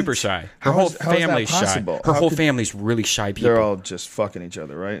 Super shy. Her whole family's shy. Her whole family's really shy people. They're all just fucking each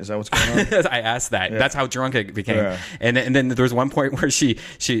other, right? Is that what's going on? I asked that. Yeah. That's how drunk it became. Yeah. And then there was one point where she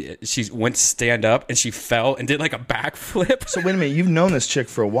went to stand up and she fell and did like a backflip. So wait a minute, you've known this chick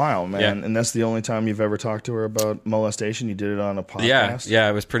for a while, man, Yeah. and that's the only time you've ever talked to her about molestation. You did it on a podcast. Yeah,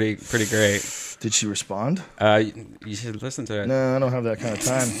 it was pretty great. Did she respond? You should listen to it. No, I don't have that kind of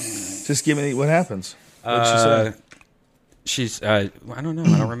time. Just give me what happens. What did she say? She's I don't know.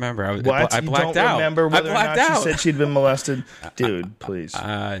 I don't remember. I What? blacked You don't out. remember whether or blacked not out. she said she'd been molested? Dude, please.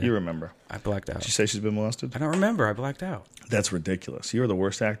 You remember. I blacked out. Did she say she's been molested? I don't remember. I blacked out. That's ridiculous. You're the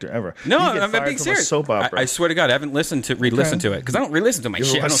worst actor ever. No, You get I'm fired being from a serious. soap opera. I swear to God, I haven't re-listened to it because I don't re-listen to my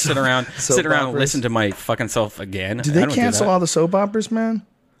shit. I don't sit around and operas? listen to my fucking self again. Did they cancel all the soap operas, man?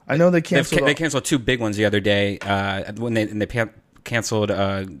 I know they canceled. They canceled 2 big ones the other day when they canceled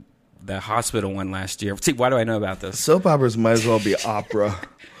the hospital one last year. See, why do I know about this? Soap operas might as well be opera.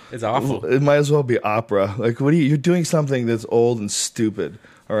 It's awful. It might as well be opera. Like, what are you're doing something that's old and stupid,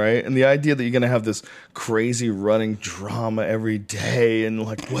 all right? And the idea that you're going to have this crazy running drama every day and,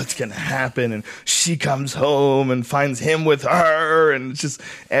 like, what's going to happen? And she comes home and finds him with her. And it's just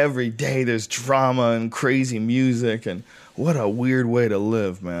every day there's drama and crazy music. And what a weird way to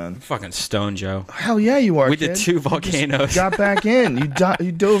live, man. Fucking stone, Joe. Hell yeah, you are, We kid. did 2 volcanoes. You just got back in.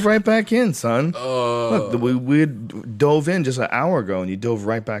 You dove right back in, son. Look, we dove in just an hour ago, and you dove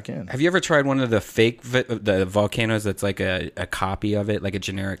right back in. Have you ever tried one of the fake the volcanoes that's like a copy of it, like a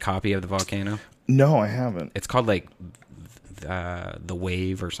generic copy of the volcano? No, I haven't. It's called like the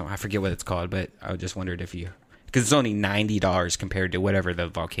Wave or something. I forget what it's called, but I just wondered if you... Because it's only $90 compared to whatever the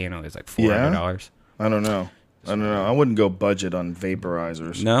volcano is, like $400. I don't know. I wouldn't go budget on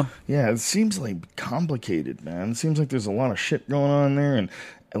vaporizers. No? Yeah, it seems like complicated, man. It seems like there's a lot of shit going on there, and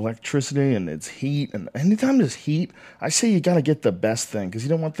electricity, and it's heat. And anytime there's heat, I say you got to get the best thing, because you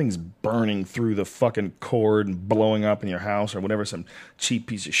don't want things burning through the fucking cord and blowing up in your house or whatever some cheap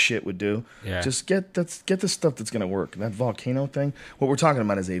piece of shit would do. Yeah. Just get the stuff that's going to work. That volcano thing, what we're talking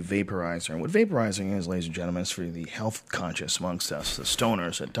about is a vaporizer. And what vaporizing is, ladies and gentlemen, is for the health conscious amongst us, the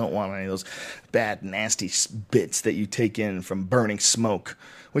stoners that don't want any of those bad, nasty bits that you take in from burning smoke,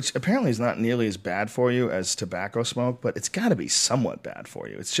 which apparently is not nearly as bad for you as tobacco smoke, but it's got to be somewhat bad for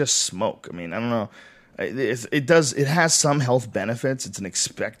you. It's just smoke. I mean, I don't know. It has some health benefits. It's an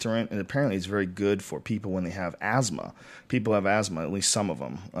expectorant, and apparently it's very good for people when they have asthma. People have asthma, at least some of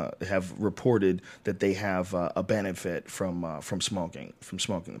them, have reported that they have a benefit from smoking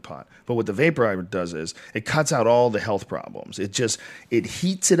the pot. But what the vaporizer does is it cuts out all the health problems. It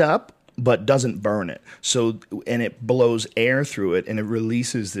heats it up, but doesn't burn it. And it blows air through it, and it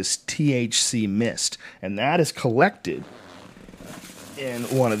releases this THC mist, and that is collected in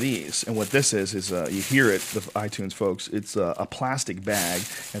one of these. And what this is you hear it, the iTunes folks, it's a plastic bag.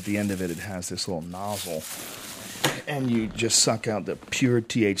 At the end of it, it has this little nozzle, and you just suck out the pure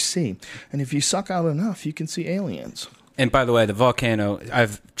THC. And if you suck out enough, you can see aliens. And by the way, the volcano,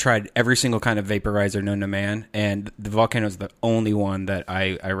 I've tried every single kind of vaporizer known to man, and the volcano is the only one that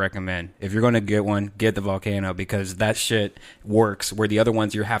I recommend. If you're going to get one, get the volcano, because that shit works. Where the other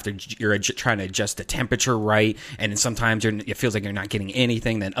ones, you're trying to adjust the temperature right, and then sometimes it feels like you're not getting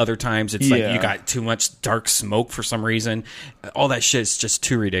anything. Then other times it's like you got too much dark smoke for some reason. All that shit is just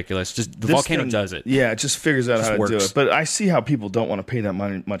too ridiculous. Just the volcano does it. Yeah, it just figures out how to do works. it. But I see how people don't want to pay that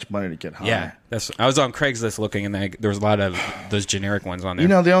much money to get high. Yeah, I was on Craigslist looking, and there was a lot of those generic ones on there. You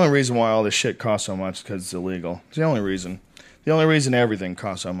know, the only reason why all this shit costs so much is because it's illegal. It's the only reason. The only reason everything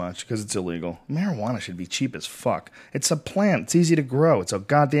costs so much because it's illegal. Marijuana should be cheap as fuck. It's a plant. It's easy to grow. It's a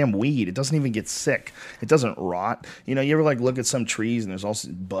goddamn weed. It doesn't even get sick. It doesn't rot. You know, you ever look at some trees and there's also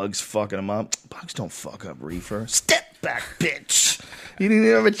bugs fucking them up? Bugs don't fuck up reefer. Step back, bitch. You didn't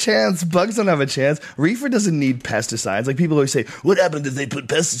even have a chance. Bugs don't have a chance. Reefer doesn't need pesticides. Like, people always say, what happened if they put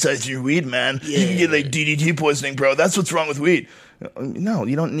pesticides in your weed, man? Yeah. You can get, like, DDT poisoning, bro. That's what's wrong with weed. No,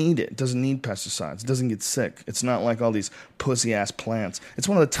 you don't need it. It doesn't need pesticides. It doesn't get sick. It's not like all these pussy-ass plants. It's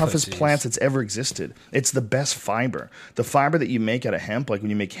one of the toughest plants that's ever existed. It's the best fiber. The fiber that you make out of hemp, like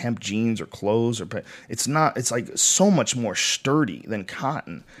when you make hemp jeans or clothes, it's like so much more sturdy than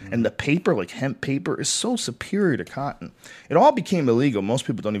cotton. Mm-hmm. And the paper, like hemp paper, is so superior to cotton. It all became illegal. Most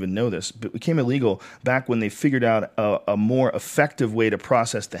people don't even know this, but it became illegal back when they figured out a more effective way to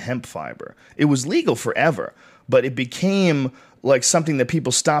process the hemp fiber. It was legal forever, but it became like something that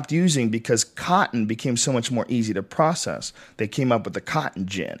people stopped using because cotton became so much more easy to process. They came up with the cotton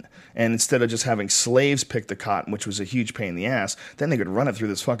gin. And instead of just having slaves pick the cotton, which was a huge pain in the ass, then they could run it through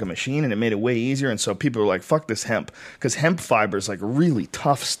this fucking machine, and it made it way easier. And so people were like, fuck this hemp. Because hemp fiber is like really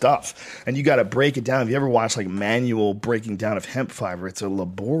tough stuff. And you got to break it down. If you ever watch like manual breaking down of hemp fiber, it's a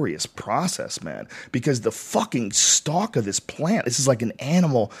laborious process, man. Because the fucking stalk of this plant, this is like an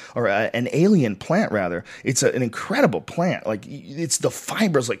animal, or an alien plant, rather. It's an incredible plant. Like, it's the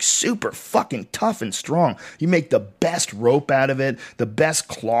fibers like super fucking tough and strong. You make the best rope out of it, the best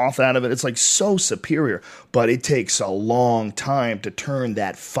cloth out of it. It's like so superior, but it takes a long time to turn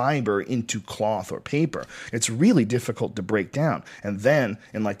that fiber into cloth or paper. It's really difficult to break down. And then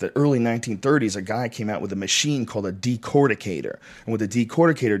in like the early 1930s, a guy came out with a machine called a decorticator. And what the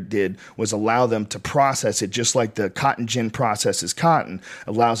decorticator did was allow them to process it just like the cotton gin processes cotton,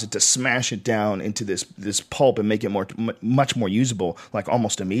 allows it to smash it down into this pulp and make it much more usable, like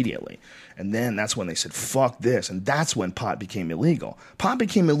almost immediately. And then that's when they said, fuck this. And that's when pot became illegal. Pot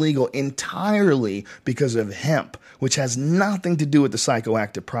became illegal entirely because of hemp, which has nothing to do with the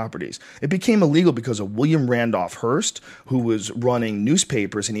psychoactive properties. It became illegal because of William Randolph Hearst, who was running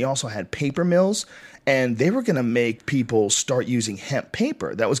newspapers, and he also had paper mills. And they were going to make people start using hemp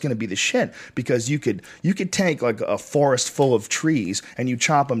paper. That was going to be the shit, because you could take like a forest full of trees and you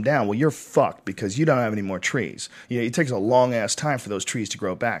chop them down. Well, you're fucked because you don't have any more trees. It takes a long ass time for those trees to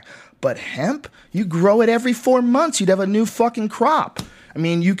grow back. But hemp, you grow it every 4 months. You'd have a new fucking crop. I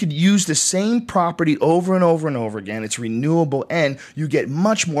mean, you could use the same property over and over and over again. It's renewable, and you get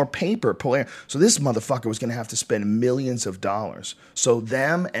much more paper per year. So this motherfucker was going to have to spend millions of dollars. So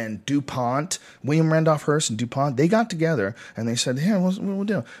them and DuPont, William Randolph Hearst and DuPont, they got together and they said, "Here, what we'll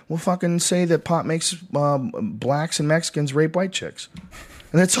do? We'll fucking say that pot makes blacks and Mexicans rape white chicks."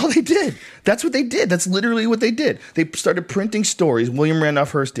 And that's all they did. That's what they did. That's literally what they did. They started printing stories, William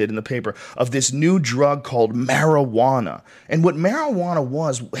Randolph Hearst did in the paper, of this new drug called marijuana. And what marijuana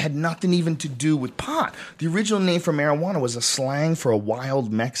was had nothing even to do with pot. The original name for marijuana was a slang for a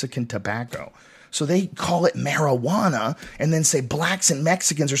wild Mexican tobacco. So they call it marijuana and then say blacks and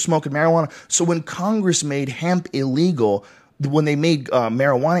Mexicans are smoking marijuana. So when Congress made hemp illegal, when they made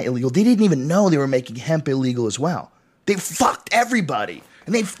marijuana illegal, they didn't even know they were making hemp illegal as well. They fucked everybody.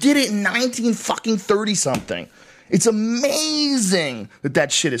 And they did it in 1930-something. It's amazing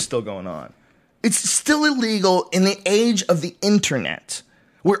that shit is still going on. It's still illegal in the age of the internet,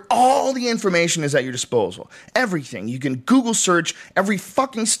 where all the information is at your disposal. Everything. You can Google search every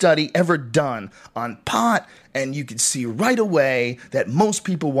fucking study ever done on pot, and you can see right away that most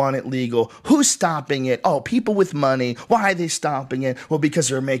people want it legal. Who's stopping it? Oh, people with money. Why are they stopping it? Well, because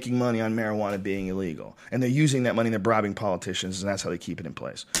they're making money on marijuana being illegal. And they're using that money and they're bribing politicians, and that's how they keep it in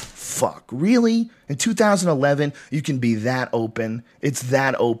place. Fuck. Really? In 2011, you can be that open. It's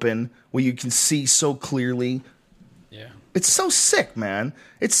that open, where you can see so clearly. Yeah. It's so sick, man.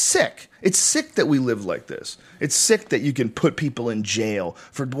 It's sick. It's sick that we live like this. It's sick that you can put people in jail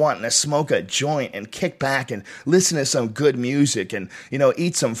for wanting to smoke a joint and kick back and listen to some good music and,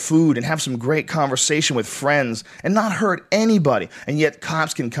 eat some food and have some great conversation with friends and not hurt anybody. And yet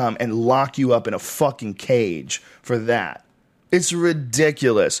cops can come and lock you up in a fucking cage for that. It's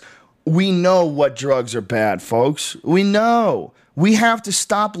ridiculous. We know what drugs are bad, folks. We know. We have to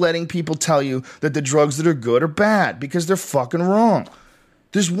stop letting people tell you that the drugs that are good are bad, because they're fucking wrong.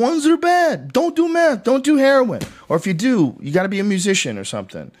 There's ones that are bad. Don't do meth. Don't do heroin. Or if you do, you got to be a musician or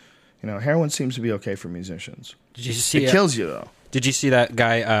something. Heroin seems to be okay for musicians. Did you see? It kills you, though. Did you see that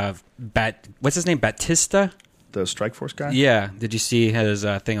guy? What's his name? Batista. The Strike Force guy. Yeah. Did you see his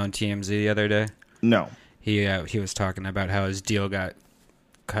thing on TMZ the other day? No. He was talking about how his deal got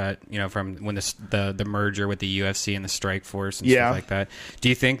cut, from when the merger with the UFC and the Strike Force and stuff like that. Do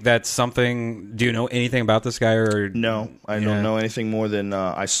you think that's something? Do you know anything about this guy? Or no, I don't know anything more than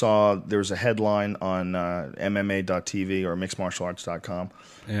I saw there was a headline on MMA.tv or mixedmartialarts.com.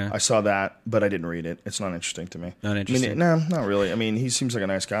 Yeah. I saw that, but I didn't read it. It's not interesting to me. Not interesting? No, not really. I mean, he seems like a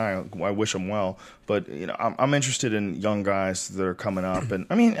nice guy. I wish him well. But, I'm interested in young guys that are coming up. And,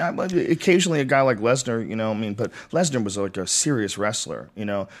 occasionally a guy like Lesnar, but Lesnar was like a serious wrestler,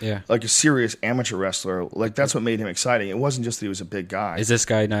 like a serious amateur wrestler. Like, that's what made him exciting. It wasn't just that he was a big guy. Is this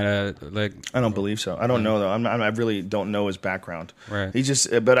guy not I don't believe so. I don't know, though. I really don't know his background. Right.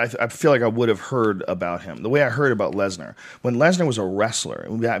 But I feel like I would have heard about him. The way I heard about Lesnar. When Lesnar was a wrestler,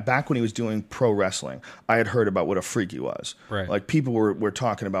 back when he was doing pro wrestling, I had heard about what a freak he was. Right. Like, people were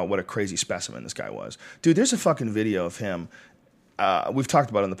talking about what a crazy specimen this guy was. Dude, there's a fucking video of him. we've talked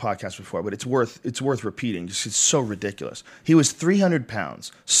about it on the podcast before, but it's worth repeating. Just it's so ridiculous. He was 300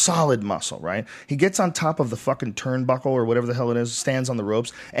 pounds, solid muscle, right? He gets on top of the fucking turnbuckle or whatever the hell it is, stands on the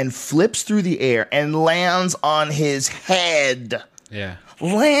ropes, and flips through the air and lands on his head. Yeah.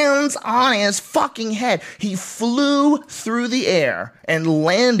 Lands on his fucking head. He flew through the air and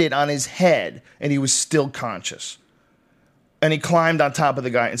landed on his head, and he was still conscious. And he climbed on top of the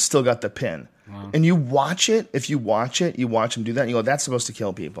guy and still got the pin. Wow. And you watch it. If you watch it, you watch him do that, and you go, that's supposed to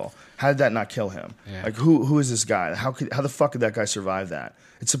kill people. How did that not kill him? Yeah. Like, who is this guy? How the fuck could that guy survive that?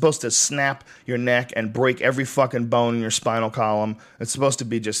 It's supposed to snap your neck and break every fucking bone in your spinal column. It's supposed to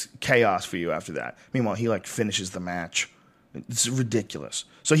be just chaos for you after that. Meanwhile, he, like, finishes the match. It's ridiculous.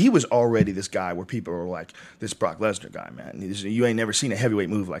 So he was already this guy where people were like, this Brock Lesnar guy, man. You ain't never seen a heavyweight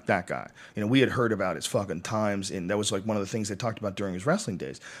move like that guy. You know, we had heard about his fucking times, and that was like one of the things they talked about during his wrestling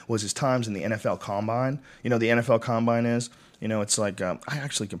days, was his times in the NFL Combine. You know, the NFL Combine is, you know, it's like, I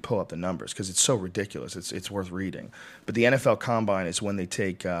actually can pull up the numbers because it's so ridiculous. It's worth reading. But the NFL Combine is when they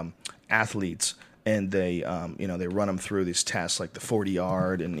take athletes and they, you know, they run them through these tests, like the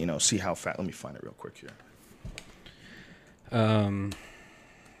 40-yard and, you know, see how fast. Let me find it real quick here. I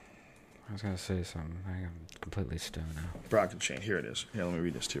was going to say something. I'm completely stoned now. Brock and Shane. Here it is. Here, let me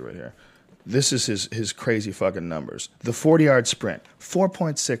read this to you right here. This is his crazy fucking numbers. The 40-yard sprint,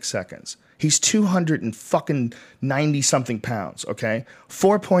 4.6 seconds. He's 290-something pounds, okay?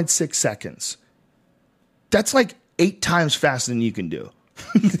 4.6 seconds. That's like 8 times faster than you can do.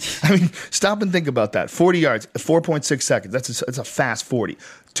 I mean, stop and think about that. 40 yards, 4.6 seconds. That's a fast 40.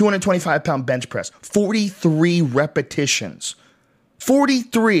 225-pound bench press, 43 repetitions.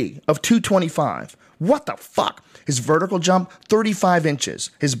 43 of 225. What the fuck? His vertical jump, 35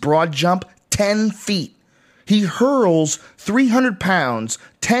 inches. His broad jump, 10 feet. He hurls 300 pounds,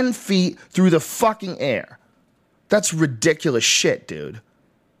 10 feet through the fucking air. That's ridiculous shit, dude.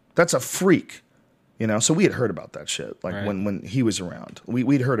 That's a freak. You know, so we had heard about that shit, like right. when he was around.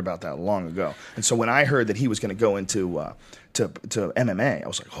 We'd heard about that long ago. And so when I heard that he was going to go into to MMA, I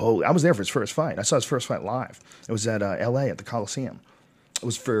was like, holy! I was there for his first fight. I saw his first fight live. It was at L.A. at the Coliseum. It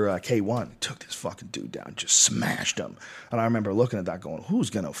was for K1. He took this fucking dude down, just smashed him. And I remember looking at that going, who's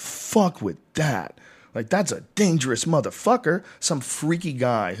going to fuck with that? Like, that's a dangerous motherfucker. Some freaky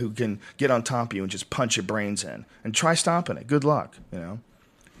guy who can get on top of you and just punch your brains in. And try stopping it. Good luck, you know.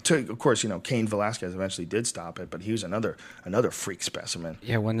 Of course, you know, Cain Velasquez eventually did stop it, but he was another freak specimen.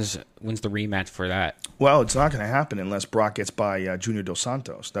 Yeah, when's the rematch for that? Well, it's not going to happen unless Brock gets by Junior Dos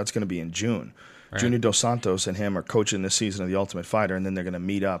Santos. That's going to be in June. Right. Junior Dos Santos and him are coaching this season of The Ultimate Fighter, and then they're going to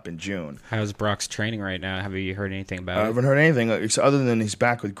meet up in June. How's Brock's training right now? Have you heard anything about it? I haven't heard anything other than he's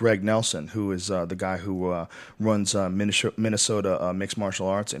back with Greg Nelson, who is the guy who runs Minnesota Mixed Martial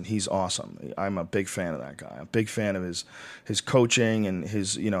Arts, and he's awesome. I'm a big fan of that guy. I'm a big fan of his coaching and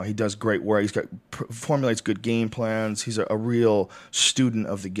his, you know, he does great work. He's formulates good game plans. He's a real student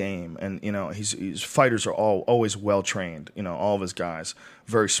of the game, and you know, his fighters are always well trained. You know, all of his guys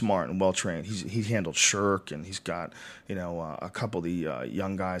very smart and well trained. He handled Shirk, and he's got, you know, a couple of the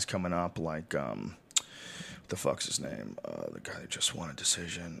young guys coming up, like what the fuck's his name? The guy that just won a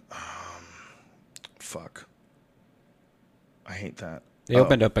decision. Fuck. I hate that. They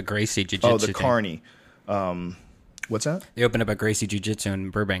opened up a Gracie Jiu-Jitsu. Oh, the Carney. What's that? They opened up a Gracie Jiu-Jitsu in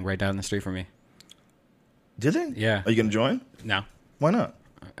Burbank, right down the street from me. Did they? Yeah. Are you gonna join? No. Why not?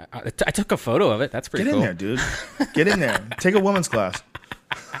 I took a photo of it. That's pretty cool. Get in there, dude. Get in there. Take a women's class.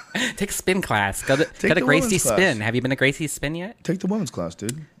 Take a spin class. Go to Gracie Spin. Have you been to Gracie Spin yet? Take the women's class,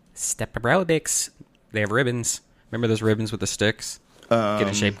 dude. Step aerobics. They have ribbons. Remember those ribbons with the sticks? Get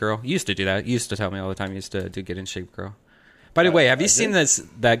in shape, girl. You used to do that. You used to tell me all the time. You used to do get in shape, girl. By the way, have you seen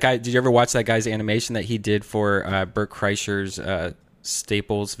that guy? Did you ever watch that guy's animation that he did for Bert Kreischer's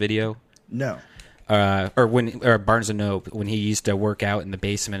Staples video? No. Or Barnes & Noble, when he used to work out in the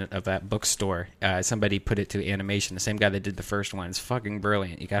basement of that bookstore. Somebody put it to animation. The same guy that did the first one. It's fucking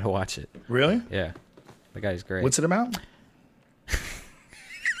brilliant. You got to watch it. Really? Yeah. The guy's great. What's it about?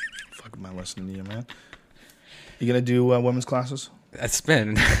 Fuck, am I listening to you, man? You going to do women's classes? That's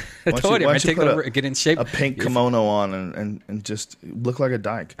been. I told him I take get in shape. A pink kimono on and just look like a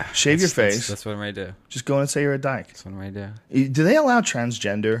dyke. Shave your face. That's what I'm going to do. Just go in and say you're a dyke. That's what I'm going to do. Do they allow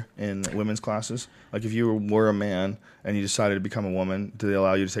transgender in women's classes? Like if you were a man and you decided to become a woman, do they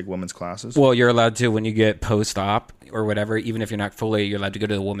allow you to take women's classes? Well, you're allowed to when you get post-op or whatever. Even if you're not fully, you're allowed to go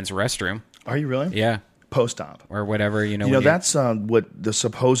to the women's restroom. Are you really? Yeah. Post-op. or whatever. You know, You know, when that's what the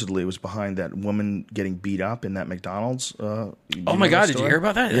supposedly was behind that woman getting beat up in that McDonald's. Oh my God, did you hear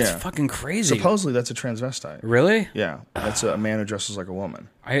about that? Yeah. That's fucking crazy. Supposedly that's a transvestite. Really? Yeah, that's a man who dresses like a woman.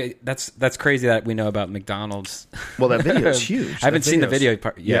 That's crazy that we know about McDonald's. Well, that video is huge. I haven't seen the video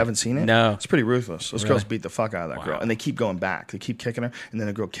part yet. You haven't seen it? No. It's pretty ruthless. Those Really? girls beat the fuck out of that girl. And they keep going back. They keep kicking her. And then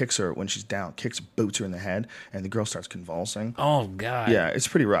the girl kicks her when she's down, boots her in the head, and the girl starts convulsing. Oh God. Yeah, it's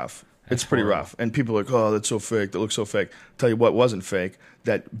pretty rough. It's pretty rough. And people are like, oh, that's so fake. That looks so fake. Tell you what wasn't fake.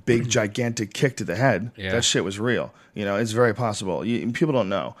 That big, gigantic kick to the head. Yeah. That shit was real. You know, it's very possible. People don't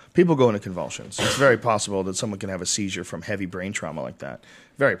know. People go into convulsions. It's very possible that someone can have a seizure from heavy brain trauma like that.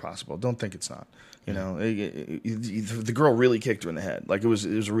 Very possible. Don't think it's not. You know, the girl really kicked her in the head. Like, it was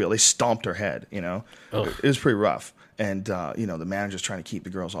real. They stomped her head, you know. It was pretty rough. And, you know, the manager's trying to keep the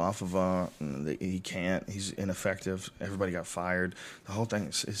girls off of her. He can't. He's ineffective. Everybody got fired. The whole thing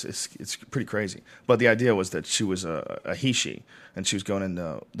it's pretty crazy. But the idea was that she was a he-she, and she was going in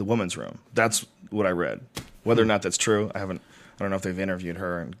the woman's room. That's what I read. Whether or not that's true, I don't know if they've interviewed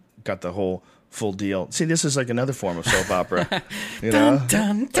her and got the whole full deal. See, this is like another form of soap opera. You know?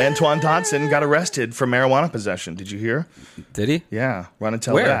 Dun, dun. Antoine Dodson got arrested for marijuana possession. Did you hear? Did he? Yeah. Run and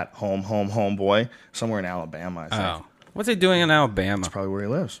tell Where? that. Home, boy. Somewhere in Alabama, I think. Oh. What's he doing in Alabama? That's probably where he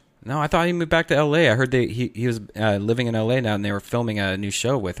lives. No, I thought he moved back to L.A. I heard he was living in L.A. now, and they were filming a new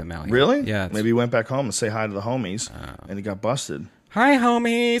show with him out here. Really? Yeah. Maybe he went back home to say hi to the homies, and he got busted. Hi,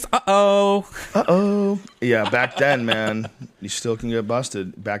 homies. Uh-oh. Yeah, back then, man, you still can get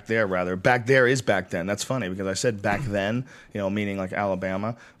busted. Back there, rather. Back there is back then. That's funny because I said back then, you know, meaning like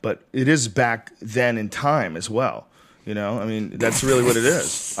Alabama, but it is back then in time as well. You know, I mean, that's really what it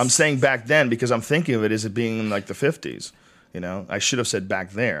is. I'm saying back then because I'm thinking of it as it being in like the 50s. You know, I should have said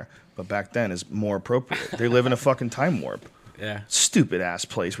back there, but back then is more appropriate. They live in a fucking time warp. Yeah. Stupid ass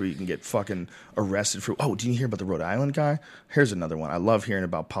place where you can get fucking arrested for. Oh, did you hear about the Rhode Island guy? Here's another one. I love hearing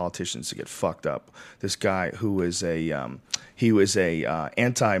about politicians that get fucked up. This guy who is he was a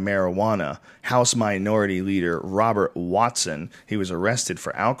anti-marijuana House Minority Leader, Robert Watson. He was arrested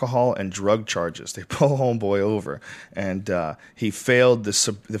for alcohol and drug charges. They pull homeboy over, and he failed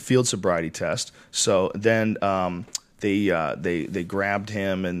the field sobriety test. So then. They grabbed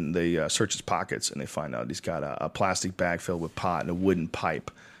him and they searched his pockets and they find out he's got a plastic bag filled with pot and a wooden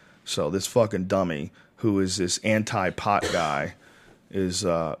pipe. So this fucking dummy, who is this anti-pot guy,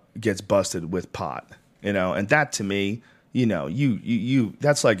 gets busted with pot. You know, and that to me, you know, you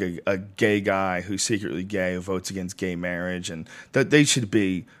that's like a gay guy who's secretly gay who votes against gay marriage, and that they should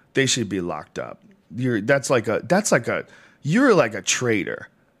be locked up. You're like a traitor.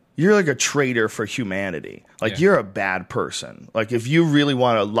 You're like a traitor for humanity. Like, you're a bad person. Like, if you really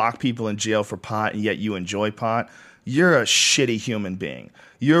want to lock people in jail for pot and yet you enjoy pot, you're a shitty human being.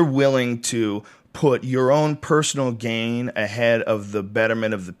 You're willing to put your own personal gain ahead of the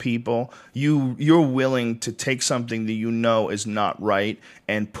betterment of the people. You're willing to take something that you know is not right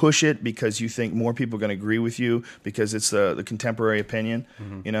and push it because you think more people are going to agree with you because it's the contemporary opinion,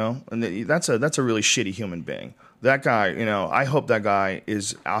 you know? And that's a really shitty human being. That guy, you know, I hope that guy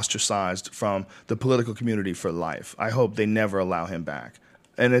is ostracized from the political community for life. I hope they never allow him back.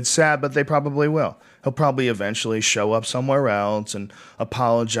 And it's sad, but they probably will. He'll probably eventually show up somewhere else and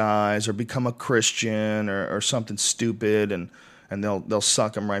apologize or become a Christian or something stupid, and they'll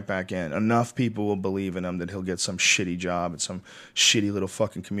suck him right back in. Enough people will believe in him that he'll get some shitty job at some shitty little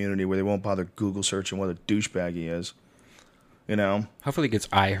fucking community where they won't bother Google searching what a douchebag he is. You know? Hopefully he gets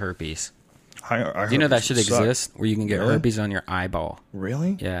eye herpes. I Do you know that should suck. exist, where you can get herpes on your eyeball?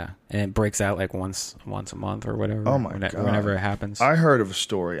 Really? Yeah, and it breaks out like once a month or whatever. Oh my God. Whenever it happens. I heard of a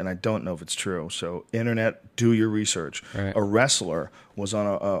story, and I don't know if it's true. So, internet, do your research. Right. A wrestler was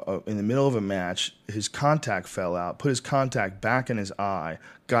on in the middle of a match. His contact fell out. Put his contact back in his eye.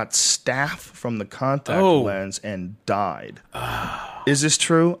 Got staph from the contact lens and died. Is this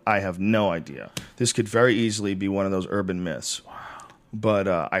true? I have no idea. This could very easily be one of those urban myths. But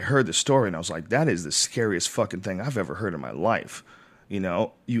I heard the story, and I was like, that is the scariest fucking thing I've ever heard in my life. You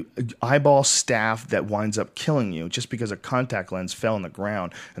know, you eyeball staph that winds up killing you just because a contact lens fell on the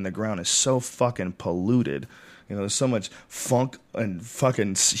ground, and the ground is so fucking polluted. You know, there's so much funk and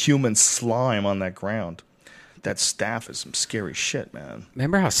fucking human slime on that ground. That staph is some scary shit, man.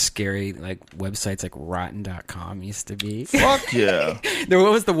 Remember how scary like websites like rotten.com used to be? Fuck yeah.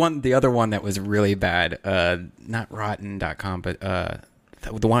 What was the other one that was really bad? Not rotten.com, but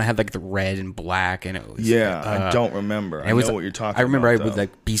the one that had like the red and black, and it was I don't remember. I know what you're talking about. I remember I though. would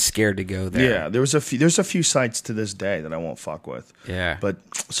like be scared to go there. Yeah, there's a few sites to this day that I won't fuck with. Yeah. But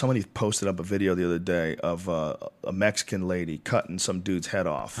somebody posted up a video the other day of a Mexican lady cutting some dude's head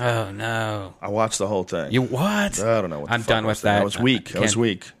off. Oh no! I watched the whole thing. You what? I don't know. I'm done with that. I was weak. I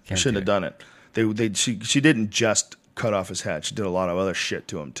shouldn't have done it. She didn't just cut off his head. She did a lot of other shit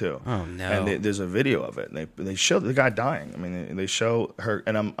to him too. Oh no! And there's a video of it. And they show the guy dying. I mean, they show her,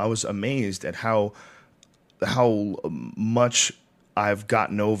 and I was amazed at how much I've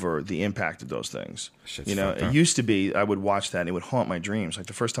gotten over the impact of those things. Shit's it used to be I would watch that and it would haunt my dreams. Like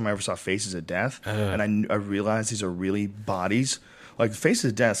the first time I ever saw Faces of Death, and I realized these are really bodies. Like Faces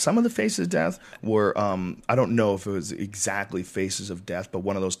of Death, some of the Faces of Death were, I don't know if it was exactly Faces of Death, but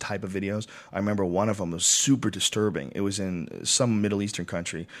one of those type of videos. I remember one of them was super disturbing. It was in some Middle Eastern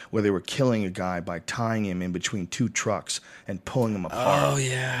country where they were killing a guy by tying him in between two trucks and pulling him apart. Oh,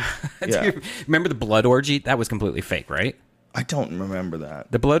 yeah. Yeah. Remember the blood orgy? That was completely fake, right? I don't remember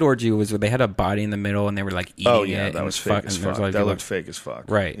that. The blood orgy was where they had a body in the middle and they were like eating it. Oh, yeah, that was fake as fuck. That looked fake as fuck.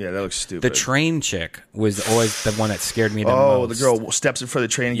 Right. Yeah, that looks stupid. The train chick was always the one that scared me the most. Oh, most. the girl steps in front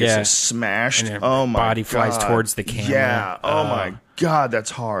of the train and gets smashed. And oh, my body God. flies towards the camera. Yeah. Oh, my God,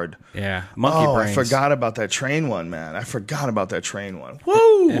 that's hard. Yeah. Monkey brains. I forgot about that train one, man. I forgot about that train one.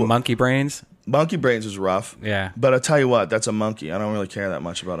 Woo! And monkey brains? Monkey brains was rough. Yeah. But I'll tell you what, that's a monkey. I don't really care that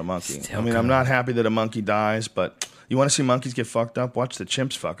much about a monkey. I'm not happy that a monkey dies, but you want to see monkeys get fucked up? Watch the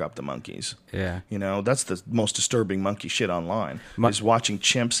chimps fuck up the monkeys. Yeah. That's the most disturbing monkey shit online, is watching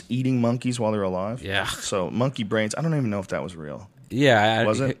chimps eating monkeys while they're alive. Yeah. So monkey brains, I don't even know if that was real. Yeah,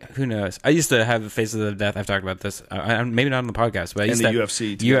 was it? Who knows? I used to have the Faces of Death. I've talked about this. Maybe not on the podcast, but I used and to the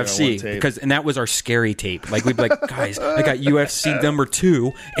UFC too, UFC and that was our scary tape. Like we'd be like, guys, I got UFC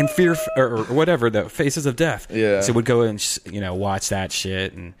 #2 and Fear or whatever, the Faces of Death. Yeah. So we'd go and watch that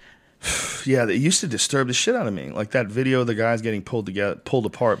shit and. Yeah, it used to disturb the shit out of me. Like that video of the guys getting pulled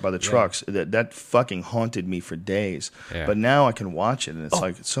apart by the trucks. That fucking haunted me for days. Yeah. But now I can watch it, and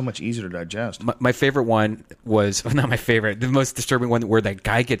it's so much easier to digest. My favorite one was not my favorite. The most disturbing one where that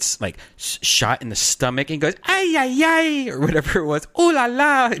guy gets like shot in the stomach and he goes ay ay ay or whatever it was. Ooh la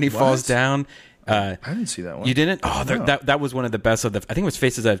la, and he falls down. I didn't see that one. You didn't? Oh, no. that was one of the best of the. I think it was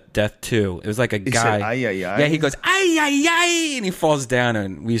Faces of Death 2. It was like a guy. Said, ay, ay, ay? Yeah, he goes ay ay ay, and he falls down.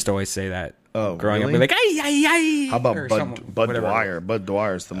 And we used to always say that. Oh, growing really? up, we're like ay ay ay. How about Bud Dwyer? Bud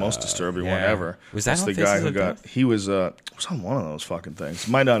Dwyer's the most disturbing one ever. Was that That's on the guy Faces who of got? Death? He was on one of those fucking things.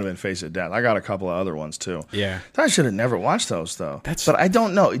 Might not have been Face of Death. I got a couple of other ones too. Yeah. I should have never watched those though. But I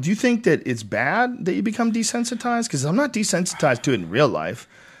don't know. Do you think that it's bad that you become desensitized? Because I'm not desensitized to it in real life.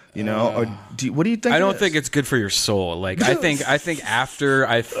 Or what do you think? I don't think it's good for your soul. Like I think after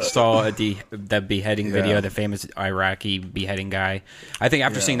I saw that beheading video, the famous Iraqi beheading guy, I think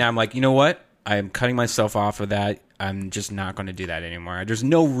after seeing that, I'm like, you know what? I'm cutting myself off of that. I'm just not going to do that anymore. There's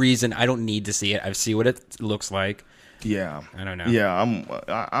no reason. I don't need to see it. I see what it looks like. Yeah, I don't know. Yeah,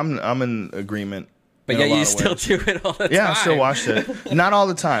 I'm in agreement. But yeah, you still do it all the time. Yeah, I still watch it. Not all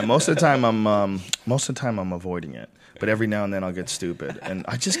the time. Most of the time, I'm avoiding it. But every now and then I'll get stupid, and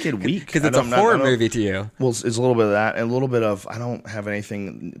I just get weak because it's a horror movie to you. Well, it's a little bit of that, and a little bit of I don't have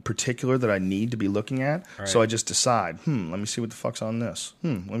anything particular that I need to be looking at, right. So I just decide, let me see what the fuck's on this.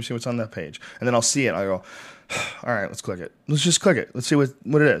 Let me see what's on that page, and then I'll see it. I go, all right, let's click it. Let's just click it. Let's see what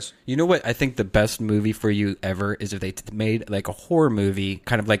it is. You know what? I think the best movie for you ever is if they made like a horror movie,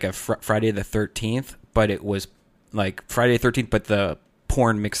 kind of like a Friday the 13th, but it was like Friday the 13th, but the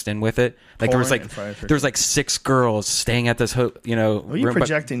porn mixed in with it. Like there was like 6 girls staying at this Are you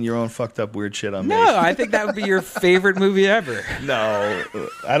projecting your own fucked up weird shit on me? No, I think that would be your favorite movie ever. No,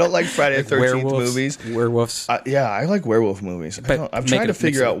 I don't like Friday the 13th movies. Werewolves. Yeah, I like werewolf movies. I've tried to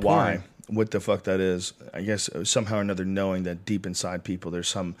figure out why. Porn. What the fuck that is. I guess somehow or another knowing that deep inside people there's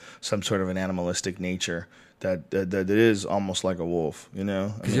some sort of an animalistic nature that is almost like a wolf,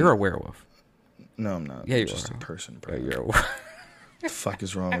 Because you're a werewolf. No, I'm not. Yeah, I'm just a person. Yeah, you're a werewolf. What the fuck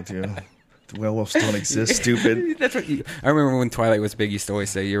is wrong with you? The werewolves don't exist, stupid. That's what I remember when Twilight was big, you used to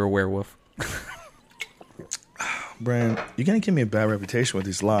always say, you're a werewolf. Brian, you're going to give me a bad reputation with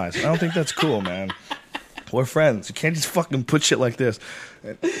these lies. I don't think that's cool, man. We're friends. You can't just fucking put shit like this.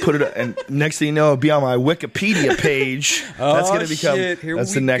 Put it, and next thing you know, it'll be on my Wikipedia page. That's going to become.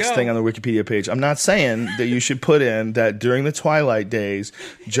 That's the next thing on the Wikipedia page. I'm not saying that you should put in that during the Twilight days,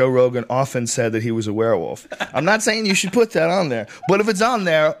 Joe Rogan often said that he was a werewolf. I'm not saying you should put that on there, but if it's on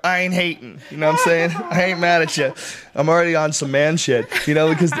there, I ain't hating. You know what I'm saying? I ain't mad at you. I'm already on some man shit. You know,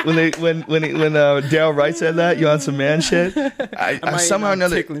 because when Daryl Wright said that, you on some man shit. I somehow or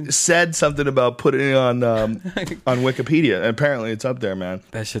another said something about putting it on Wikipedia, and apparently it's up there, man.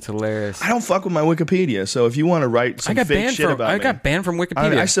 That shit's hilarious. I don't fuck with my Wikipedia, so if you want to write some fake shit about me, I got banned from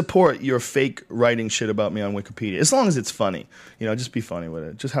Wikipedia. I support your fake writing shit about me on Wikipedia, as long as it's funny. You know, just be funny with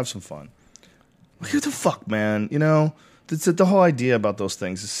it. Just have some fun. What the fuck, man? You know, the whole idea about those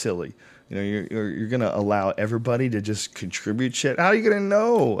things is silly. You know, you're gonna allow everybody to just contribute shit. How are you gonna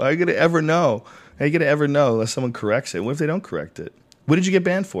know? How are you gonna ever know? How are you gonna ever know unless someone corrects it? What if they don't correct it? What did you get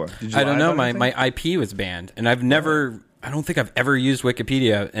banned for? Did you I don't know. My IP was banned, and I've never. I don't think I've ever used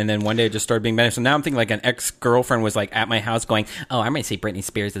Wikipedia, and then one day it just started being banned. So now I'm thinking like an ex-girlfriend was like at my house going, "Oh, I might say Britney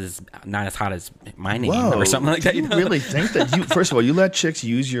Spears is not as hot as my name," or something like that. You really think that? First of all, you let chicks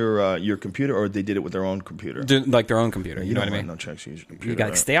use your computer, or they did it with their own computer? Like their own computer. You know what I mean? No chicks use your computer. You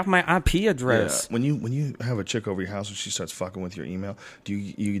gotta stay off my IP address. Yeah. When you have a chick over your house and she starts fucking with your email, do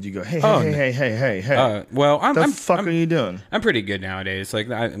you go, hey? Well, the fuck are you doing? I'm pretty good nowadays. Like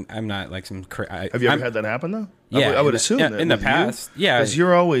I'm not like some. Have you ever had that happen though? Yeah, I would assume that in the past. Yeah, because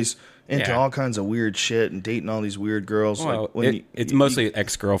you're always into all kinds of weird shit and dating all these weird girls. Well, like it's mostly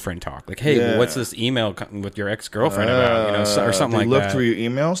ex-girlfriend talk. Like, hey, what's this email with your ex-girlfriend about? You know, or something like that. Look through your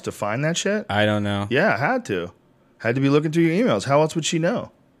emails to find that shit. I don't know. Yeah, I had to be looking through your emails. How else would she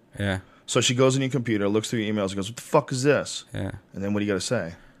know? Yeah. So she goes in your computer, looks through your emails, and goes, "What the fuck is this?" Yeah. And then what do you got to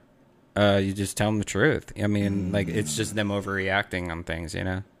say? You just tell them the truth. I mean, like it's just them overreacting on things. You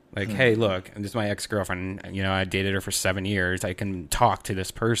know. Like, hey, look, this is my ex-girlfriend. You know, I dated her for 7 years. I can talk to this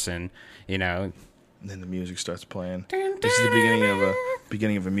person, you know. And then the music starts playing. This is the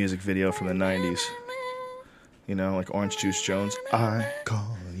beginning of a music video from the 90s. You know, like Orange Juice Jones. I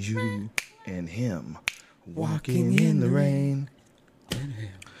call you and him walking in the rain.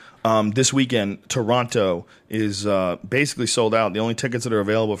 This weekend, Toronto is basically sold out. The only tickets that are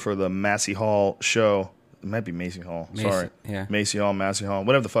available for the Massey Hall show. It might be Macy Hall. Sorry. Yeah. Macy Hall, Massey Hall,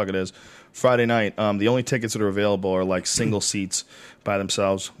 whatever the fuck it is. Friday night. The only tickets that are available are like single seats by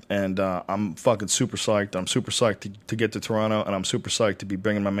themselves. And I'm fucking super psyched. I'm super psyched to get to Toronto. And I'm super psyched to be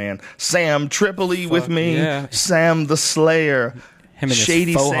bringing my man Sam Tripoli with me. Yeah. Sam the Slayer. Him and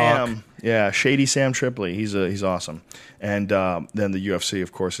Shady his faux Sam. hawk. Yeah, Shady Sam Tripoli. He's awesome. And then the UFC,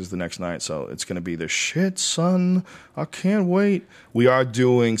 of course, is the next night. So it's going to be the shit, son. I can't wait. We are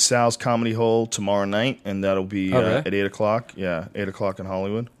doing Sal's Comedy Hole tomorrow night, and that'll be at 8 o'clock. Yeah, 8 o'clock in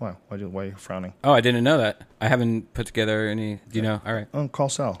Hollywood. Wow, why are you frowning? Oh, I didn't know that. I haven't put together any. Do you know? All right. Oh, call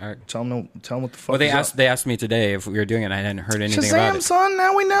Sal. All right. Tell him what the fuck. Well, they asked me today if we were doing it. I hadn't heard anything Shazam, about it. son.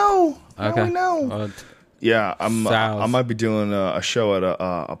 Now we know. Okay. Now we know. Well, yeah, I might be doing a show at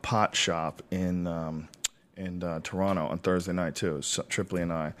a pot shop in Toronto on Thursday night too. So, Tripoli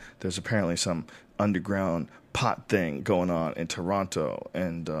and I. There's apparently some underground pot thing going on in Toronto,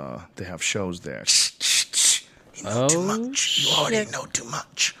 and they have shows there. You know too much. You already know too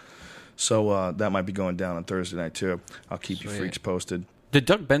much. So that might be going down on Thursday night too. I'll keep you freaks posted. Did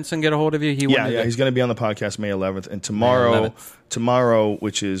Doug Benson get a hold of you? Yeah, he's going to be on the podcast May 11th. And tomorrow,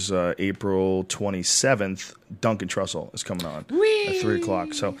 which is April 27th, Duncan Trussell is coming on at 3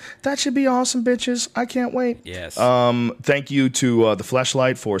 o'clock. So that should be awesome, bitches. I can't wait. Yes. Thank you to The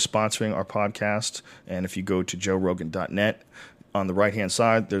Fleshlight for sponsoring our podcast. And if you go to joerogan.net, on the right-hand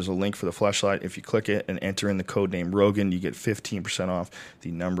side, there's a link for The Fleshlight. If you click it and enter in the code name Rogan, you get 15% off the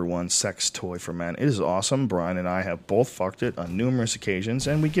 #1 sex toy for men. It is awesome. Brian and I have both fucked it on numerous occasions,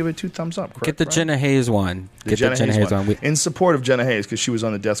 and we give it 2 thumbs up. Correct, Get the Brian? Jenna Hayes one. Get the Jenna Hayes one. In support of Jenna Hayes, because she was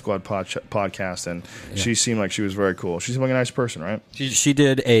on the Death Squad podcast, and she seemed like she was very cool. She seemed like a nice person, right? She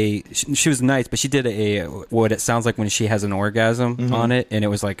did she was nice, but she did what it sounds like when she has an orgasm on it, and it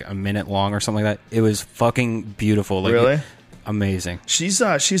was like a minute long or something like that. It was fucking beautiful. Like, really? Amazing. She's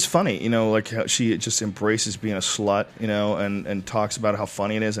funny, you know, like how she just embraces being a slut, you know, and talks about how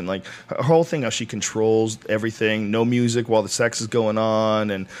funny it is, and like her whole thing, how she controls everything, no music while the sex is going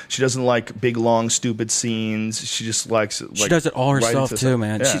on, and she doesn't like big long stupid scenes. She just likes it. She does it all herself too,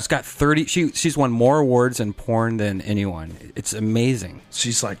 man. Yeah. She's got 30. She's won more awards in porn than anyone. It's amazing.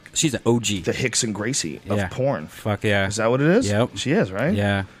 She's an OG, the Hicks and Gracie of porn. Fuck yeah. Is that what it is? Yep. She is, right?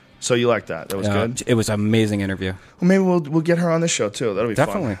 Yeah. So you like that? That was good? It was an amazing interview. Well, maybe we'll get her on this show, too. That'll be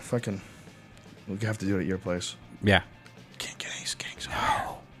Definitely. fun. We'll have to do it at your place. Yeah. Can't get any skanks over here.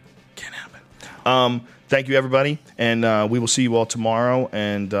 Can't happen. Thank you, everybody. And we will see you all tomorrow.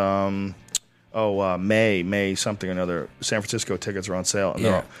 And, May something or another. San Francisco tickets are on sale. And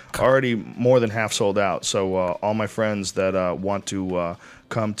they're already more than half sold out. So all my friends that want to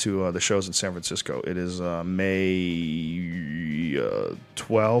come to the shows in San Francisco, it is May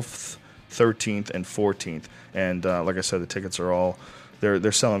 12th 13th, and 14th. And like I said, the tickets are all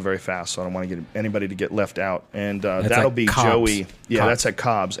they're selling very fast, so I don't want to get anybody to get left out. And that'll be Cobb's. Joey. Yeah, Cobb's. that's at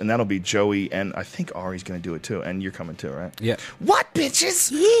Cobb's, and that'll be Joey, and I think Ari's going to do it too. And you're coming too, right? Yeah. What,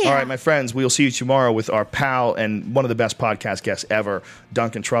 bitches? Yeah. All right, my friends, we'll see you tomorrow with our pal and one of the best podcast guests ever,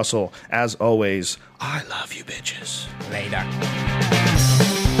 Duncan Trussell. As always, I love you, bitches. Later.